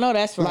off. I know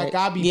that's right. Like,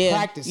 I be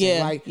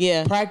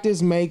practicing.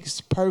 Practice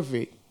makes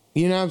perfect.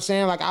 you know what I'm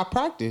saying? Like I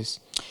practice.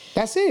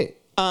 That's it.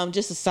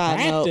 Just a side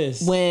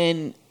Practice. note,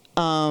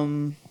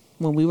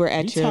 when we were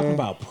at You talking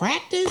about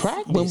practice?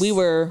 when we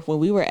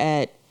were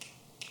at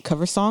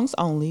Cover Songs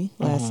Only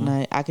last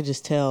night, I could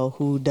just tell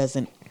who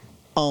doesn't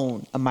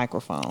own a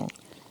microphone.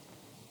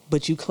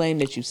 But you claim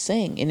that you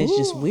sing, and it's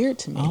just weird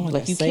to me. Oh,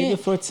 like you save can't.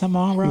 it for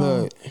tomorrow.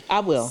 Look, I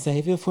will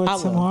Save it for I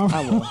will. tomorrow.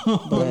 I will.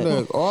 but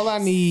look, all I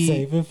need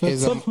Save it for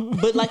is a,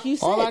 But like you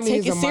said, All I need take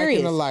is it a mic serious.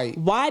 and a light.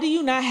 Why do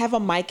you not have a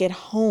mic at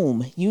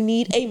home? You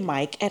need a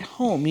mic at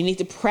home. You need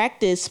to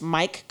practice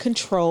mic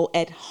control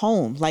at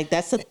home. Like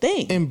that's a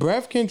thing. and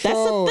breath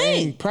control That's the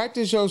thing. and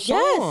practice your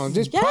Yes, song.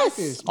 Just yes,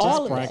 practice. all Just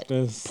of it.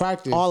 Practice.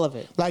 practice. All of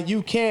it. Like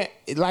you can't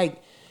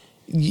like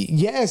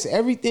yes,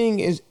 everything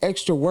is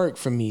extra work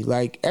for me.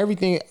 Like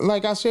everything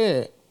like I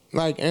said,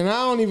 like and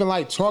I don't even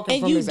like talking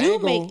And from you this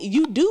angle.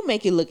 you do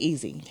make it look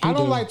easy. I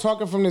don't like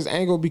talking from this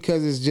angle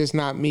because it's just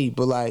not me.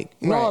 But like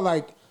no, Right.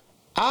 like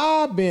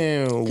I've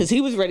been Because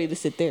he was ready to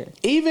sit there.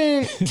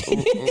 even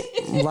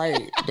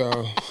right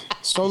though.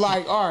 So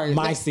like, all right,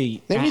 My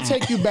seat. Let me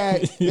take you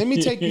back. Let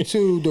me take you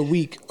to the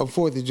week of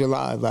 4th of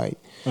July. Like,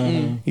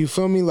 you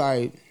feel me?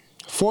 Like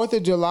 4th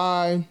of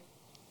July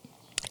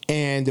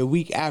and the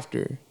week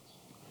after,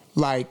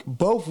 like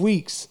both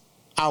weeks,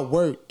 I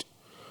worked.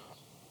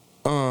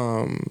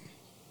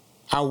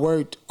 I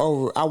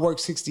worked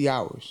 60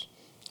 hours.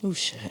 Oh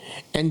shit!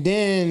 And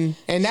then,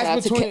 and Shout out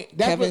that's to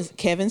between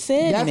Kevin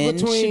said that's men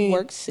should between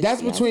work 60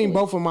 that's hours between a week.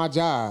 both of my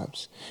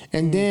jobs.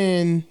 And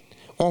then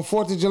on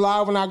 4th of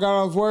July when I got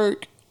off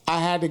work,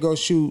 I had to go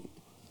shoot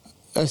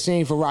a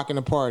scene for Rockin'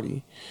 the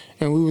Party.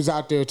 And we was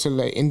out there till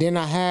late. And then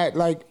I had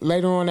like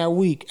later on that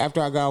week after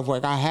I got off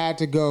work, I had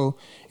to go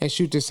and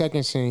shoot the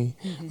second scene.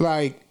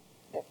 Like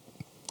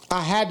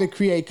I had to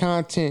create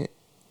content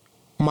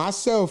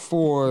myself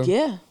for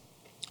Yeah.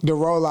 the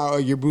rollout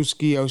of your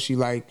Brewski Yoshi.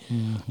 Like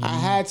I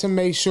had to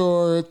make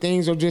sure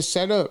things are just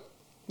set up.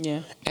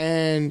 Yeah.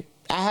 And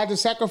I had to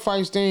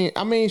sacrifice things.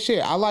 I mean,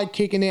 shit, I like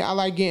kicking it. I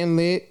like getting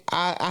lit.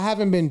 I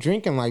haven't been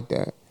drinking like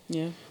that.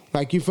 Yeah.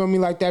 Like, you feel me,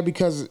 like that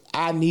because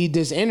I need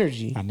this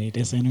energy. I need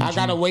this energy. I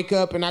got to wake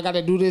up and I got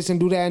to do this and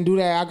do that and do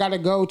that. I got to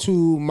go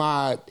to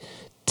my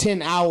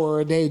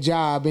 10-hour-a-day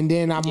job, and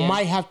then I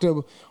might have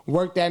to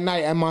work that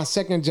night at my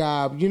second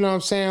job. You know what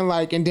I'm saying?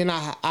 Like, and then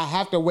I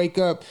have to wake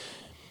up.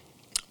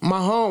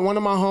 One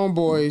of my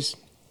homeboys,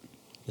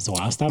 So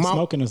I stopped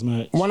smoking as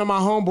much. one of my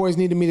homeboys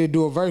needed me to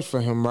do a verse for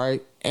him,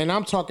 right? And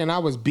I'm talking, I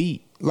was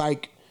beat.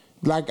 Like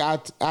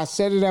I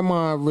said it at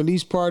my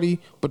release party,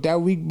 but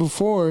that week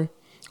before,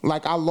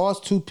 like I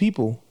lost 2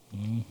 people.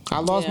 I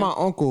lost my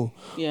uncle.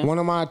 Yeah. One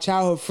of my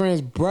childhood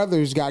friends'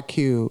 brothers got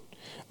killed.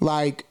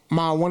 Like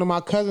one of my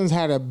cousins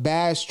had a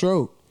bad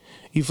stroke.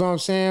 You feel what I'm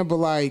saying? But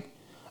like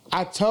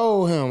I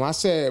told him, I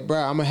said, bro,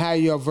 I'm gonna have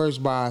your verse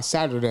by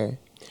Saturday.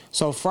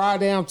 So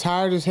Friday, I'm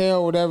tired as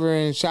hell, whatever,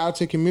 and shout out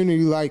to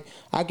community. Like,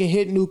 I can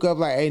hit Nuke up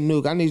like, hey,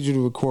 Nuke, I need you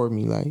to record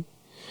me. Like,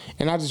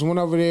 and I just went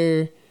over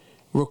there,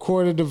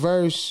 recorded the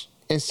verse,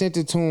 and sent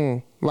it to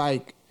him.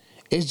 Like,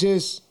 it's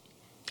just,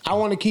 I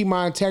want to keep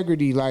my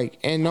integrity. Like,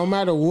 and no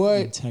matter what,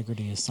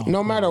 Integrity is so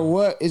no matter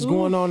what is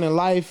going on in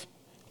life,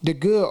 the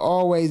good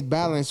always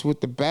balance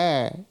with the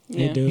bad.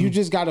 Yeah. do. You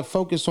just got to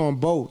focus on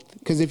both.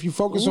 Because if you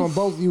focus on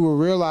both, you will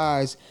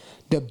realize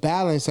the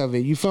balance of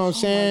it. You feel what I'm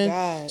saying?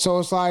 God. So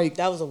it's like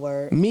That was a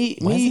word.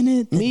 Wasn't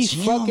it the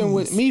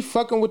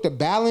fucking with the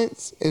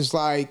balance is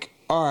like,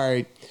 all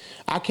right,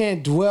 I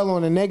can't dwell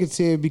on the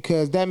negative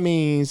because that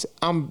means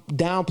I'm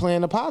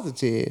downplaying the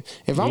positive.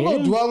 If I'm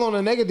gonna dwell on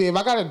the negative,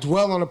 I gotta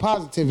dwell on the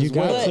positive as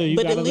well. got to. You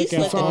But gotta at least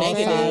look let at the all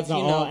negative, sides and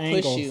all push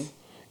angles. you.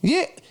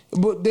 Yeah,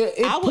 but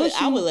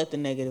I would let the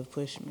negative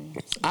push me.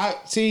 I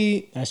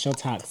see. That's your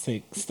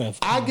toxic stuff.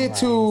 I get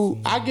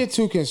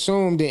too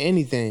consumed in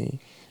anything.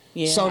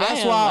 Yeah, So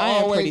that's I why I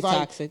am always pretty like,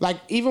 toxic. like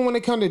even when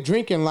it comes to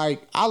drinking,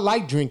 like I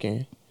like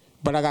drinking,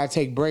 but I gotta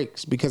take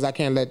breaks because I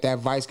can't let that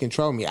vice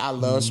control me. I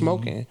love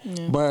smoking,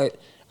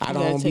 but I gotta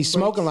don't be take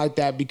smoking breaks. like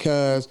that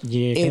because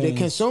it'll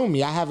consume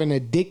me. I have an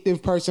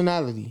addictive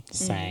personality,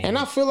 Same. and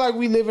I feel like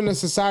we live in a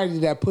society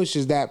that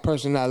pushes that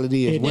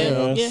personality as It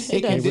well. does. Yeah, it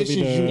it does. conditions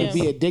It really you to does.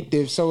 be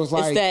addictive. So it's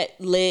like It's that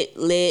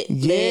lit.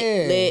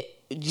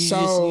 You just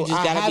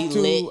I gotta have be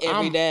lit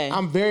every day.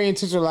 I'm very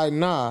intentional. Like,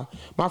 nah.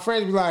 My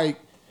friends be like,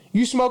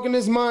 "You smoking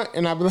this month?"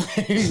 And I be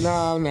like,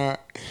 "Nah, I'm not."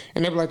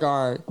 And they be like,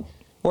 "All right."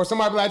 Or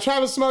somebody be like,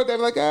 "Travis smoked." They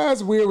be like,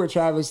 it's weird with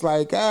Travis."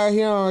 Like, you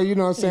know what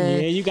I'm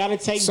saying? Yeah, you gotta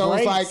take So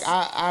breaks. it's like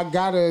I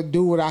gotta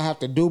do what I have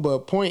to do.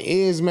 But point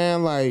is,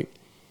 man, like,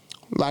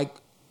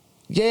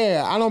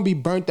 yeah, I don't be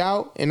burnt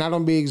out and I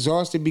don't be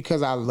exhausted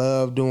because I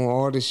love doing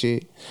all the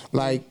shit.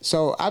 Like,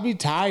 so I be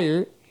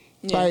tired.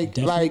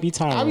 Definitely be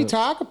tired. I be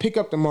tired. I could pick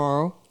up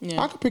tomorrow.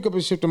 Yeah. I could pick up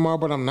a shift tomorrow,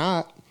 but I'm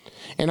not.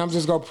 And I'm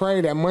just gonna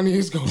pray that money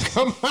is gonna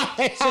come my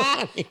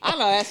I know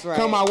that's right.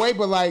 come my way.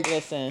 But like,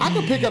 Listen. I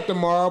could pick up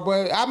tomorrow,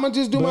 but I'm gonna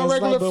just do But my it's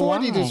regular like, but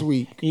 40 why? this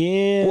week.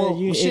 Yeah, Well,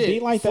 it shit, be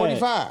like that.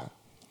 45.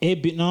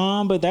 It be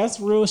no, but that's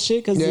real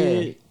shit because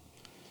Yeah.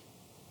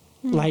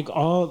 Like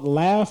all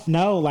laugh,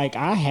 no, like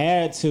I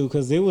had to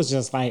because it was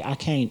just like I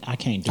can't do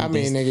this. I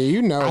mean, nigga,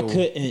 you know, I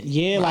couldn't.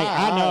 Yeah, like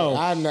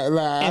I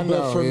know.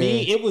 But for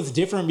me, it was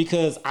different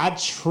because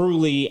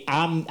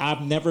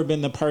I've never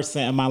been the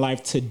person in my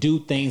life to do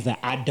things that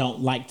I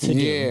don't like to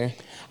do. Yeah.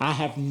 I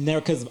have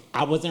never, because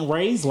I wasn't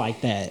raised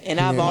like that.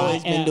 And I've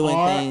always been doing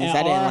things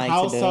I didn't like to do. Our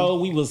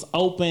household, we was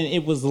open.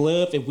 It was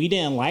love. If we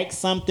didn't like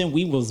something,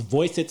 we was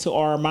voice it to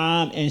our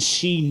mom, and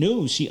she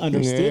knew. She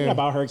understood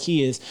about her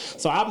kids.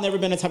 So I've never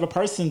been the type of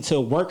person to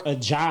work a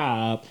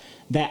job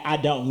that I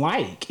don't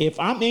like. If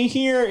I'm in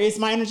here, it's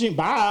my energy.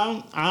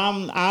 Bye.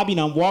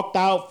 I've walked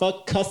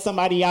out, cuss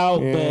somebody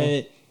out,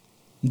 but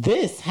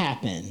this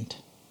happened.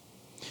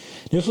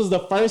 This was the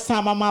first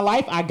time in my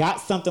life I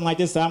got something like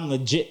this that I'm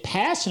legit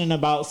passionate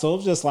about. So it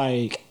was just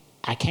like,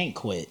 I can't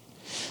quit.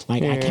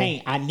 Like I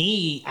can't.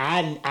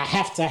 I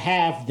have to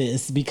have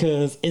this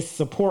because it's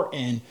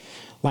supporting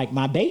like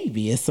my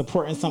baby. It's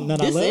supporting something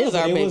that I love. This is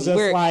our baby. Was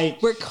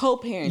just we're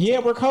co-parenting. Yeah,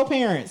 we're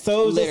co-parents.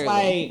 So it was just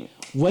like,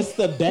 what's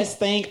the best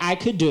thing I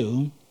could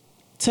do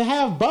to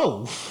have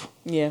both?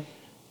 Yeah.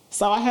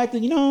 So I had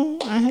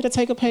to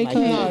take a pay cut.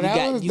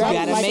 You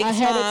gotta make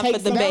time for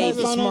the baby. That was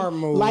a smart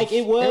move. Like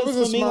it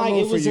was for me. Like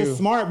it was just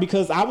smart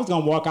because I was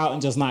gonna walk out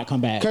and just not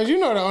come back. Because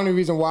the only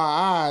reason why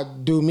I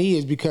do me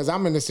is because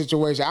I'm in a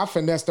situation. I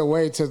finessed a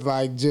way to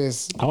like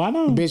just. Oh, I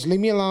know. Bitch, leave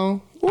me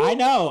alone. I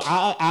know.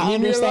 I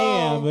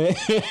understand. But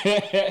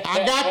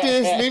I got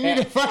this. Leave me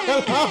the fuck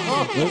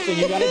alone. Listen,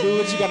 you gotta do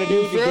what you gotta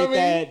do to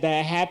get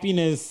that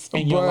happiness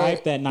in your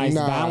life, that nice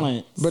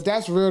balance. But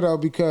that's real though,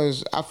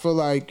 because I feel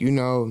like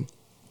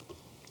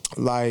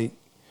like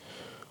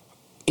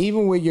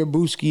even with your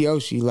Booski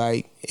Yoshi,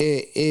 like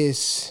it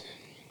is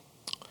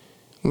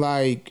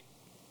like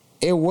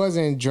it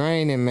wasn't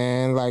draining,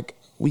 man. Like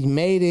we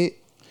made it.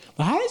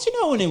 But how did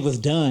you know when it was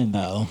done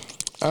though?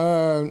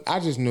 I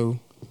just knew.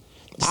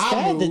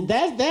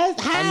 That's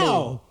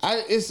how.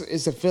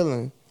 It's a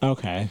feeling.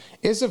 Okay.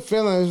 It's a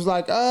feeling. It's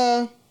like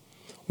this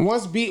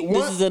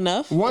is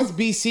enough. Once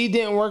BC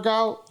didn't work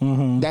out,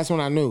 that's when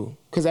I knew,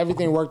 because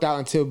everything worked out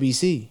until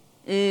BC.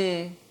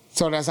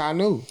 So that's how I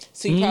knew.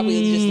 So you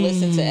probably just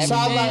listened to everything. So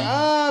I was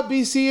like,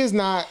 BC is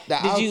not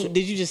the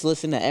Did you just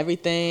listen to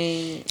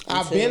everything?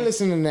 I've been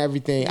listening to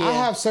everything. Yeah. I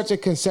have such a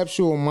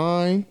conceptual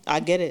mind. I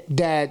get it.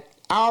 That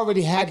I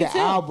already had the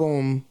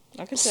album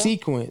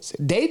sequence.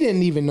 They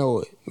didn't even know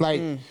it.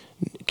 Like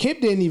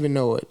Kip didn't even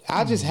know it.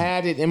 I just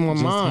had it in my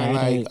mind.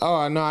 Like,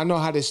 oh no, I know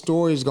how this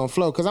story is gonna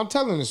flow, because I'm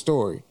telling the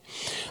story.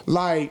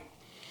 Like,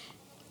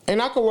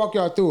 and I could walk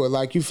y'all through it.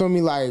 Like, you feel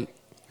me? Like,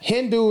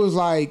 Hindu is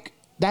like,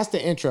 that's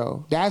the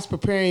intro. That's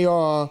preparing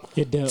y'all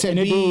to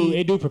be.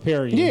 It do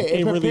prepare you. Yeah,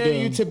 it prepare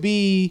really you to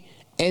be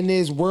in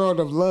this world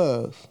of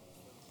love.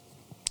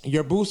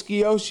 Your Booski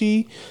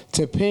Yoshi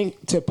to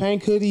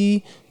Pink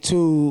Hoodie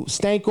to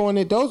Stank on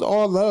It. Those are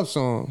all love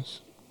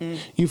songs.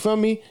 You feel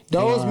me?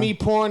 Those me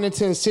pouring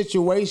into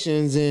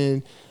situations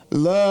and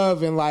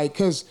love and like,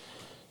 cause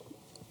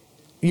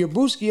your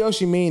Booski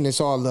Yoshi mean it's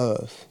all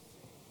love.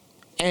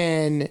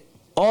 And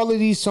all of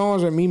these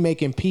songs are me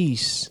making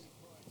peace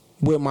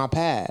with my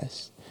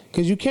past.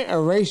 Because you can't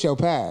erase your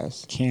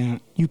past.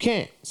 Can't. You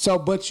can't. So,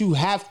 but you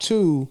have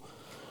to,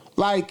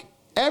 like,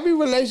 every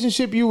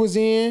relationship you was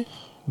in,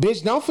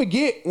 bitch, don't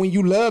forget when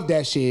you loved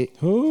that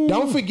shit. Ooh.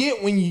 Don't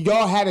forget when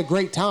y'all had a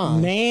great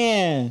time.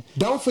 Man.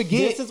 Don't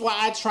forget. This is why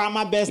I try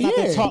my best not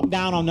to talk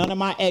down on none of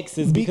my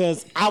exes,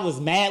 because I was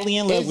madly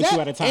in love with you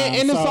at a time.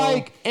 And it's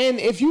like, and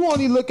if you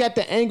only look at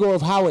the angle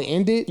of how it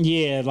ended,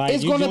 like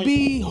it's going to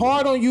be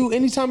hard on you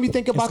anytime you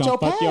think about your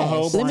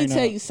past. Let me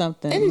tell you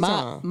something.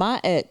 My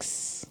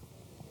ex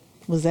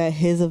was at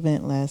his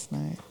event last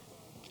night.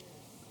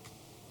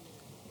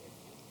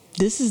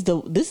 This is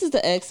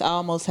the ex I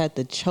almost had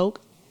to choke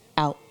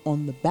out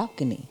on the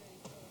balcony.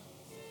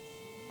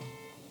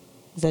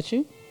 Is that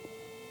you?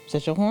 Is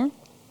that your horn?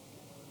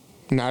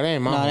 No, that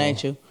ain't my horn. No, that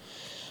ain't you.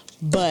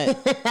 But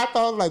I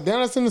thought, like,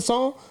 damn, that's in the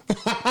song.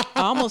 I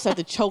almost had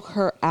to choke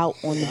her out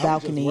on the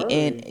balcony,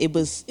 and it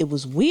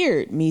was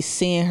weird me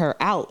seeing her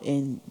out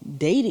and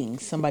dating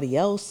somebody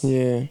else.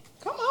 Yeah.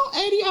 Come on,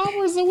 80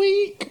 hours a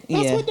week.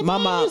 That's what the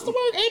mom used to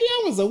work, 80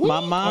 hours a week. My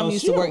mom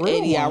used to work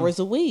 80 hours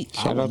a week.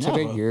 Shout out to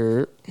the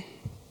year.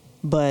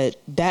 But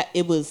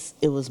it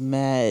was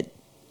mad.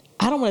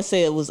 I don't want to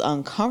say it was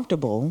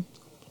uncomfortable.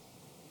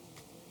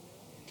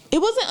 It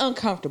wasn't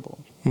uncomfortable.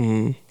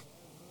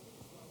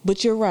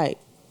 But you're right.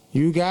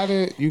 You got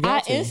it.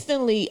 I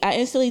instantly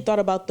thought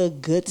about the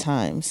good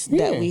times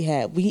that we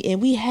had.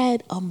 We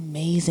had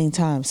amazing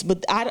times.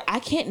 But I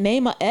can't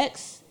name an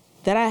ex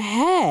that I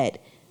had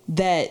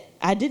that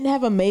I didn't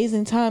have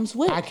amazing times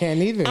with. I can't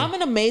either. I'm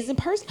an amazing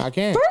person. I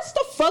can't. First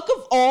the fuck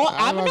of all,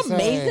 I'm an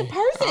amazing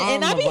person,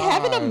 and I be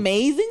having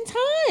amazing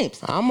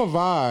times. I'm a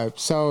vibe.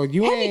 So have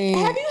you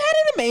had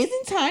an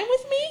amazing time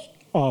with me?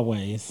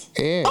 Always.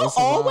 Yeah. Oh,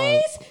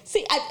 always?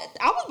 See, I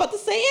was about to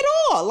say it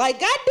all. Like,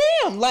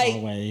 goddamn. Like,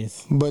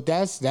 always. But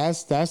that's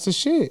the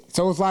shit.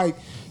 So it's like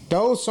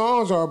those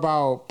songs are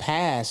about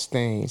past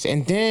things,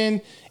 and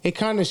then it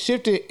kind of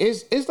shifted.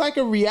 It's like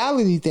a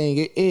reality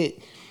thing.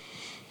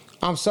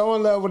 I'm so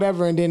in love,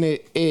 whatever, and then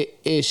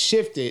it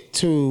shifted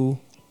to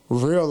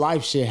real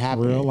life shit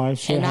happening. Real life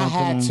shit and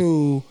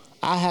happening.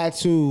 I had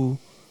to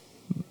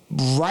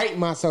write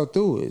myself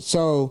through it.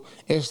 So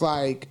it's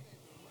like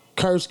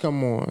curse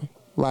come on,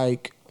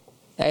 like,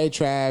 hey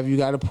Trav, you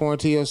got to pour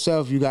into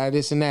yourself. You got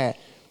this and that.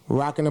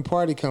 Rockin' the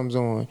Party comes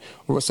on.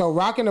 So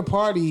Rockin' the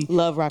Party,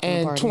 Love Rockin'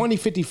 the Party, and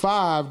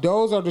 2055.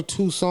 Those are the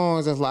two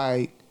songs that's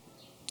like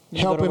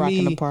helping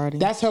me.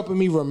 That's helping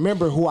me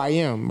remember who I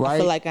am. Right. I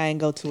feel like I ain't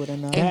go to it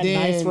enough. That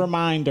nice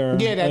reminder.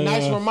 Yeah, that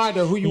nice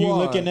reminder who you are. You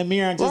look in the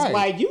mirror and just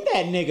like, you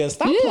that nigga.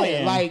 Stop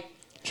playing. Like,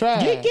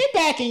 Trav. Get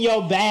back in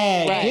your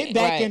bag. Get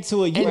back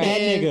into it. You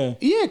that nigga.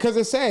 Yeah, because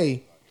it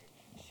say,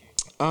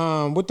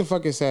 what the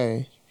fuck it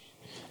say?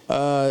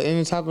 In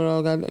the top of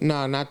all,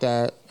 no, not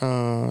that.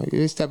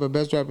 This type of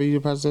best rapper you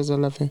process of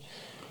left.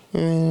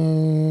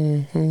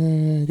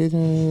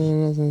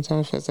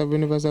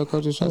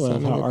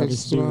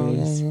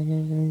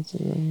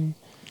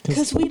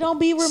 Because we don't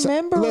be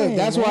remembering. Look,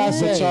 that's why I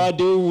said y'all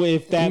do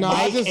with that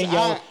mic and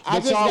y'all.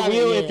 But y'all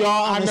will if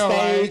y'all on the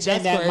stage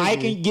and that mic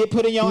can get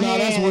put in your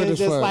hand. That's weird. It's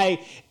just like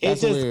it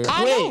just click.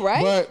 I know,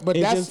 right? But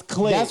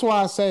that's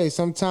why I say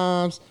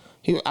sometimes.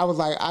 I was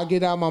like, I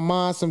get out my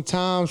mind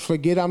sometimes,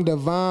 forget I'm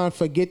divine,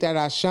 forget that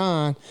I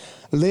shine,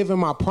 live in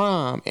my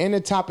prime. And to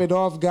top it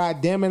off,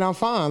 God damn it, I'm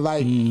fine.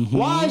 Like,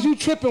 why is you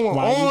tripping when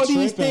all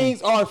these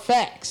things are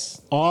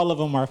facts? All of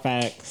them are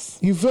facts.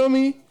 You feel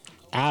me?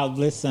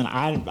 Listen,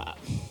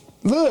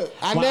 Look,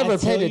 I never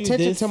paid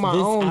attention to my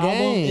own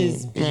game.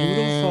 It's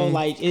beautiful.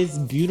 Like, it's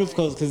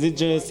beautiful because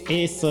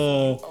it's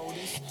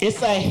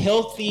a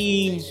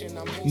healthy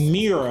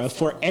mirror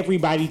for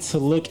everybody to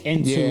look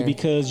into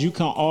because you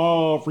can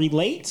all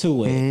relate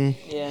to it.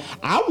 Yeah,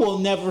 I will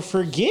never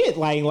forget.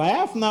 Like,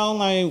 when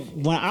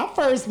I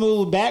first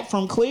moved back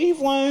from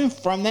Cleveland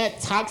from that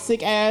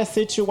toxic ass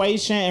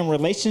situation and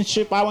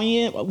relationship I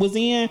was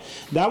in,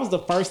 that was the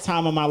first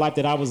time in my life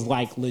that I was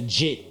like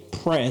legit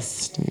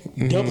depressed,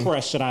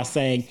 should I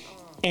say,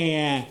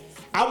 and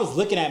I was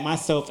looking at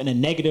myself in a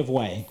negative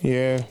way.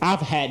 Yeah. I've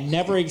had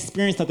never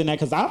experienced something like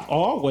that because I've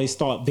always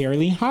thought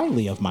very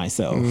highly of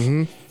myself.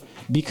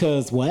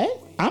 Because what?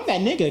 I'm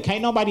that nigga.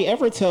 Can't nobody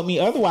ever tell me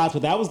otherwise.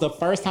 But that was the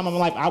first time in my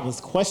life I was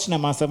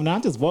questioning myself. And I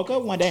just woke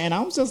up one day and I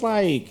was just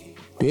like,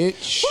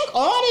 bitch, fuck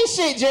all this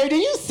shit, Jerry. Do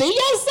you see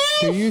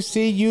yourself? Do you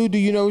see you? Do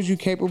you know what you're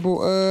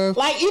capable of?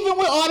 Like, even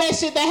with all that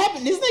shit that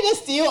happened, this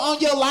nigga still on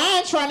your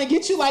line trying to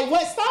get you like,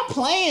 what? Stop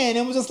playing.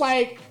 And was just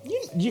like,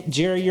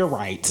 Jerry, you're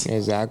right.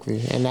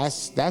 Exactly. And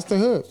that's the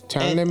hook.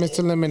 Turn lemons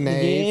to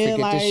lemonade.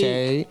 Forget the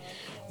shade.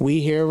 We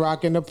here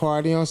rocking the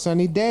party on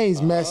sunny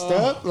days. Messed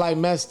up?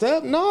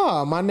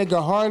 No, my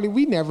nigga Harley,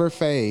 we never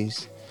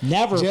phase.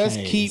 Just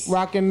keep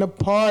rocking the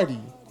party.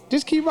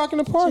 Just keep rocking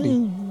the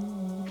party.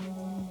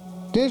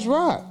 Just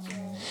rock.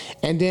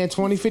 And then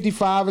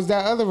 2055 is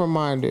that other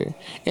reminder.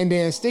 And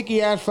then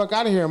sticky ass fuck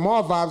out of here.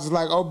 More vibes is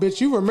like, oh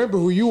bitch, you remember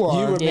who you are.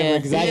 You remember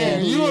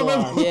exactly who you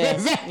remember are.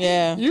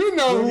 Yeah. You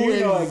know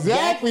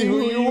exactly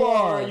who you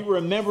are. You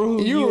remember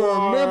who you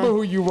are. You remember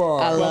who you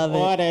are. I love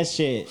all that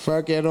shit.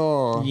 Fuck it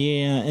all.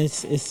 Yeah,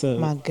 it's a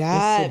my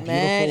God,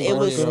 man. It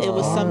was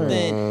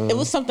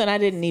something I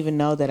didn't even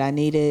know that I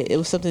needed. It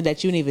was something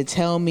that you didn't even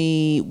tell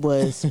me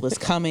was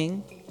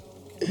coming.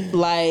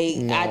 Like,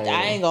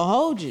 I ain't gonna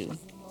hold you.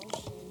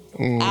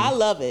 I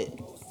love it.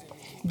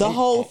 The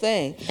whole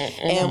thing.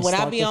 And when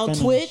I be on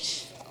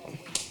Twitch,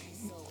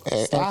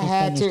 I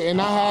had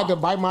to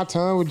bite my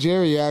tongue with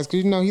Jerry ass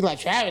because he like,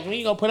 Travis, when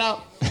you gonna put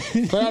out?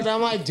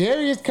 I'm like,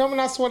 Jerry is coming.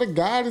 I swear to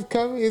God, it's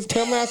coming. It's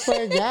coming. I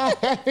swear to God.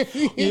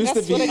 Used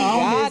to be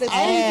on his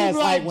ass.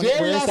 Like,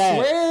 Jerry, I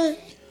swear.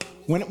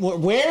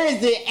 Where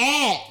is it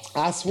at?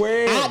 I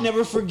swear. I'll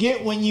never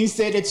forget when you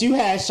said that you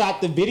had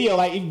shot the video,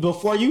 like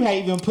before you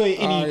had even put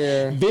any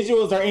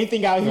visuals or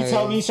anything out. He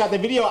told me you shot the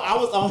video. I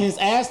was on his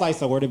ass like,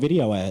 so where the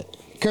video at?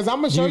 Because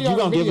I'm gonna show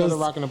y'all the video of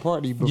Rockin' the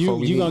Party before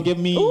we you gonna give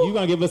me you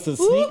gonna give us a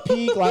sneak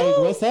peek? Like,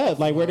 what's up?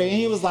 Like, where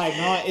he was like,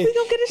 no,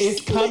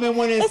 it's coming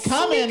when it's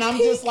coming. I'm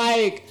just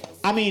like,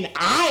 I mean,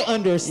 I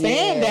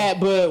understand that,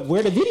 but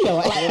where the video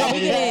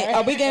at?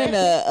 Are we getting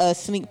a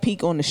sneak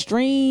peek on the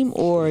stream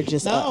or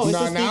just no? It's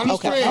a sneak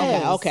peek. Okay.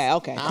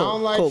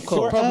 Cool.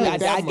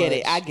 I get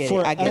it. I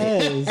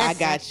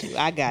got you.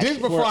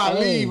 Just before I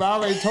leave, I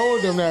already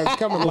told them that it's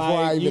coming before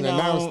I even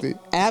announced it.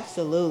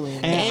 Absolutely.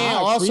 And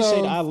I appreciate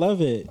it. I love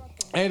it.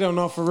 I don't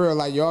know for real.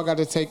 Like, y'all got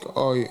to take.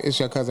 Oh, it's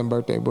your cousin's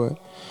birthday, but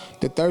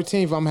the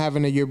 13th, I'm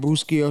having a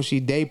Yerbuski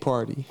Oshi day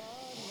party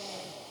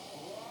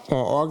on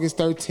August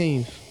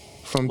 13th.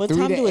 From what 3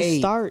 time to do 8, it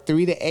start?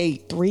 3 to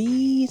 8.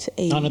 3 to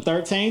 8. On the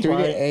 13th? 3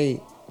 to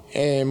 8.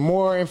 And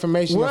more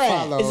information to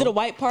follow. Is it a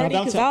white party?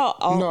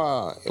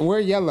 No, we're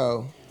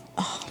yellow.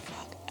 Oh,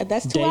 fuck.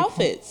 That's 2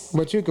 outfits.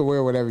 But you can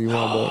wear whatever you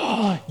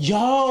want.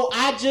 Yo,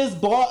 I just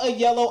bought a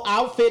yellow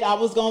outfit. I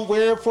was going to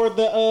wear it for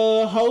the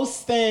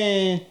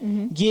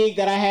hosting gig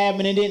that I had,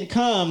 and it didn't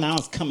come. Now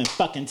it's coming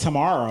fucking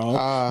tomorrow.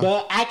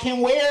 But I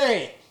can wear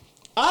it.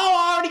 Oh,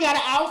 I already got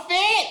an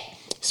outfit?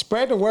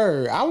 Spread the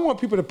word. I want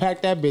people to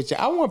pack that bitch.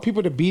 I want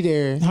people to be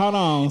there. Hold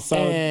on. So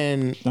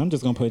and I'm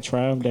just gonna put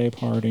Trav Day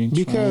Party.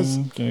 Because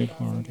Trav Day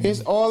Party.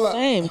 It's all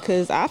same.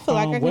 Because I feel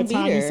like I can be there. What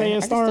time you say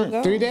it start?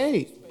 3 to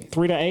 8.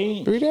 3 to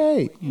 8? 3 to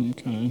 8.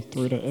 Okay,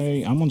 3 to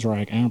 8. I'm gonna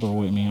drag Amber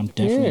with me. I'm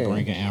definitely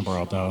bringing Amber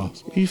out though.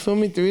 You feel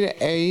me? 3 to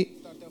 8.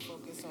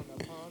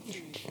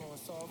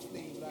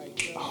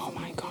 Oh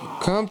my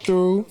god. Come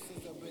through.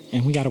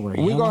 And we gotta wear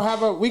We gonna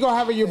have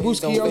a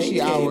Yabuski Yoshi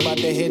hour. About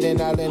to hit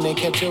an island and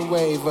catch a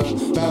wave.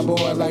 Bad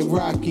boy like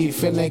Rocky,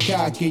 feeling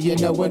cocky. You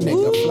know a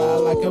nigga fly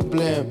like a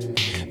blimp.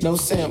 No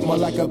simp, more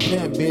like a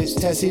pimp, bitch.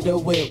 Tessie the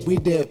whip, we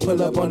did.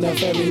 Pull up on that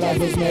ferry like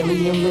it's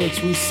Mary and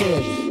Rich, we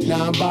sip.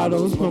 9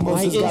 bottles,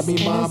 mimosas got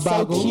me mind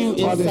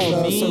boggled. All this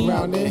love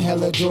surrounding,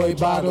 hella joy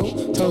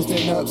bottle.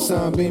 Toasting up,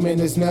 sun beaming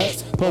his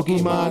nuts.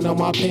 Pokemon on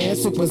my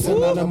pants, super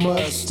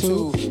synonymous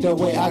too. The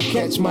way I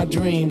catch my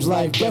dreams,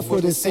 life, death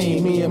for the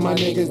scene. Me and my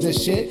niggas the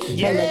shit.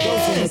 Hella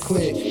goes in the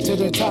click. To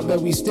the top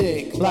that we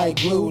stick. Like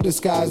glue, the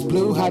sky's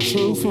blue. How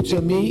true, future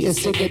me is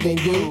sicker than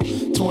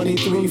you.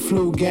 23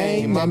 flu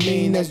game, I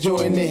mean that's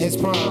Jordan in his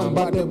prime.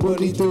 About to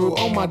booty through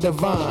on my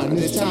divine.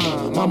 This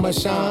time, I'ma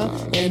shine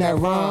in that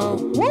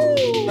rhyme. Woo!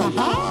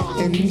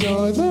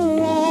 Enjoy the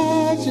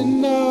ride, you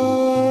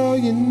know,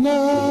 you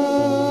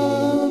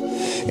know.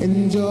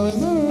 Enjoy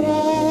the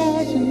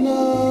ride, you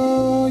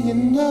know, you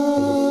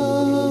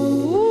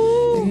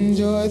know.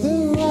 Enjoy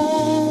the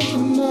ride, you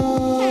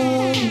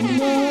know, you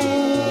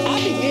know.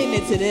 I be getting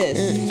into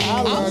this.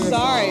 I'm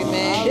sorry,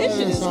 man. This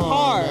shit is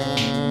hard.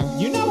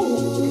 You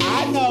know,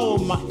 I know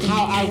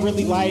how I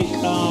really like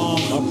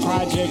a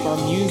project or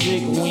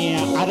music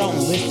when I don't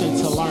listen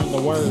to learn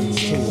the words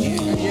to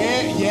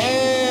it.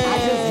 Yeah. I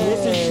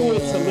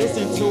just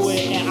listen to it,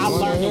 and I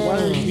learn the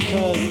words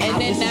because.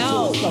 And then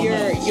now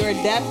you're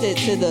adapted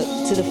to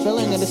the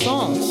feeling of the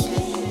songs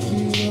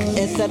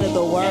instead of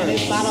the words. And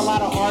it's not a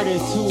lot of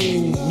artists whose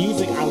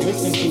music I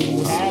listen to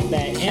who have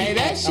that. Hey,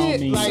 that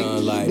shit,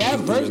 like that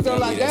verse though,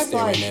 like that's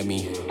like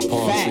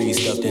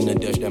facts. Stuffed in the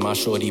Dutch that my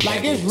shorty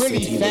like it's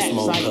really facts.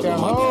 Like the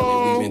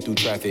whole,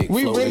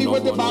 we really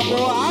went to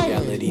Balboa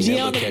Island. G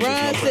on the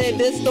grind said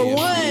this the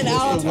one.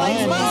 I was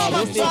like, Mom,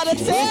 I'm trying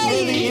to tell you.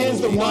 Really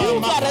is the one. You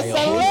got a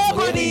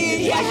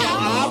celebrity. Like the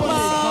album is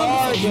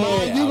hard,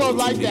 but you gonna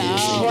like that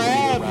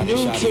Trav knew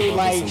to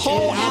like.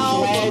 Whole I'm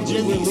glad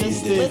you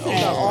released it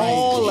as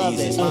all of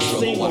it. a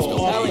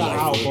single off the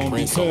album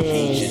because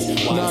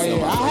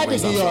I had to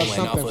give y'all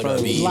something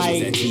first.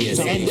 like,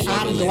 and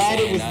I'm glad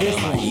it was this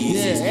one.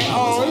 Yeah.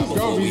 Oh, it's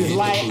gonna be this.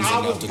 Like I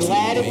was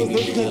glad it was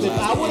this because if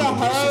I would have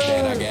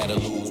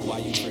heard.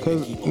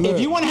 If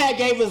you wouldn't have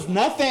gave us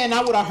nothing,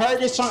 I would have heard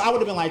this song. I would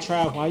have been like,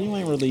 Trav, why you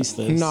ain't released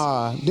this?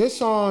 Nah, this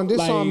song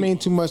mean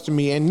too much to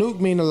me, and Nuke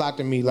mean a lot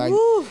to me. Like,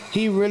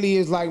 he really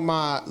is like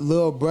my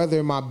little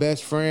brother, my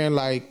best friend.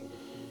 Like,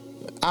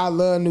 I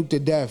love Nuke to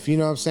death. You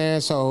know what I'm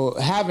saying? So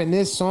having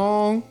this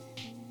song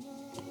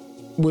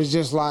was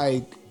just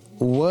like,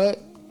 what?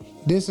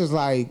 This is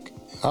like,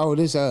 oh,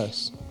 this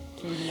us.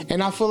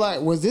 And I feel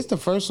like, was this the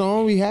first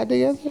song we had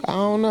together? I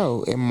don't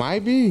know. It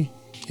might be.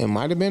 It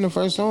might have been the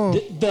first song.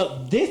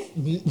 This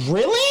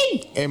really?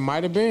 It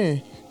might have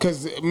been.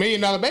 Because $1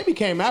 Million Baby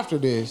came after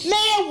this. Man,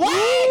 what?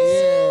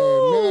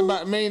 Yeah,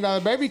 $1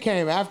 Million Baby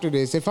came after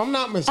this. If I'm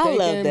not mistaken, I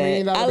love $1 that.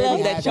 Million I Baby love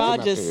had that to come y'all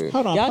after just this.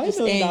 Hold on, y'all play just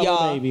 $1 Million in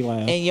y'all Baby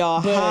laugh. and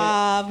y'all But-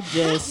 hive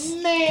just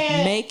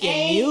Man, making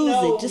ain't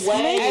music, no just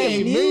way. making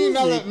Hey,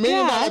 music. $1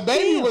 Million God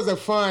Baby damn. was a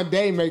fun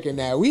day making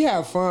that. We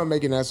had fun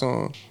making that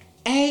song.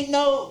 Ain't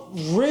no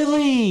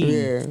really.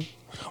 Yeah.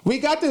 We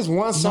got this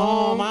one No,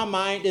 song. my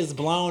mind is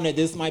blown that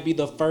this might be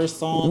the first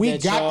song we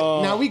that got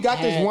y'all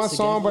this had one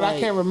song, together, but I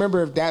can't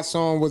remember if that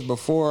song was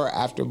before or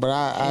after. But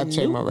I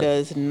checked my Nuke record.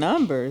 does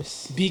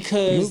numbers.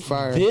 because Nuke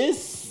fire.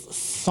 this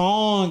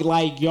song,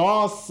 like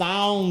y'all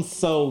sound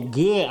so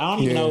good. I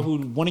don't even Yeah. know who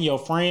one of your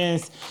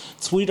friends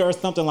tweeted or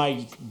something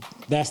like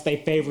that's their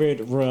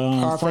favorite Our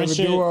favorite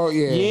friendship. duo,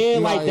 yeah. Yeah,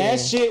 No, like yeah. that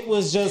shit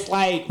was just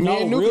like Me no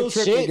and Nuke real could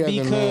trip shit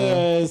together,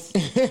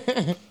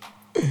 because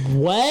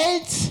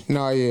what?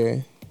 No,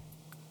 yeah.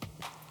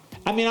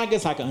 I mean, I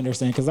guess I can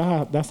understand because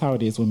that's how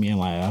it is with me and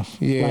Laugh.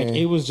 Yeah. Like,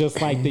 it was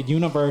just like the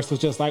universe was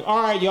just like,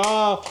 all right,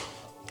 y'all,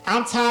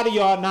 I'm tired of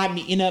y'all not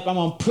meeting up. I'm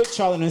going to put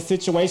y'all in a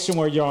situation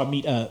where y'all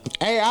meet up.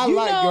 Hey, I You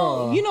like know,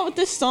 y'all. you know what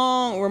this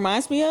song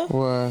reminds me of?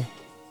 What?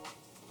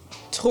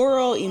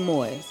 Toro y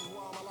Moi.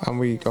 I'm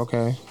weak.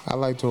 Okay. I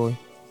like Toy.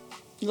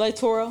 You like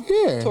Toro?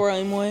 Yeah. Toro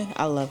y Moi.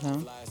 I love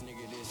him.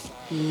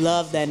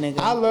 Love that nigga.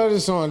 I love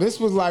this song. This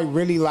was like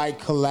really like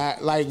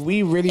collab. Like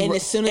we really. and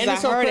as soon as I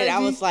it's so heard it, I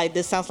crazy. was like,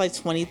 this sounds like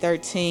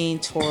 2013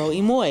 Toro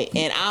y Moi.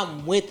 And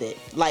I'm with it.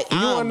 Like, You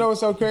wanna I'm know what's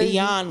so crazy?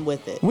 beyond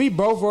with it. We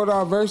both wrote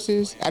our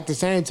verses at the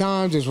same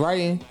time, just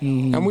writing,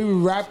 and we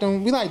rapped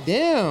them. We like,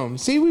 damn.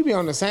 See, we be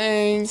on the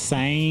same.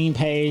 Same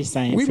page,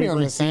 same We be on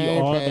the frequency,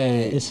 same all page.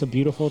 that. It's a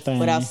beautiful thing.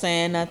 Without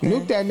saying nothing.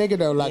 Nuke that nigga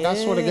though. Like I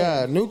swear to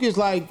Yeah. God, Nuke is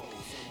like,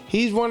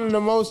 he's one of the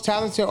most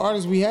talented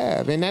artists we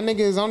have, and that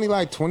nigga is only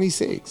like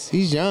 26.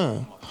 He's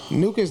young.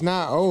 Nuke is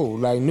not old.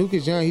 Like Nuke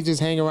is young. He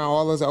just hang around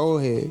all those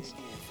old heads.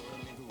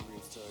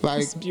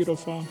 Like It's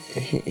beautiful.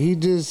 he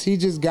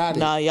just got it.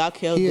 Nah, y'all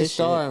killed He a this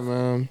star, shit.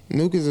 man.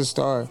 Nuke is a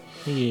star.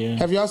 Yeah.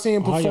 Have y'all seen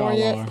him All perform y'all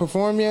yet? are.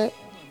 Perform yet?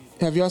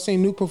 Have y'all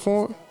seen Nuke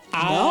perform?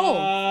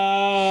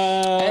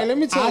 No. Hey, let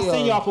me tell I y'all.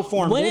 seen y'all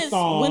perform When this is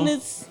song. when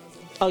it's?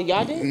 Oh,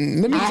 y'all did.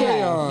 Let me I tell have.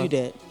 y'all. You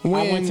did. I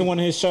went to one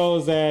of his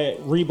shows at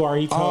Rebar.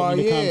 He told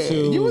me to come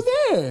to. You was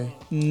there.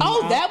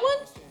 Oh, that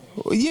one.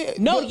 Yeah.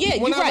 No, but yeah,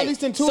 When you're I right.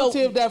 released So-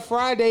 Intuitive that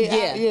Friday,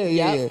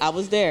 yeah. I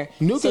was there.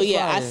 Nuke so is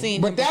yeah, I fire.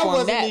 seen But him that perform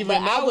wasn't that. even- But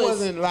that I was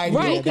wasn't like-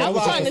 right. Yeah, that I'm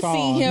was trying just to a see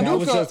song. him That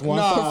was just one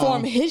song.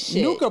 perform his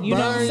shit. Nuke You know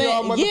what I'm burn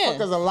y'all saying?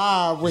 motherfuckers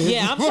alive with his.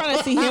 Yeah, I'm trying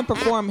to see him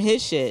perform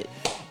his shit.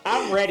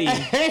 I'm ready.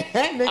 That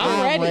nigga-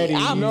 I'm ready.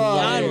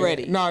 I'm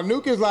ready. No,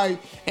 Nuke is like,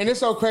 and it's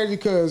so crazy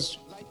because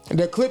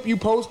the clip you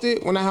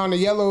posted when I had on the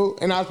yellow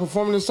and I was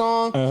performing the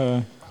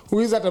song,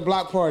 we was at the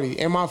block party,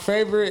 and my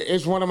favorite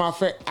is one of my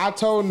favorite. I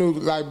told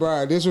Nuke, like,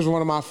 bruh, this was one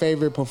of my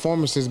favorite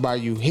performances by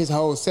you, his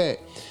whole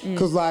set.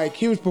 Because, like,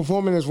 he was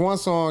performing this one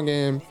song,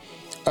 and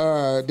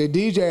the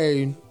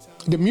DJ,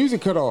 the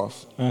music cut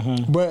off,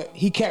 but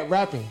he kept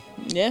rapping.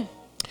 Yeah.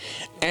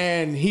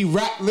 And he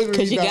rapped literally.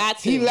 'Cause you got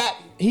to.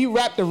 He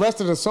rapped the rest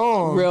of the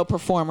song. Real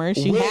performers,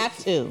 you with have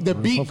to. The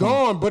beat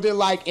gone, but it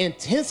like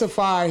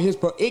intensified his.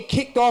 It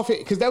kicked off it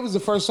because that was the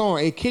first song.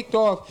 It kicked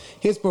off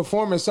his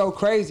performance so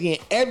crazy, and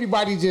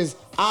everybody just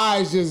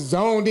eyes just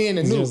zoned in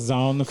and knew Just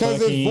zoned the because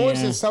fuck his voice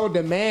in. is so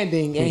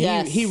demanding, and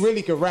Yes. he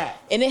really could rap,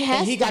 And it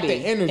has and he to got be. the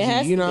It energy.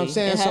 has You know to what I'm be.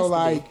 saying? It has So to be.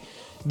 like.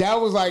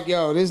 That was like,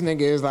 yo, this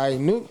nigga is like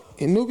Nuke.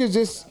 And Nuke is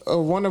just a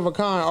one of a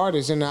kind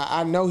artist, and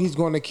I know he's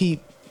going to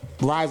keep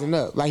rising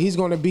up. Like he's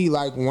going to be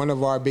like one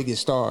of our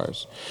biggest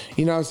stars.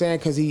 You know what I'm saying?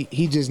 Because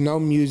he just know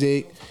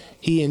music.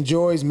 He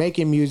enjoys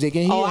making music,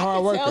 and he's a I hard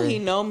can worker. tell he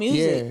know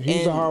music. Yeah,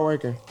 he's a And- hard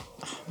worker.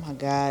 Oh my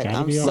God, Gotta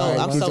I'm be so alright.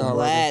 I'm He's so a hard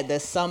glad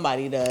that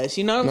somebody does.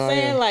 You know what I'm No,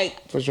 saying? yeah,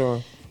 Like for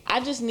sure. I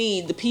just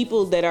need the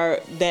people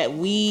that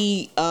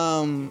we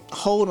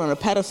hold on a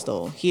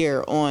pedestal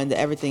here on the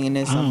Everything in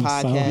This I'm so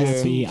podcast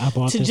happy I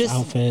bought to this just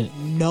outfit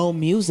know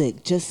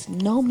music, just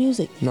know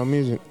music, No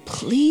music.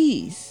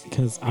 please.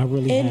 because I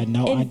really And- had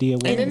no and- idea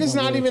what. And then it it's was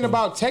not gonna even be.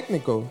 about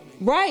technical.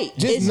 Right?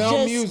 Just It's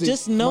know music.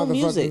 Just know motherfucker.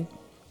 music.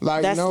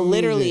 Like That's know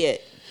literally music.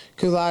 it.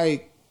 Cause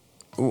like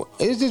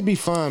it's just be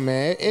fun,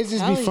 man. It's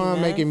just Tell be you, fun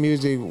man. making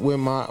music with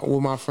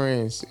my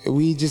friends.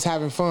 We just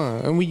having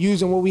fun, and we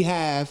using what we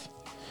have.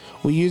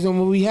 We using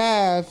what we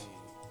have.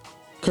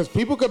 Cause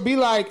people could be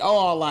like,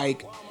 oh,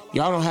 like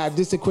y'all don't have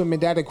this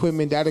equipment, that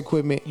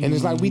equipment, and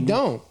it's like we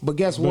don't. But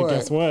guess But what?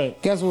 guess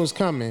what? Guess what's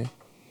coming?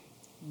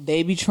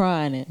 They be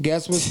trying it.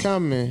 Guess what's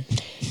coming?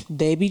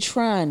 They be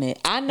trying it.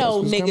 I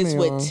know That's what's niggas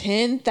coming, with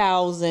y'all.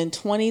 $10,000,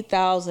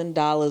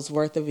 $20,000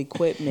 worth of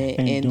equipment,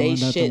 Ain't and doing they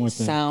nothing shit with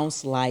it.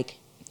 sounds like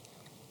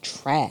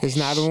trash. It's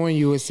not on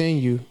you. It's in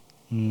you.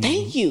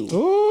 Thank you.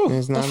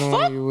 It's not The on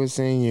fuck? you. It's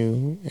in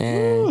you.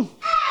 And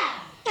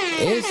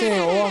it's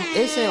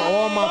in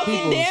all my Fucking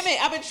people. damn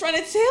it! I've been trying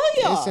to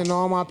tell y'all. It's in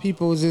all my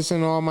peoples. It's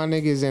in all my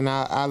niggas, and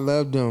I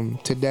love them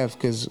to death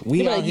because we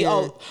You be out like,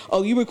 here.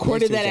 oh, you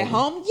recorded next that to at each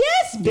other. home?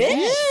 Yes,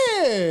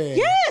 bitch.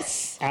 Yeah.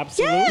 Yes.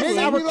 Absolutely. Yes, Niggas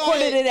I be recorded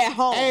like, it at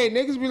home. Hey,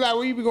 niggas be like,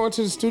 where you be going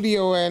to the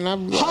studio at? And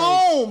I'm like,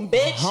 Home,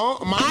 bitch.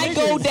 Home? My I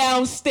go niggas.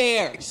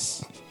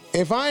 downstairs.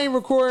 if I ain't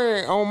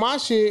recording on my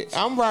shit,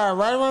 I'm riding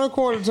right around the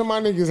corner to my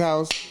nigga's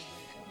house,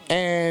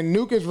 and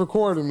Nuke is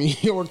recording me,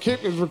 or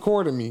Kip is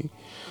recording me.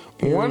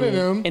 One of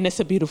them. And it's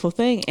a beautiful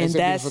thing. And It's a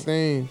that's beautiful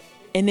thing.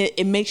 and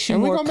it makes you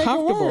And we more gonna make it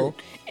comfortable. work.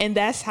 And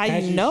that's how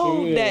As you you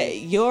know should. that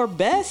your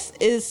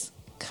best is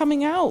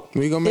coming out.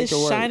 We gonna make it's it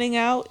work. shining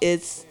out.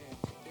 It's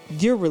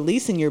you're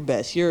releasing your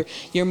best. You're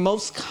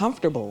most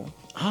comfortable.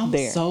 I'm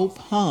there. so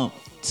pumped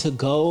to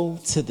go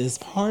to this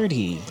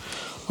party.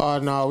 Oh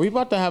no, we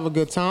about to have a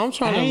good time. I'm I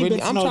trying ain't to been really,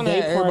 to I'm no trying to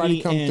day have everybody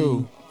party come in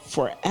through.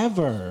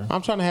 forever.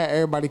 I'm trying to have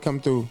everybody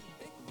come through.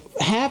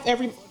 Have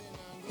every.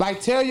 Like,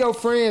 tell your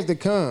friends to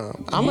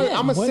come. I'm Yeah,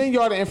 gonna what- send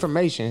y'all the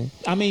information.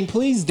 I mean,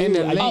 please do. And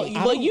the I mean, link.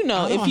 I Well, don't- you know,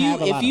 I don't if you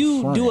have a lot if of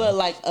you do a friends,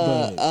 like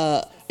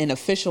but an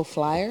official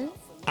flyer,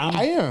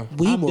 I am.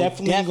 I'm will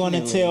definitely going to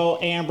definitely. tell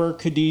Amber,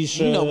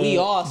 Kadisha. You know, we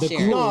all the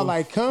sharing. crew, No,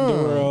 like, come. the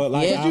world.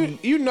 Like, Yeah.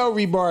 You know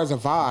Rebar is a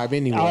vibe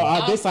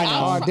anyway. this I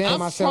know. Oh, damn,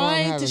 I'm I said I'm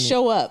trying to having it.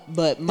 show up,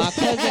 but my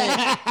cousin.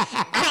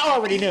 I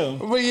already knew.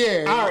 But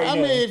yeah, I already I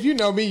know. mean, if you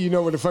know me, you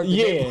know what the fuck. the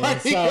Yeah,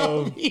 party so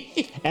gonna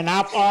be. and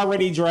I've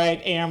already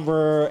dragged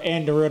Amber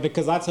and Dorita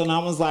because I told them,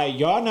 I was like,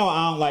 y'all know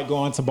I don't like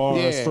going to bars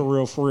Yeah. for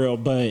real,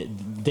 but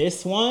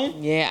this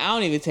one, Yeah, I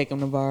don't even take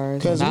them to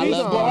bars. Cause And I we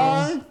love gonna-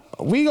 bars.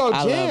 We go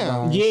I love jam.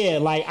 bars. yeah,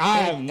 like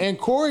And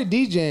Corey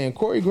DJing,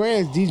 Corey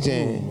Grant's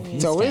DJing,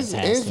 so it's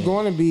fantastic.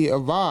 going to be a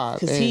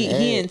vibe. Cause And-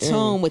 he in and-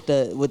 tune with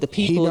the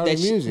people know the that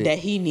music. that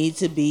he needs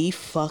to be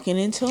fucking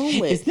in tune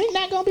with. is Nick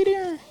not gonna be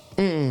there?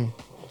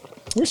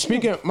 We're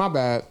speaking. My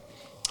bad.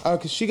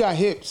 Cause she got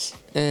hips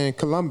in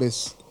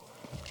Columbus.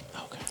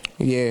 Okay.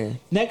 Yeah.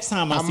 Next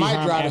time I I see might her,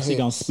 I'm drive the actually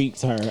gonna hips. speak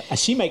to her.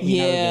 She make me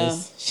yeah,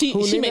 nervous. she Who,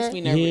 makes Nina?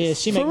 me nervous. Yeah,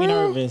 she make For me real?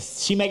 nervous.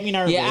 She make me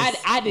nervous. Yeah,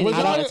 I didn't Was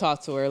even y'all want to there-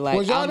 talk to her. Like,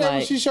 Was y'all I'm there when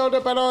like, she showed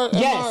up at our? at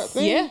Yes.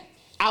 my thing? yeah.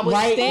 I was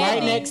right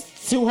standing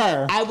next to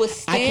her. I was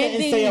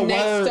standing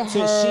next to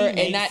her,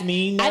 and I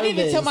didn't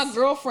even tell my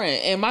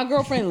girlfriend, and my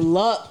girlfriend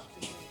loved.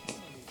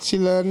 She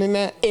loved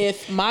Knick-Knack?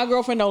 If my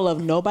girlfriend don't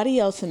love nobody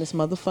else in this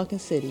motherfucking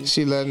city,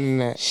 she loved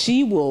Knick-Knack.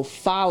 She will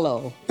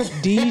follow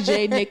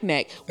DJ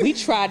Knick-Knack. We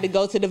tried to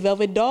go to the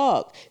Velvet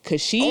Dog because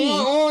she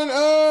on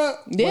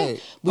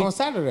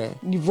Saturday.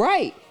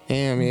 Right.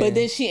 Damn, yeah. But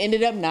then she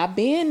ended up not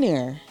being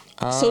there.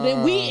 So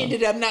then we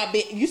ended up not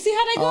being. You see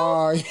how they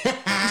go?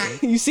 Yeah.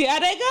 You see how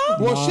they go?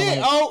 Well, shit.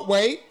 Oh,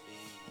 wait.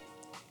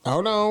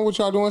 Hold on. What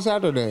y'all doing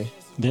Saturday?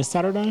 This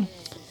Saturday?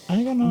 I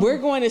ain't gonna know.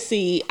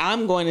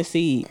 I'm going to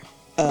see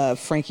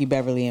Frankie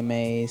Beverly and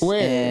Maze.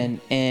 Where?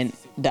 And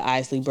the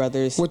Isley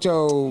Brothers. With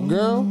your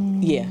girl?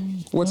 Yeah.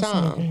 What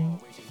time?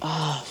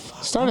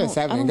 Start at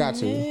 7. Got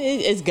to.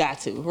 It's got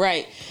to.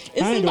 Right.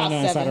 It's I ain't about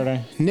doing that 7.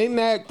 Saturday.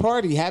 Knick-Knack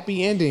party.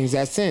 Happy endings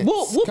at Sense.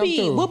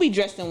 We'll be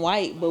dressed in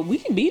white, but we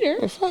can be there.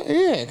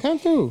 Yeah, come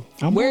through.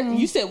 Where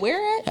you said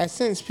where at? At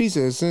Sense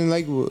Pizza. It's in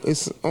Lakewood.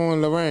 It's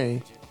on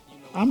Lorraine.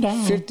 I'm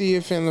down.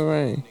 50th and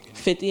Lorraine.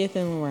 50th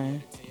and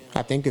Lorraine.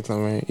 I think it's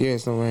Lorraine. Yeah,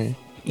 it's Lorraine.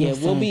 Yeah,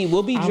 we'll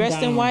be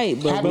dressed in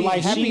white, but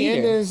like happy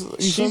endings.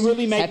 She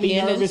really make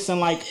me nervous in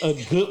like a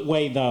good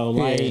way though.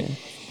 Like,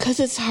 cause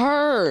it's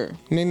her.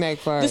 Knick-Knack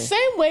fire. The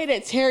same way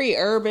that Terry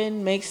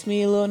Urban makes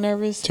me a little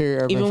nervous. Terry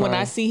Urban even when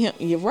fire. I see him,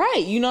 you're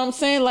right. You know what I'm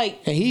saying? Like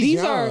And he's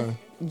these young.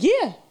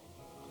 are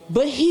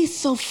but he's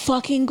so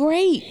fucking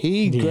great.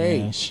 He's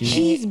great.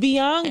 He's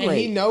beyond and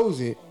great. he knows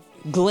it.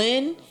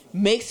 Glenn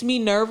makes me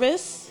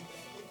nervous.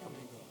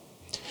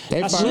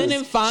 They Glenn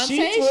and Fonte, she's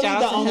really shout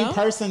out the to only him.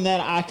 person that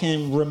I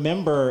can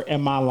remember in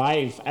my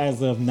life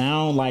as of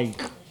now, like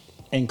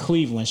in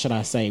Cleveland, should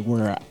I say,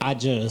 where I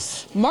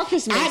just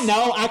Marcus. I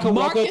know I could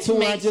walk up to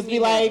her and just be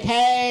like,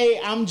 "Hey,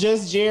 I'm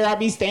just Jer. I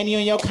be standing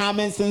on your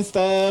comments and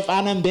stuff.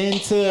 I done been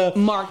to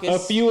Marcus. a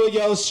few of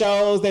your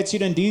shows that you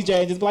done DJ.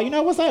 And just be like, you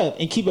know what's up,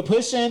 and keep it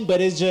pushing.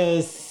 But it's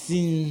just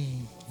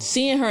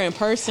seeing her in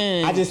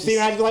person. I just see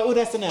her. I just be like, oh,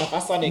 that's enough. I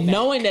saw Knick-Knack.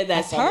 Knowing that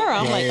that's her,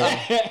 I'm like,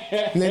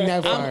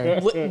 Knick-Knack fire.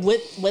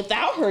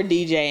 without her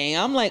DJing,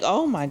 I'm like,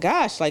 oh my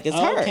gosh, like it's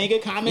her. King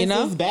of Comments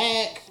is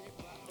back.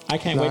 I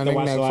can't wait to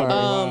watch Knick-Knack the library.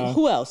 fire.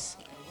 Who else?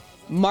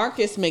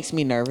 Marcus makes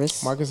me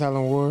nervous. Marcus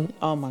Allen Ward.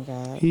 Oh my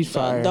God. He's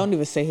fire. Don't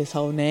even say his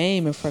whole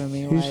name in front of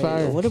me. He's like,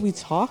 fire. what are we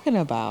talking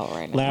about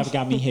right now? Lab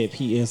got me hip.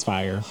 He is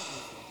fire.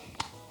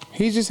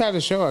 He just had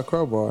a show at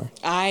Crowbar.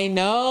 I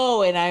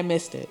know, and I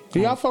missed it. Do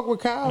y'all fuck with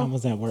Kyle? I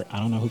was at work. I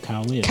don't know who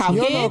Kyle is. Kyle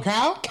You Kid? don't know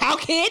Kyle? Kyle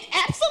Kid?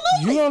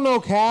 Absolutely. You don't know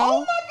Kyle? Oh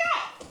my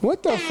God.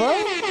 What the fuck?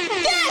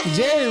 Yes.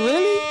 Jerry,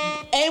 really?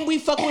 And we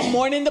fuck with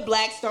Morning the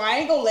Black Star. I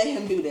ain't gonna let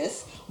him do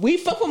this. We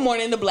fuck with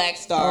Morning the Black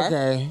Star.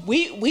 Okay.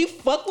 We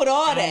fuck with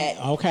all that.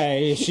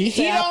 Okay, if she He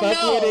said I don't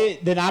fuck know. with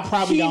it, then I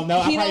probably don't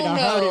know. I He probably don't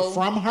done heard know it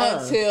from her.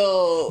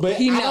 until but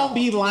he I know. don't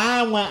be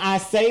lying when I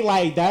say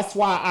like that's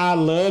why I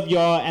love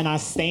y'all and I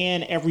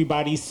stan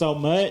everybody so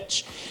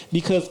much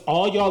because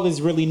all y'all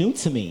is really new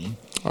to me.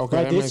 Okay, like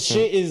that this makes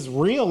shit is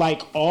real.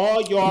 Like all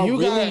y'all You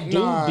really gotta, do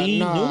nah, be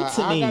nah, new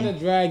to me. I gotta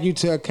drag you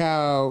to a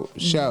Kyle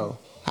show.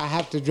 I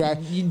have to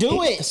drag You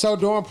do it. So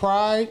during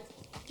Pride,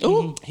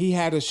 he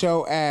had a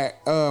show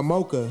at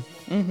Mocha.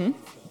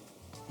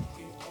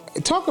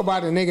 Talk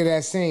about a nigga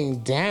that sings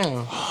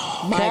down.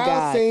 My Kyle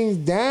God. sings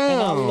down.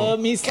 And I love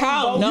me some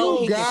Kyle, vocals. no, You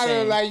he got can it.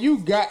 sing. Like you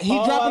got. He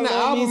Oh, dropping the I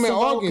love album me in some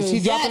August. vocals. He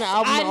dropping the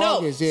album I in know.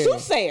 August. Yeah.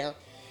 Soothsayer.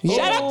 Yeah.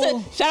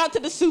 Shout out to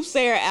the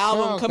Soothsayer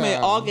album Shout out coming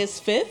Kyle.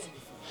 August 5th.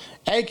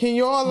 Hey, can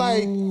y'all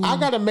like? I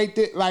gotta make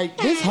this like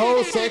this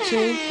whole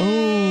section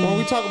when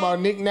we talk about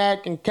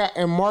Knick-Knack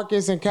and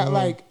Marcus and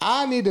like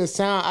I need a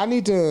sound. I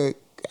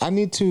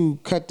need to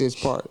cut this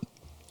part.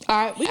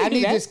 All right, we can I do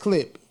need that. this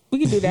clip We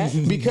can do that.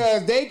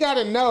 because they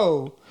gotta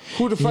know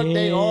who the fuck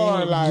they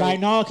are. Like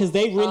no, because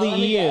they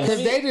really is.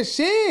 because they the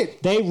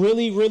shit. They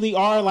really, really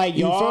are. Like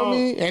You y'all. feel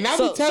me? And I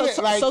be telling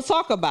like. so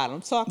talk about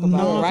them. Talk about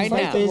No, them right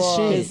fuck now. this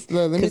shit.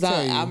 Look, let me Because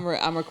tell you.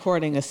 I'm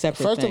recording a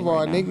separate First thing of all,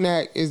 right now.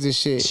 Knick-Knack is the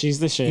shit. She's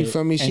the shit. You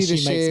feel me? And She the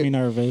makes shit. me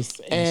nervous.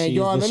 And she's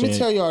y'all, the let me shit.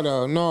 tell y'all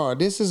though, no,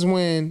 this is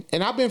when,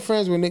 and I've been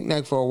friends with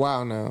Knick-Knack for a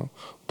while now,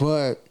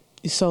 but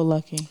You're so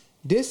lucky.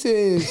 this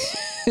is,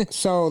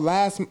 so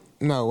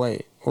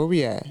wait, where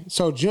we at?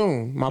 So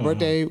June, my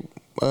birthday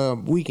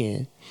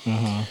weekend.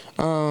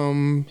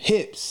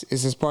 Hips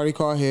is this party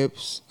called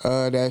Hips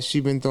that she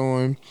been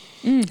throwing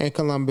in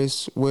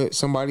Columbus with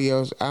somebody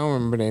else. I don't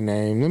remember their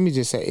name. Let me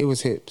just say it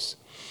was Hips.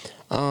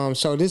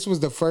 So this was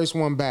the first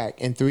one back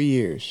in 3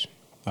 years.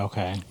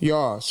 Okay.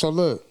 Y'all, so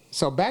look,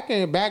 so back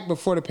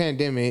before the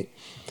pandemic,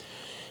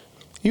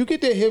 you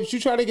get the Hips, you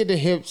try to get the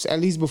Hips at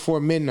least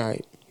before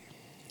midnight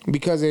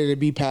because it'd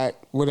be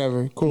packed,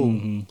 whatever,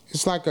 cool.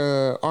 It's like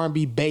a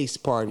R&B bass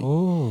party.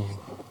 Ooh.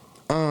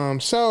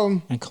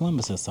 So And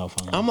Columbus is so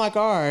fun. I'm like,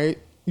 all right,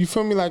 you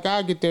feel me? Like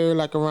I get there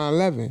like around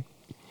 11.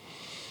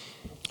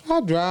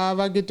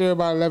 I get there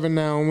about 11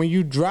 now. And when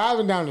you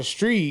driving down the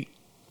street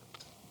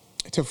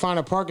to find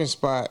a parking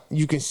spot,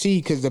 you can see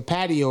because the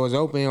patio is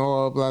open,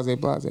 all blase,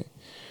 blase.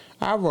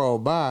 I roll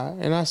by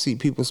and I see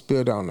people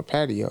spilled out on the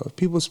patio. If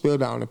people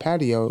spilled out on the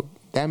patio,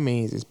 That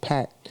means it's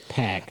packed.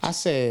 Packed. I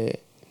said,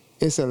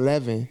 it's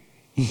 11.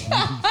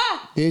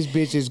 This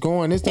bitch is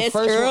going. It's the It's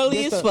first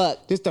early one, as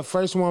fuck. This the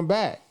first one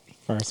back.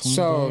 First one.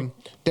 So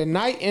back. the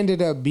night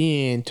ended up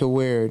being to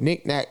where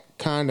Nick Nack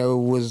kind of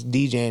was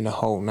DJing the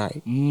whole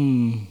night.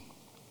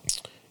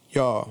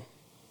 Y'all,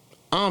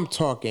 I'm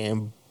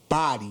talking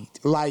bodied.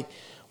 Like,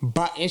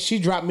 and she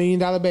dropped $1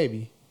 Million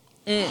Baby.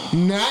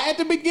 Not at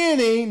the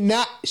beginning.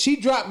 She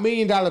dropped $1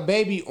 Million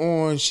Baby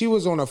on. She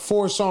was on a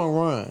 4-song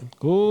run.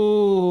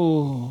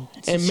 Ooh.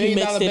 And $1 She Million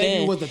mixed it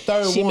Baby in. was the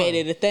third one. She made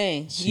it a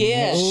thing.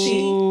 Yeah,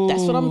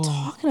 that's what I'm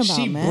talking about,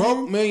 She man.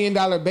 broke $1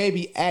 Million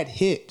Baby at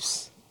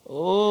hips.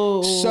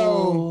 Oh.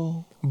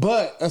 So,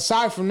 but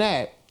aside from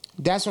that,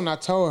 that's when I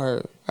told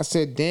her. I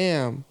said,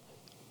 "Damn,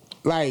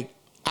 like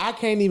I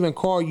can't even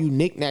call you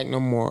Nick Nack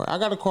no more. I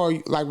gotta call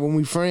you like when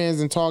we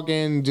friends and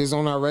talking just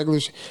on our regular.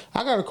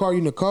 I gotta call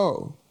you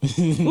Nicole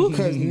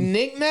because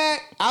Nick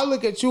Nack. I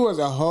look at you as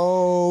a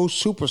whole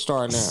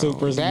superstar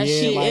now. That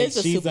shit, like, is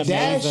a she's superstar.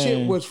 that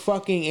shit was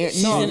fucking.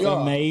 She's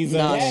y'all, amazing.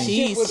 No, that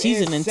shit was she's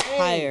an insane.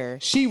 entire.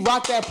 She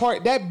rocked that party.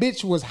 That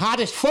bitch was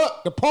hot as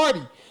fuck. The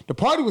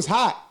party was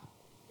hot.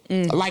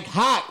 Like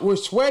hot. We're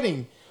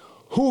sweating.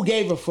 Who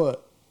gave a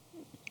fuck?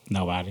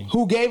 Nobody.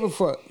 Who gave a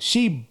fuck?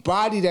 She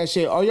bodied that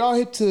shit. Are y'all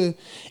hip to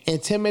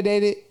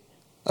Intimidated?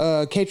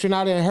 Kate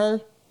Trinata and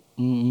her?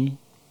 Mm-hmm.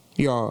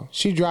 Y'all,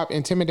 she dropped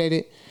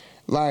Intimidated.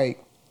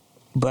 Like,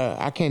 but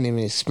I can't even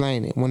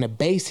explain it. When the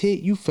bass hit,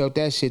 you felt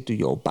that shit through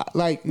your body.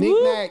 Like, Nick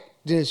Nack,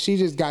 she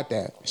just got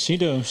that. She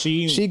do.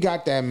 She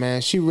got that,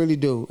 man. She really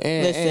do.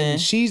 And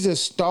she's a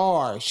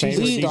star. She's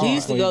a We star.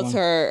 used to go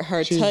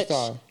to She's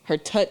her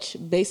touch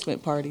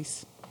basement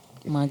parties.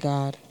 My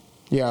God.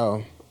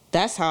 Yo.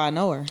 That's how I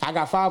know her. I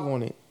got 5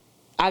 on it.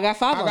 I got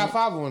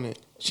 5 on it.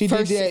 She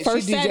first DJed,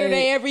 first she DJed,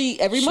 Saturday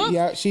every month.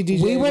 Yeah, she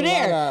DJed. We were I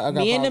there. got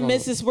Me and the 5 on it.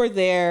 missus were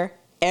there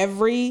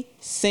every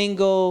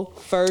single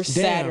first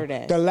Damn.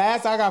 Saturday. The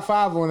last I got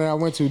 5 on it, I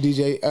went to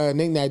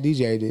Nick Nack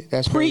DJ'd it.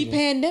 That's crazy.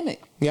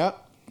 Pre-pandemic.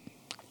 Yep.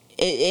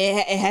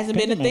 It hasn't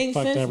been a thing Pandemic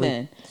since fucked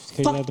then.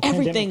 the Fuck pandemic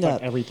everything fucked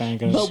up.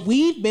 everything up. But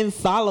we've been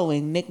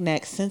following Nick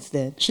Nack since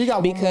then. She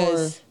got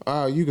because one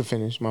more. You can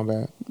finish. My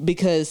bad.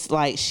 because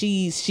like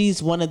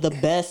she's one of the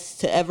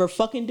best to ever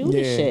fucking do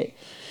this Yeah. shit.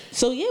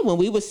 So yeah, when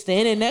we was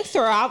standing next to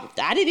her,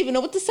 I didn't even know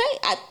what to say.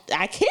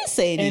 I can't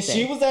say anything. And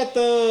she was at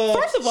the.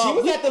 First of all,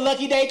 she was at the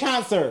Lucky Day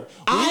concert.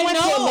 I went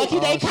know. to a Lucky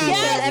Day she concert,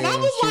 was and there. I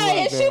was She like,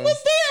 was and she there.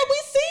 was there. We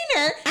seen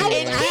her.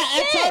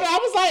 I told her, I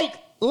was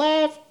like,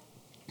 Lev,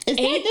 is that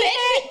Ain't Nick that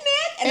Nack? Nick Nack?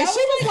 And she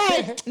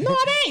was like, no,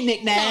 it ain't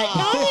Nick Nack.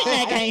 No, Nick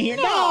Nack ain't here.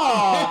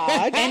 No.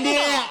 And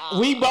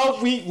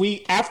then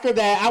we after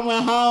that, I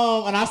went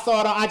home and I saw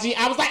it on IG.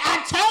 I was like, I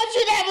told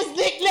you that was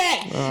Nick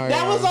Nack.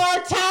 That was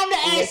our time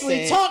to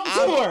actually talk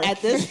to her.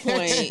 At this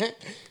point,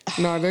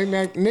 No,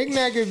 Nick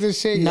Nack is the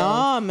shit.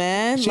 nah, yo.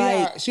 man.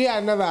 She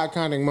had another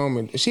iconic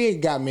moment. She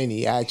had got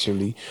many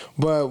actually,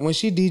 but when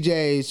she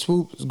DJ'd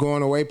Swoop's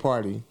Going Away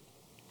Party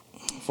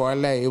for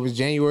LA, it was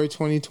January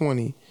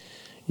 2020.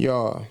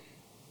 Y'all,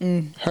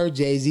 her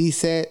Jay-Z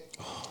set.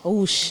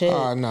 Oh shit.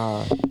 Oh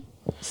nah.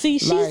 See,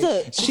 she's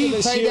Like, she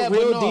played She a that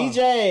real but no.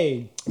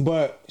 DJ.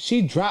 But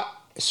she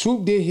dropped.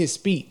 Swoop did his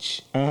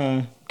speech.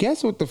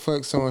 Guess what the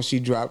fuck song she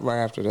dropped right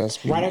after that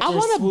speech? Right after I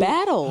want to Swoop-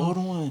 battle. Hold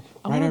on. I Right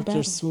wanna after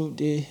battle. Swoop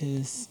did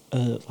his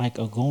like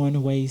a going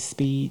away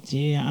speech.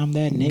 Yeah, I'm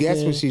that nigga.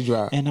 Guess what she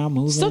dropped? And I'm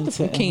moving Something to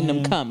from Kingdom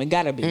LA. Come. It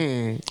gotta be.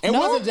 It No?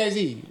 wasn't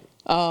Jay-Z.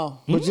 Oh,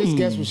 But just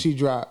guess what she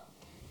dropped.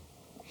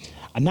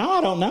 Now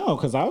I don't know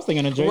because I was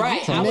thinking of Jay-Z.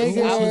 Right, So I was-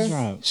 Nigga,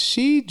 dropped.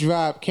 she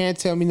dropped Can't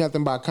Tell Me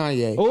Nothing by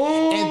Kanye.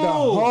 Ooh. And the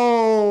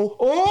whole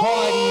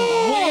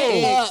party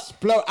went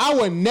explode. I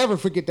would never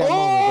forget that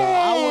moment, bro.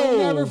 I would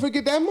never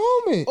forget that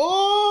moment.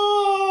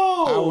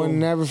 Oh, I would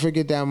never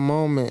forget that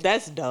moment.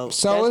 that's dope.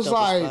 So That's it's dope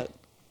as like, fuck.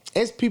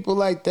 it's people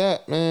like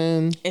that,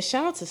 man. And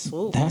shout out to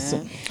Swoop, That's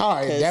man. All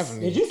right, 'Cause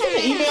definitely. Did you send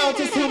an email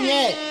to him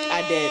yet?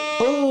 I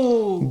did.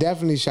 Ooh.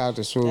 Definitely shout out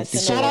to Swoop. That's in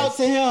the Shout out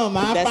to him.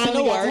 I That's in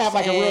finally the got to have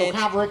like a real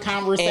works, and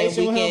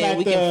conversation with him at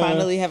we the can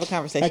finally have a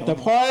conversation at the with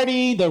him.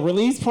 party, the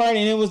release party,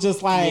 and it was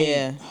just like,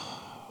 Yeah.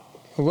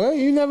 What?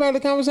 You never had a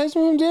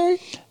conversation with him, Jerry?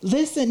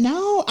 listen,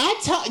 no,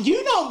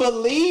 you don't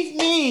believe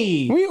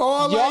me. We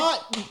all Y'all-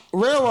 like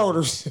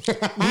railroaders.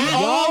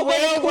 Y'all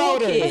with a cool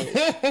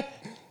railroaders.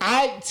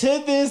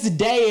 To this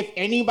day, if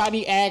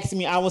anybody asks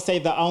me, I will say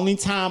the only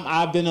time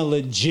I've been a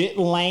legit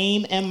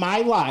lame in my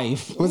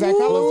life Was at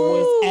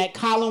Collinwood? was at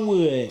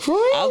Collinwood. For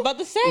real? I was about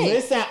to say.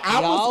 Listen,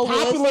 I y'all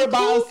was popular the by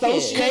cool kid.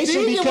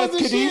 association Khadijah because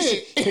was the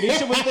shit.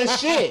 Khadijah was the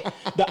shit.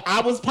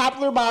 I was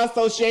popular by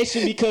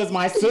association because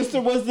my sister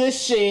was this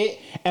shit,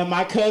 and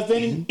my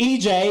cousin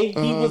EJ,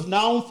 he was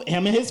known for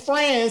him and his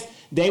friends.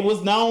 They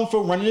was known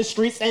for running the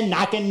streets and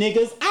knocking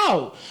niggas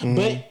out.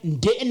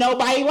 But didn't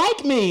nobody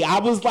like me. I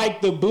was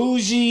like the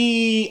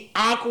bougie,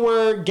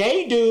 awkward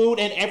gay dude,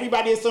 and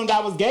everybody assumed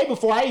I was gay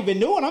before I even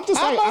knew it. I'm just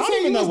like, I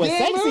don't even know what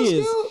sex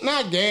is.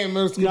 Not gay in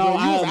middle school. No,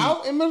 but you was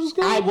out in middle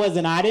school? I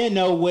wasn't. I didn't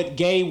know what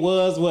gay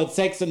was, what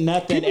sex, or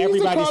nothing. People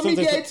used to Everybody call me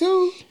assumed gay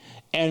too.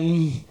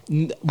 And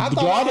I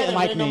thought y'all I had didn't it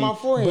like written on me, my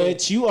forehead.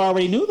 but you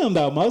already knew them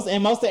though. Most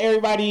of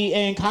everybody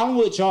in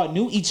Collinwood, y'all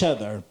knew each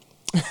other.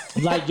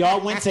 Like y'all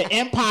went to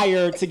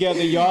Empire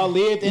together. Y'all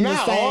lived in the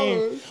Not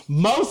same.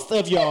 Most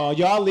of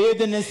y'all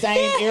lived in the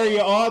same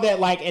area. All that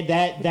like and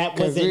that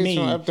wasn't me.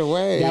 Up the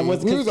way. That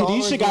was because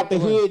Kadisha got the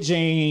hood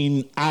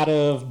gene out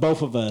of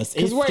both of us.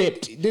 It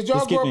skipped. Did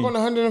y'all grow up on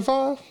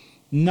 105?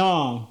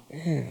 No.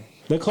 Damn.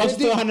 The closest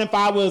to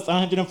 105 was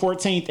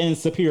 114th in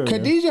Superior.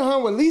 Khadijah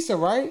hung with Lisa,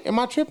 right? Am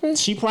I tripping?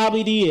 She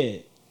probably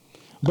did.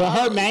 But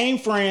her main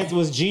friends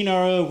was Gina,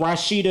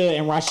 Rashida,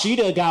 and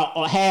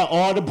Rashida had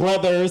all the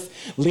brothers,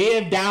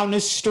 lived down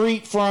the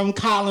street from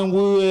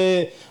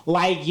Collinwood.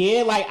 Like,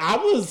 yeah, like I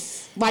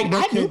was like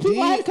I knew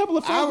people. I had a couple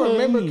of friends. I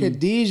remember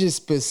Khadijah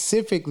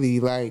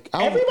specifically. Like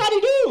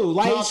everybody do.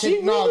 Like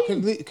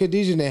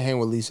Khadijah didn't hang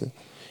with Lisa.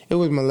 It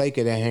was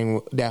Malika that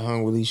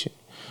hung with Lisa.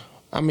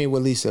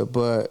 With Lisa,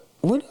 but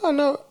what do I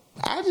know?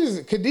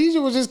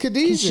 Khadijah was just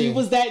Khadijah. She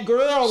was that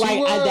girl.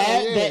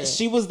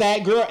 She was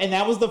that girl. And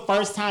that was the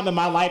first time in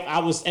my life I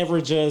was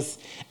ever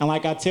just, and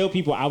like I tell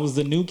people, I was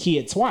the new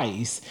kid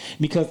twice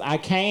because I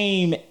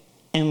came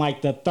in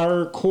like the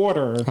third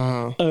quarter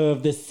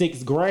of the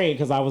 6th grade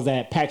because I was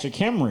at Patrick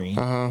Henry.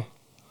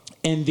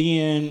 And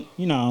then,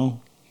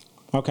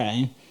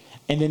 okay.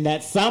 And then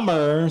that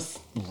summer,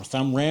 for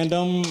some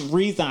random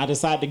reason, I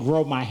decided to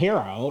grow my hair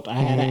out. I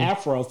had an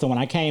afro. So when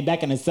I came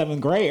back in the 7th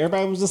grade,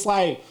 everybody was just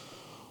like,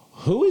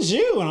 who is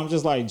you? And I'm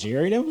just like,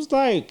 Jerry. That was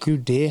like, you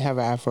did have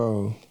an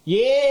afro.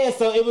 Yeah,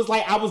 so it was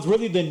like I was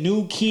really the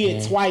new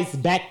kid twice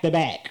back to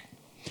back.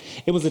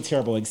 It was a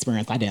terrible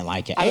experience. I didn't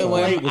like it.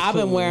 I've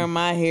been wearing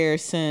my hair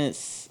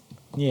since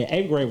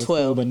 8th grade was 12.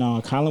 Cool, but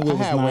no, Collinwood was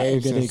not a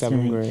good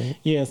experience. Grade.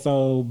 Yeah,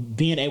 so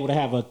being able to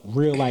have a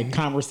real like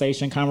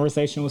conversation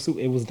with Soup,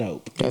 it was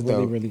dope. It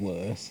really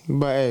was.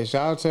 But hey,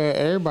 shout out to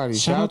everybody.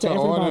 Shout out to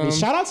everybody.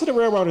 Shout out to the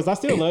Railroaders. I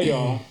still love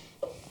y'all.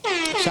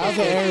 Shout out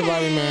to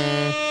everybody,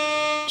 man.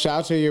 Shout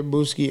out to your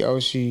Booski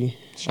Oshi.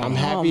 I'm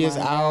happy it's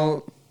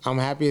out. I'm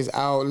happy it's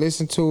out.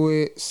 Listen to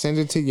it. Send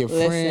it to your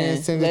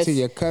friends. Send it to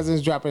your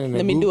cousins. Drop it in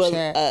the group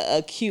chat. Let me do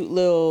a cute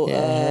little.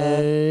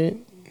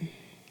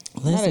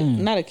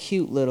 Not a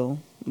cute little,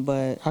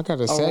 but I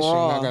got a session.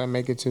 I gotta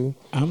make it too.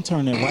 I'm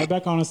turning it right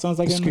back on as soon as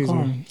I get in the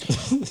car.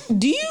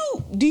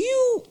 Do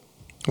you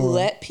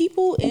let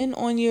people in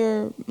on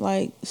your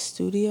like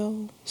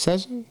studio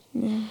session?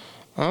 Yeah.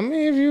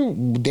 If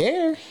you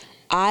dare.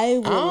 I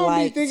would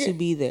like to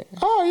be there.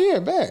 Oh yeah,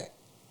 bet.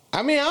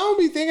 I don't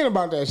be thinking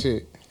about that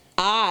shit.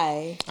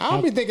 I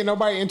don't be thinking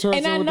nobody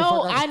interested. And I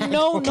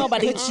know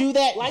nobody but you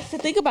that likes to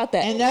think about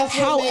that. And that's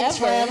what makes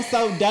Trav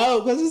so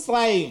dope because it's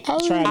like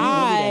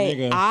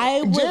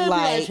I would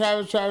like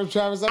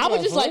Travis. I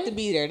would just like to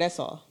be there. That's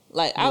all.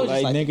 Like I would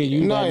just like nigga,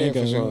 you that nigga.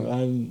 For sure.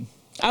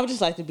 I would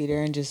just like to be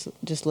there and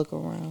just look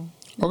around.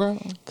 Okay.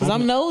 Because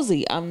I'm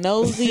nosy, and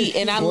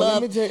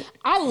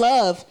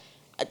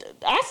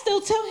I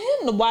still tell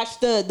him to watch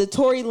the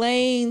Tory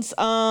Lanez.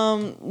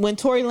 When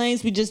Tory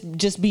Lanez be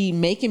just be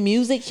making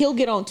music, he'll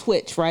get on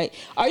Twitch, right?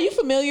 Are you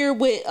familiar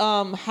with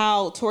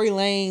how Tory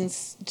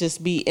Lanez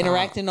just be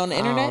interacting on the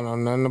internet? I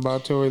don't know nothing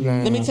about Tory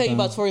Lanez. Let me tell you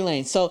about Tory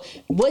Lanez. So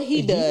what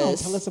he does? You don't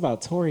tell us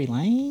about Tory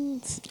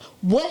Lanez.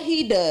 What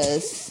he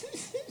does?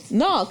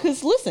 No,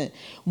 because listen,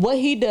 what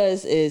he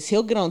does is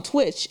he'll get on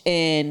Twitch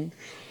and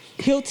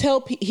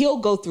he'll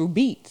go through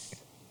beats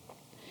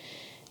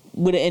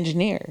with an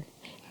engineer.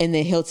 And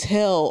then he'll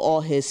tell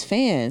all his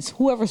fans,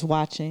 whoever's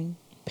watching,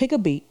 pick a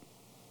beat.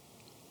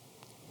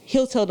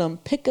 He'll tell them,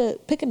 pick a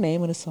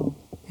name of the song.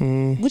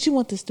 What you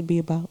want this to be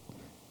about?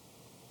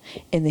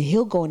 And then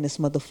he'll go in this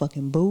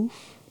motherfucking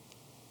booth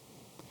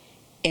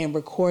and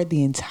record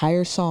the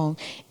entire song.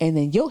 And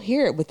then you'll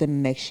hear it within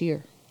the next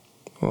year.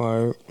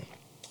 All right.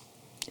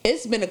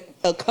 It's been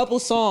a couple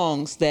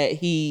songs that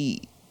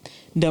he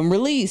done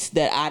released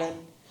that I done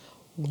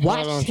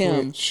watched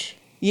him. Twitch.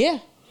 Yeah.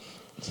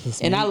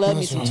 And I love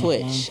me some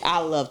Twitch. I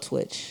love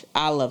Twitch.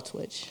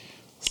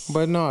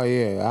 But no,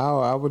 yeah,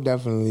 I would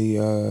definitely,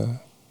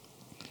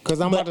 because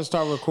I'm about to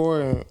start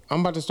recording. I'm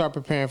about to start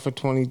preparing for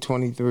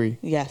 2023.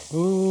 Yes.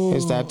 Ooh,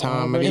 it's that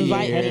time of the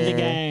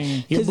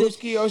year. Your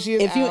Booski Oshi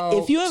is out.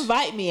 If you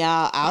invite me,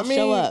 I'll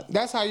show up.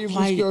 That's how your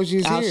Booski Oshi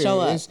is I'll here. Show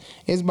up.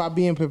 It's by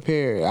being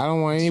prepared. I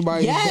don't want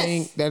anybody to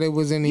think that it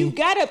was any. You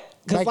gotta,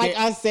 because like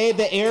I said,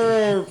 the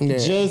era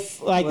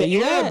the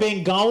era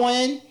been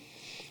going.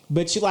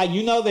 But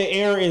the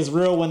era is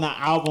real when the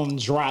album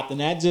dropped,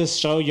 and that just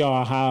show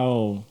y'all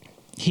how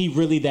he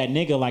really that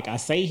nigga. Like I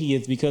say, he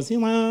is because he's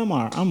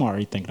like I'm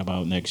already thinking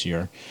about next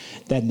year,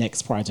 that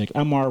next project.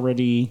 I'm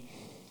already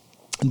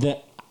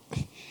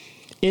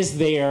it's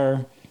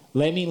there.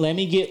 Let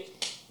me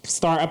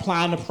start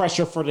applying the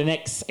pressure for the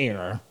next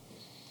era,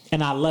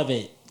 and I love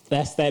it.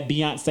 That's that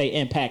Beyonce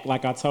impact,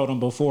 like I told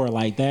him before,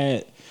 like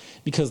that.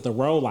 Because the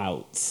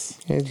rollouts.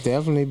 It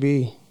definitely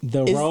be.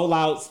 The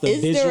rollouts,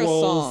 the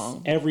visuals,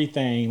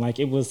 everything. Like,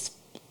 it was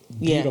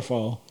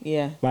beautiful.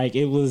 Yeah. Like,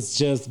 it was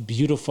just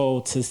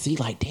beautiful to see.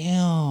 Like,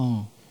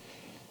 damn.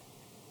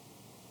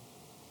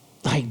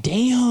 like,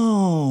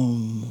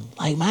 damn,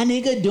 like my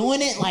nigga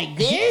doing it like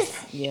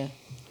this. Yeah.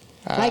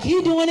 Like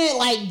he doing it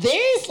like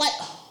this. Like,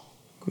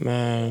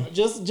 man,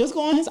 just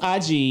go on his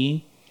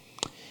IG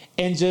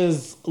and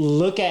just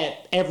look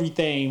at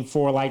everything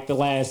for like the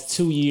last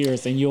 2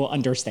 years, and you'll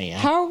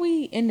understand. How are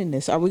we ending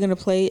this? Are we gonna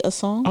play a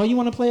song? Oh, you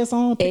want to play a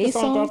song? Pick a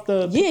song off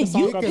the. Yeah,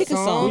 you pick a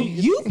song.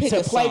 You pick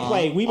a song.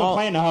 Play. We've been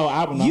playing the whole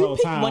album the whole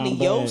time. You pick one of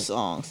your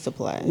songs to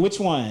play. Which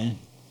one?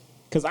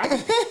 Because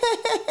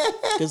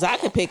I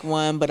could pick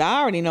one, but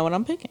I already know what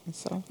I'm picking.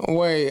 So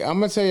wait, I'm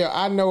gonna tell you.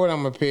 I know what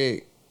I'm gonna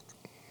pick,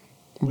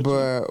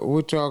 but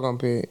what y'all gonna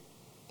pick?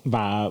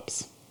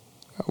 Vibes.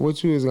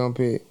 What you was gonna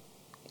pick?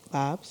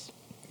 Vibes.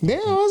 Damn,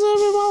 what's up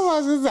with my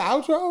voice? Is the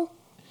outro?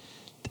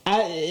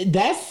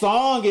 That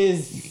song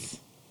is.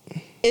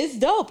 It's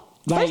dope.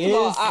 Like, First of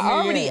all, I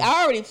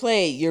already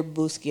played your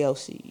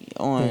Buskiosi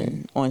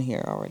on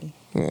here already.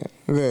 Yeah,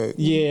 look.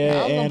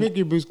 Yeah, I'm gonna pick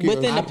your Buskiosi.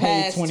 Within the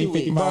past 2 weeks.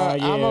 2055.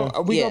 Yeah,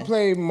 we gonna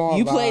play more.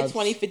 You vibes. played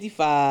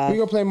 2055. We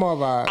gonna play more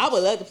vibes. I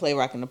would love to play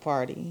Rockin' the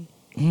Party.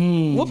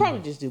 We'll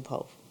probably just do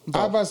both. I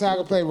was about to say I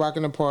could play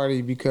Rockin' the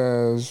Party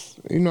because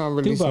I'm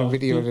releasing a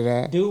video to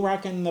that. Do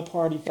Rockin' the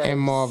Party first. And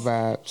more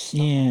vibes.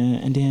 Yeah,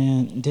 and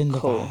then the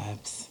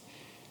vibes.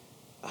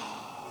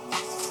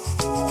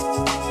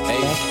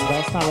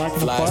 That's not Rockin'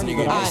 the Party,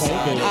 but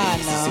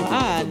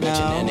I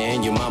know.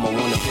 And your mama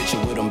want a picture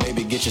with them,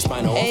 baby, get your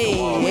spine off the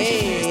wall.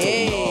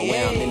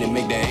 Where I'm in it,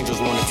 make the angels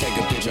want to take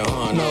a picture,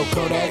 huh? No,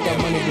 Kodak, got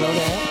money, blow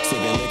that.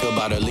 Sipping liquor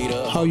by the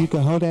liter. Oh, you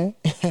can hold that?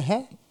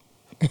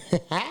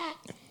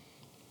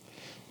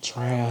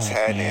 Trav, What's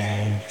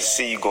happening?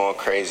 See you going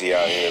crazy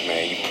out here,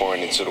 man. You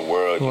pouring into the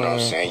world, you know what I'm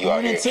saying? You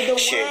out here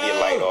sharing your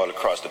light all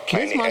across the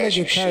planet. This my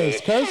nigga Curse.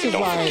 Curse is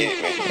Don't like,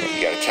 forget, man.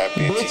 You gotta tap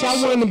into bitch,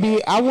 yourself.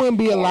 I wouldn't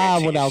be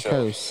alive Pour into without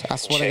yourself. Curse. I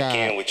swear to God.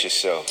 Check in with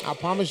yourself. I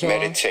promise y'all.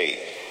 Meditate.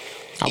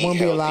 I wouldn't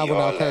be Eat alive healthy,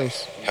 without all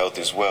Curse. that. Health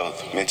is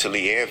wealth,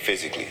 mentally and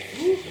physically.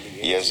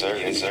 Yes, sir.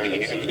 Yes, sir.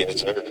 Yes,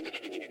 sir.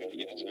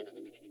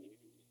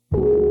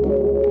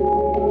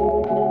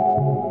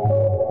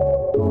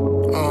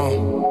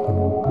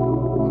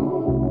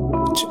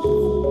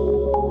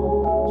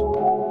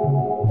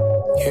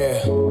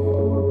 Yeah,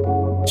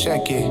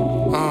 check it,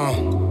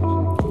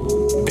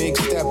 big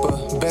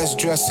stepper, best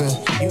dresser,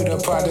 you the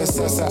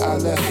predecessor, I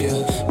left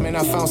you. Man,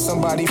 I found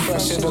somebody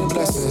fresher to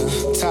bless her.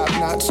 Top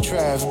notch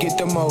Trav, get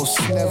the most,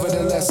 never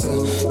the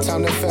lesser.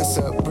 Time to fess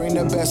up, bring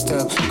the best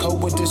up,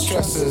 cope with the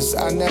stressors.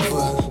 I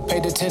never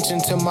paid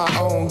attention to my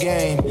own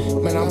game.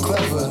 Man, I'm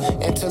clever,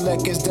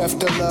 intellect is deaf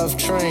to love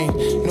train.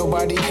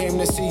 Nobody came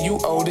to see you,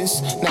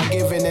 Otis. Not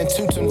giving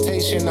into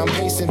temptation, I'm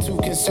pacing too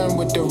concerned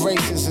with the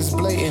races. It's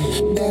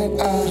blatant that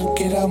I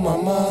get out my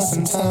mind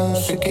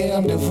sometimes. Forget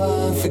I'm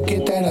divine,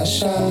 forget that I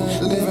shine.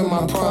 Living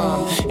my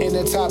prime, and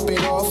to top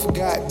it off,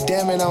 god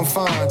damn it, I'm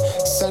fine.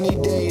 Sunny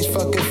days,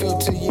 fucking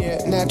filter,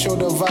 yeah, natural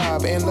the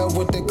vibe. In love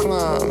with the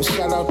climb,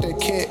 shout out the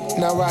kid,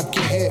 now rock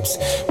your hips.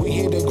 We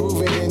here to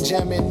groove it and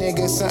jam it,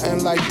 nigga,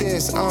 something like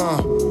this,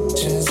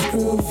 Just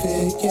groove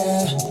it,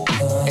 yeah.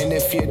 And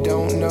if you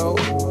don't know,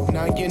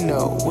 now you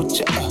know what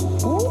you,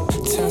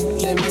 turn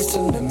lemons to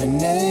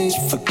lemonade,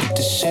 forget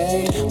the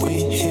shade.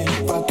 We here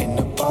rockin'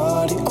 the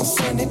party on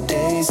sunny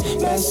days.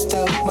 Messed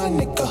up my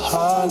nigga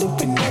Harley,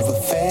 we never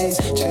phase.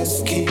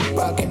 Just keep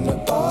rockin' the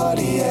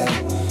party, yeah.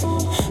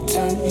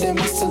 Turn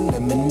lemons to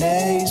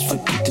lemonades,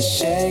 forget the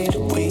shade.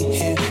 We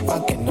here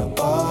rockin' the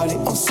party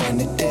on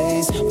sunny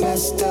days.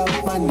 Messed up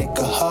my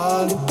nigga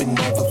Harley, we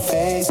never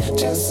phase.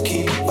 Just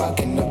keep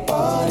rockin' the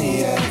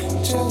party, yeah.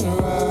 Just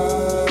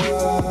rock,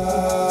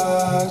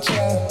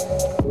 yeah.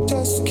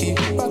 Just keep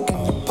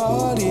rockin' the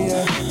party,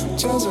 yeah.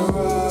 Just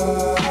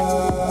rock,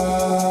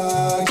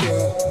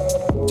 yeah.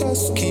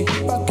 Just keep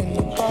rockin'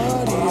 the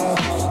party, yeah.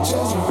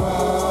 Just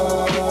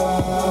rock,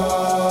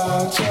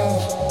 yeah.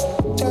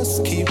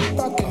 Just keep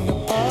rockin' the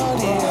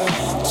party, yeah.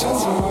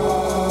 Just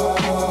rock,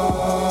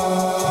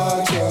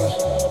 yeah.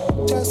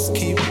 Just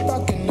keep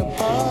rockin' the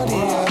party,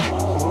 yeah.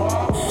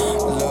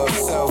 Love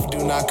self, do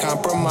not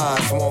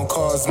compromise. Won't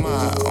cause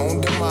my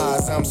own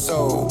demise. I'm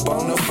so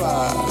bona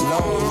fide.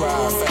 Long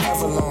ride,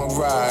 forever long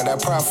ride. I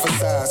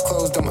prophesize,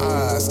 close them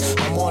eyes.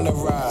 I'm on the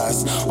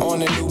rise,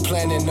 on a new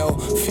planet. No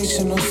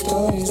fictional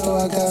stories, though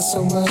I got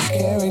so much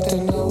character.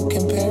 No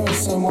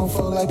comparison, won't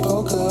fall like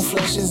poker.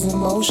 Flesh is in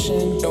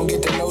motion. Don't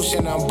get the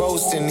notion I'm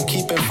boasting.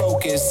 Keep it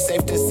focused.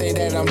 Safe to say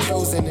that I'm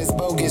chosen. It's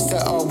bogus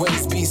to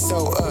always be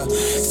so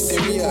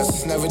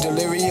serious, never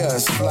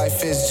delirious.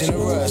 Life is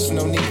generous.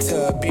 No need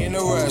to be in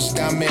a rush.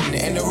 Diamond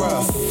in the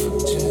rough.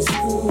 Just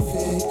prove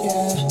it,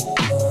 yeah.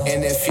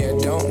 And if you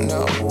don't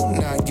know,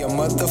 now you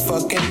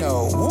motherfucking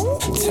know.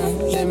 Turn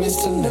lemons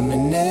to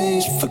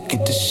lemonade,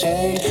 forget the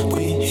shade.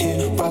 We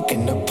here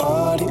rockin' the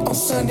party on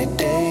sunny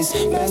days.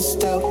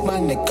 Messed up my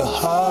nigga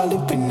Harley,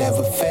 we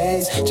never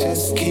phase.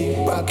 Just keep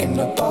rockin'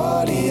 the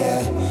party,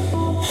 yeah.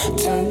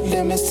 Turn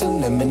lemons to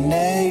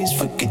lemonades,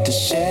 forget the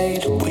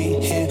shade. We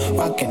here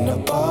rockin' the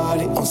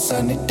party on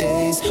sunny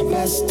days.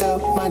 Messed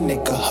up my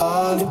nigga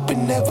Harley, we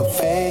never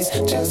phase.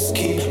 Just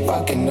keep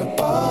rockin' the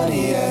party,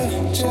 yeah.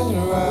 Just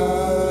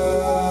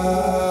rock,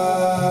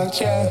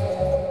 yeah.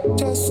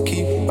 Just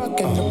keep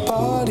rocking the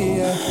party,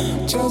 yeah.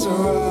 Just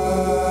rock,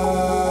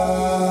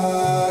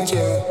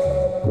 yeah.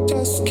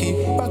 Just keep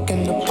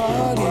rocking the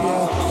party,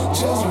 yeah.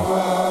 Just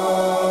rock,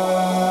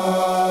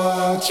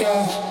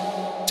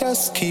 yeah.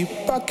 Just keep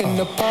rocking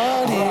the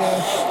party,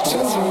 yeah.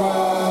 Just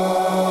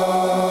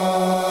rock,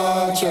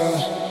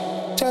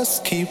 yeah.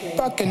 Just keep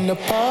rocking the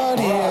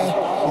party,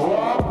 yeah.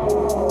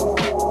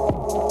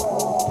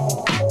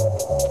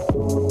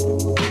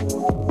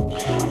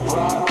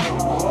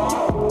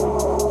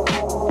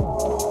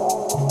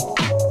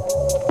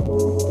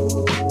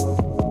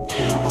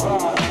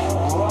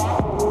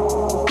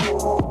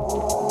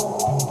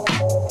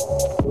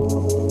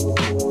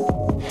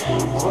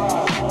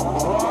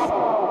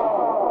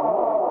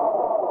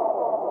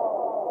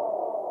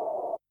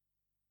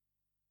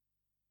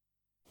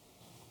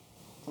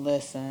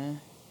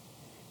 Listen.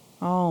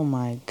 Oh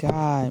my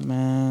God,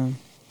 man.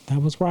 That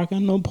was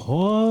rocking the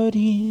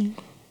party.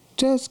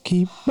 Just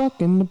keep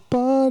rocking the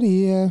party,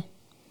 yeah.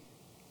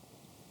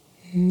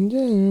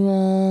 Just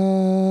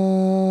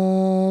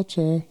rock,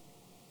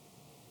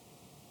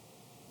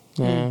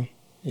 yeah.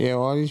 Yeah,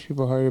 all these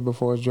people heard it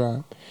before it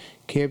dropped.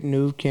 Kip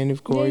New,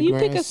 Kenneth Corey, you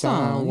pick a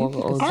song. Walker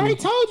You pick a OG. I already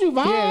told you,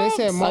 vibes. Yeah, they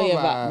said more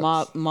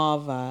vibes. More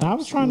vibes. I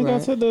was trying to go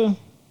to the.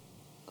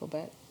 Go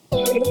back.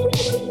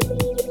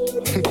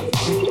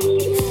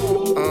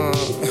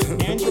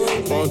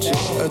 Won't you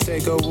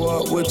take a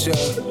walk with ya?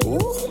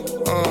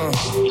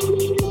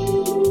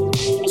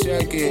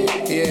 Check it,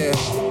 yeah.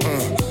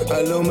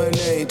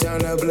 Illuminate,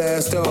 time to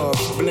blast off.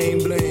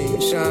 Bling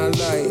bling, shine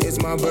light. It's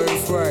my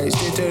birthright.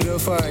 Stick to the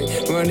fight.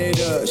 Run it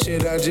up,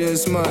 shit I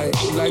just might.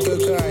 Like a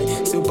kite,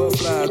 super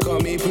fly. Call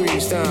me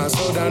priest time.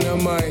 Slow down the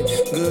mic.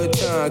 Good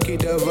time,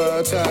 keep the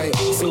vibe tight.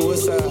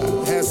 Suicide,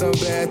 had some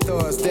bad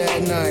thoughts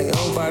that night.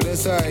 Home by the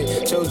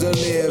side, chose to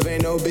live,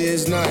 ain't no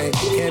biz night.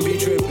 Can't be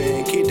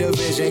tripping, keep the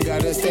vision.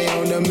 Gotta stay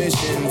on the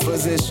mission.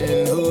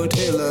 Physician, hood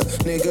healer.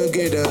 Nigga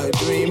get a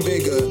dream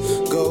bigger.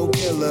 Go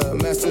killer,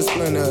 master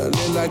splinter.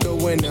 Live like a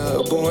winner.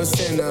 Born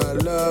sinner,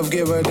 love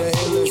giver, the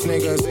illest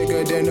nigga,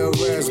 sicker than the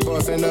rest.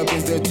 Bossing up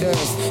is the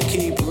test.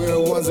 Keep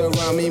real ones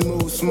around me,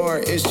 move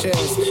smart, it's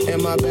chess.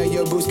 And my bag,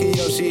 your Booski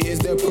Yoshi is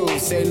the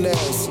proof. Say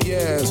less,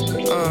 yes,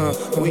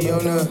 we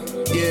on the,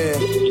 yeah,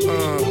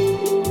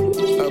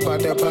 about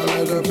that pop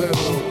like a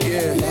pebble,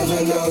 yeah.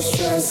 Never no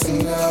stress,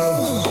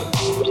 no.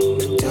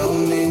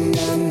 Don't mean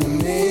nothing to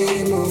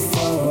me. Move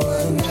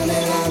forward, now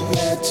that I've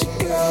let you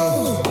go.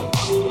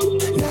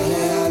 Now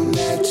that I've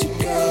let you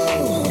go.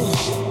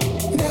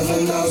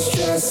 Never no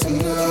stress,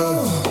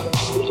 no.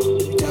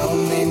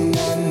 Don't mean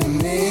nothing to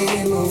me.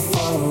 Move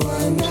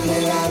forward, now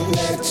that I've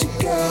let you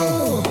go.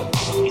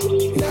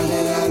 Now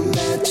that I've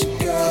let you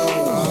go.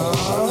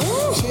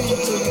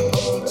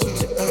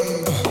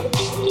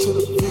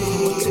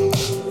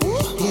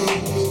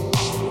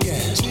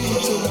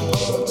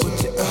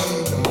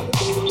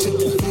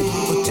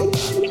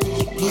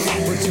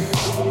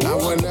 I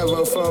would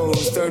never fold.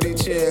 Sturdy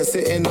chairs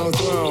sitting on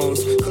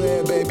thrones.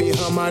 Clear baby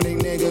harmonic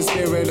nigga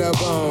spirit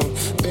up on.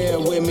 Bear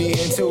with me,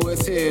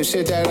 intuitive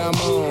shit that I'm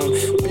on.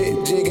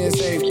 Big jig and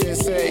safe to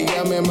say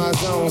I'm in my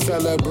zone.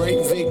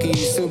 Celebrate Vicky,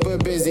 super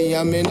busy.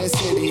 I'm in the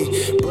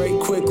city. Break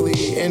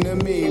quickly,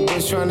 enemy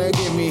was trying to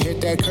get me.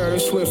 Hit that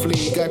curve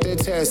swiftly. Got the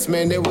test,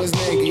 man, it was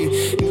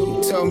neggy.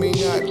 Nuke told me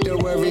not to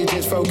worry,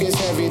 just focus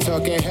heavy.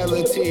 Talking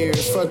hella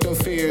tears, fuck them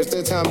fears.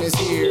 The time is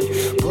here.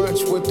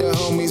 Brunch with the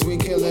homies, we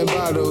killing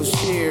bottles.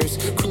 Cheers,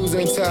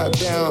 cruising top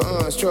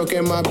down,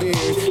 stroking my beard.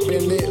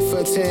 Been lit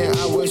for 10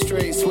 hours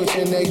straight,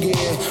 switching the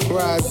gear.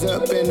 Rise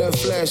up in the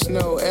flesh,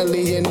 no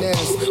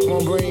alienness.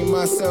 Won't bring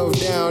myself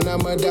down,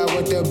 I'ma die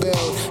with the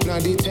belt.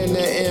 90-10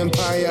 the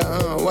empire,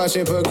 watch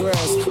it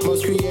progress.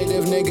 Most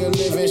creative nigga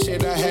living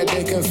shit, I had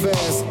to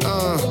confess.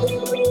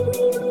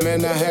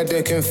 Man, I had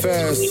to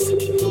confess.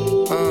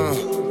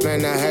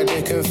 Man, I had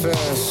to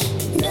confess.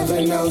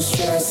 Never no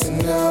stress,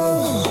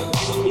 no.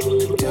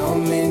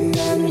 Don't mean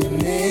nothing to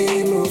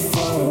me. Move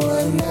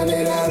forward, now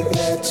that I've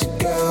let you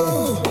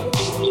go.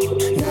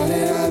 Now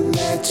that I've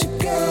let you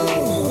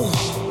go.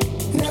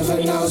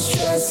 Never no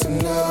stress,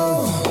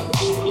 no.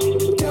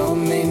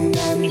 Don't mean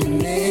nothing to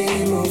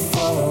me. Move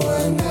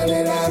forward, now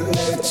that I've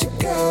let you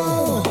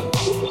go.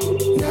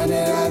 Now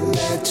that I've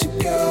let you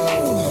go.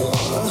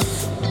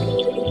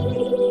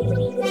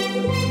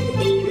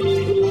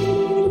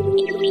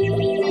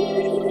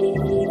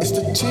 It's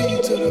the T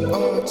to the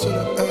R to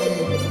the A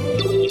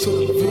to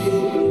the V,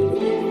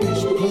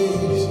 bitch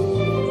please.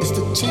 It's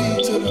the T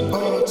to the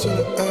R to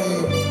the A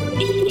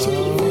to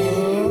the V,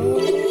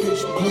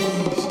 bitch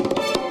please.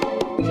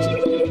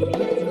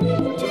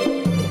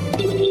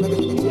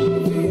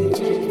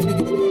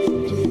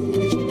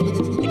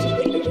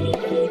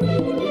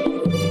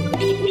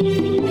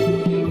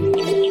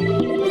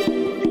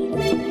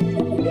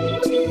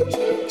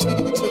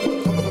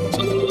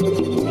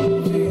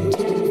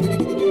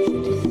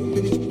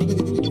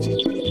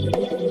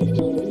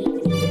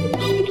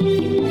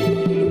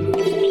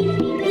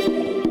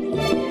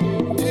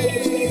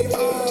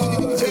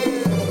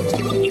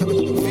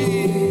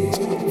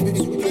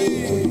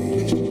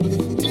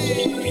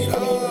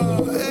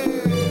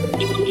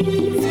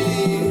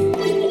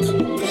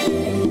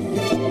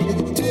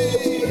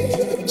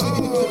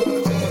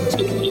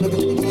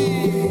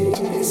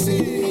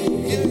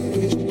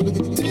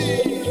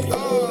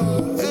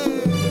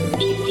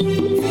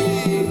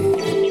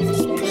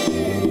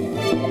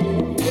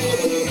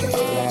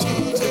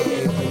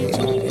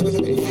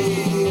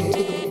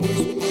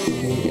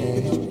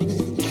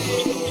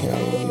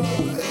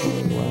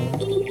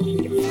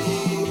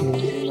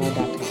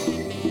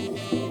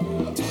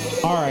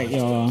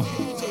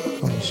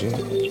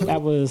 shit.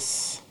 That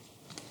was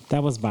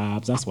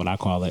vibes. That's what I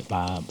call it,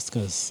 vibes,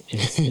 because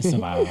it's a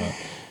vibe.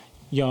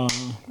 Y'all,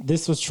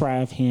 this was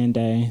Trav Hand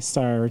Day.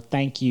 Sir,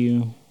 thank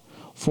you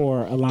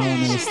for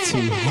allowing us to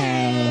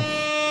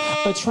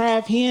have a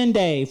Trav Hand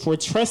Day, for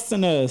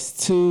trusting us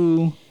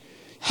to,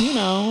 you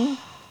know.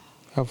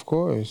 Of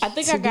course. I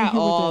think I got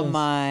all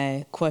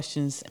my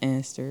questions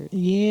answered.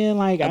 Yeah,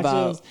 like I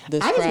just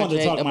wanted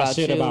to talk my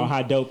shit about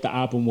how dope the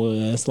album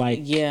was. Like,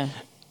 yeah.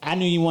 I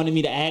knew you wanted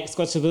me to ask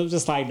questions, but it was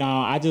just like,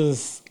 no,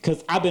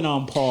 because I've been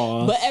on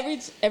pause. But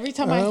every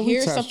time I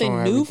hear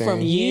something new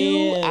from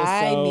you,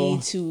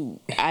 I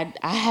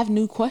have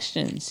new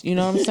questions. You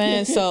know what I'm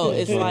saying? So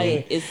it's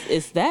like,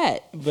 it's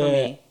that for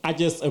me. I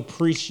just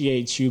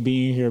appreciate you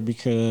being here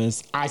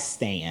because I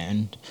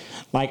stand.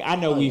 Like, I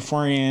know we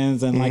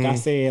friends, and like I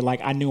said,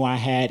 like I knew I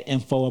had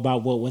info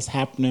about what was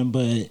happening,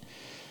 but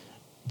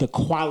the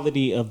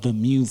quality of the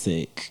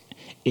music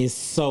is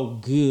so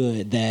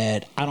good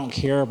that I don't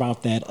care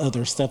about that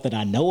other stuff that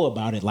I know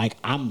about it. Like,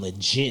 I'm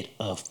legit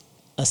a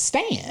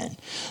stan.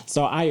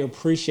 So I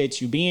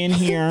appreciate you being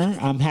here.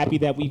 I'm happy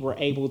that we were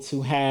able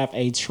to have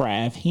a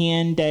Trav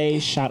Hand Day.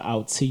 Shout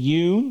out to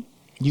you.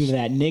 You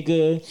that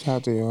nigga. Shout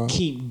out to y'all.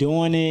 Keep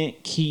doing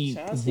it. Keep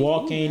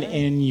walking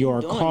in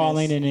your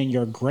calling and in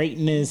your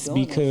greatness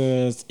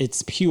because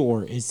it's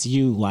pure. It's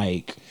you.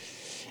 Like,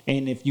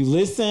 and if you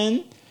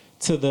listen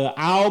to the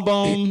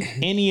album,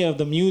 any of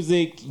the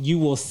music, you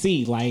will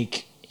see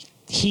like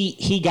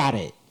he got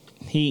it.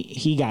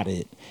 He got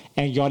it.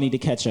 And y'all need to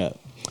catch up.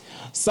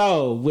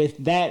 So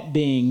with that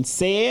being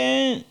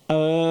said,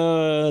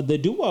 the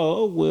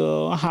duo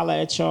will holla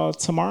at y'all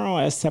tomorrow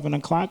at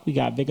 7:00. We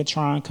got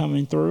Bigatron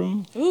coming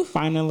through. Ooh.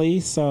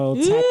 Finally. So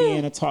tap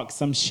in and talk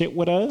some shit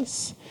with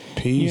us.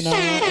 Peace. You know,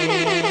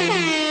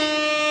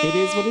 and it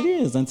is what it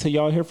is. Until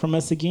y'all hear from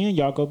us again,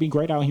 y'all go be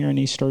great out here in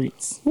these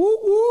streets. Whoop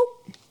whoop.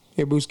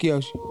 Hey, Booski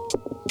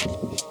Oshi.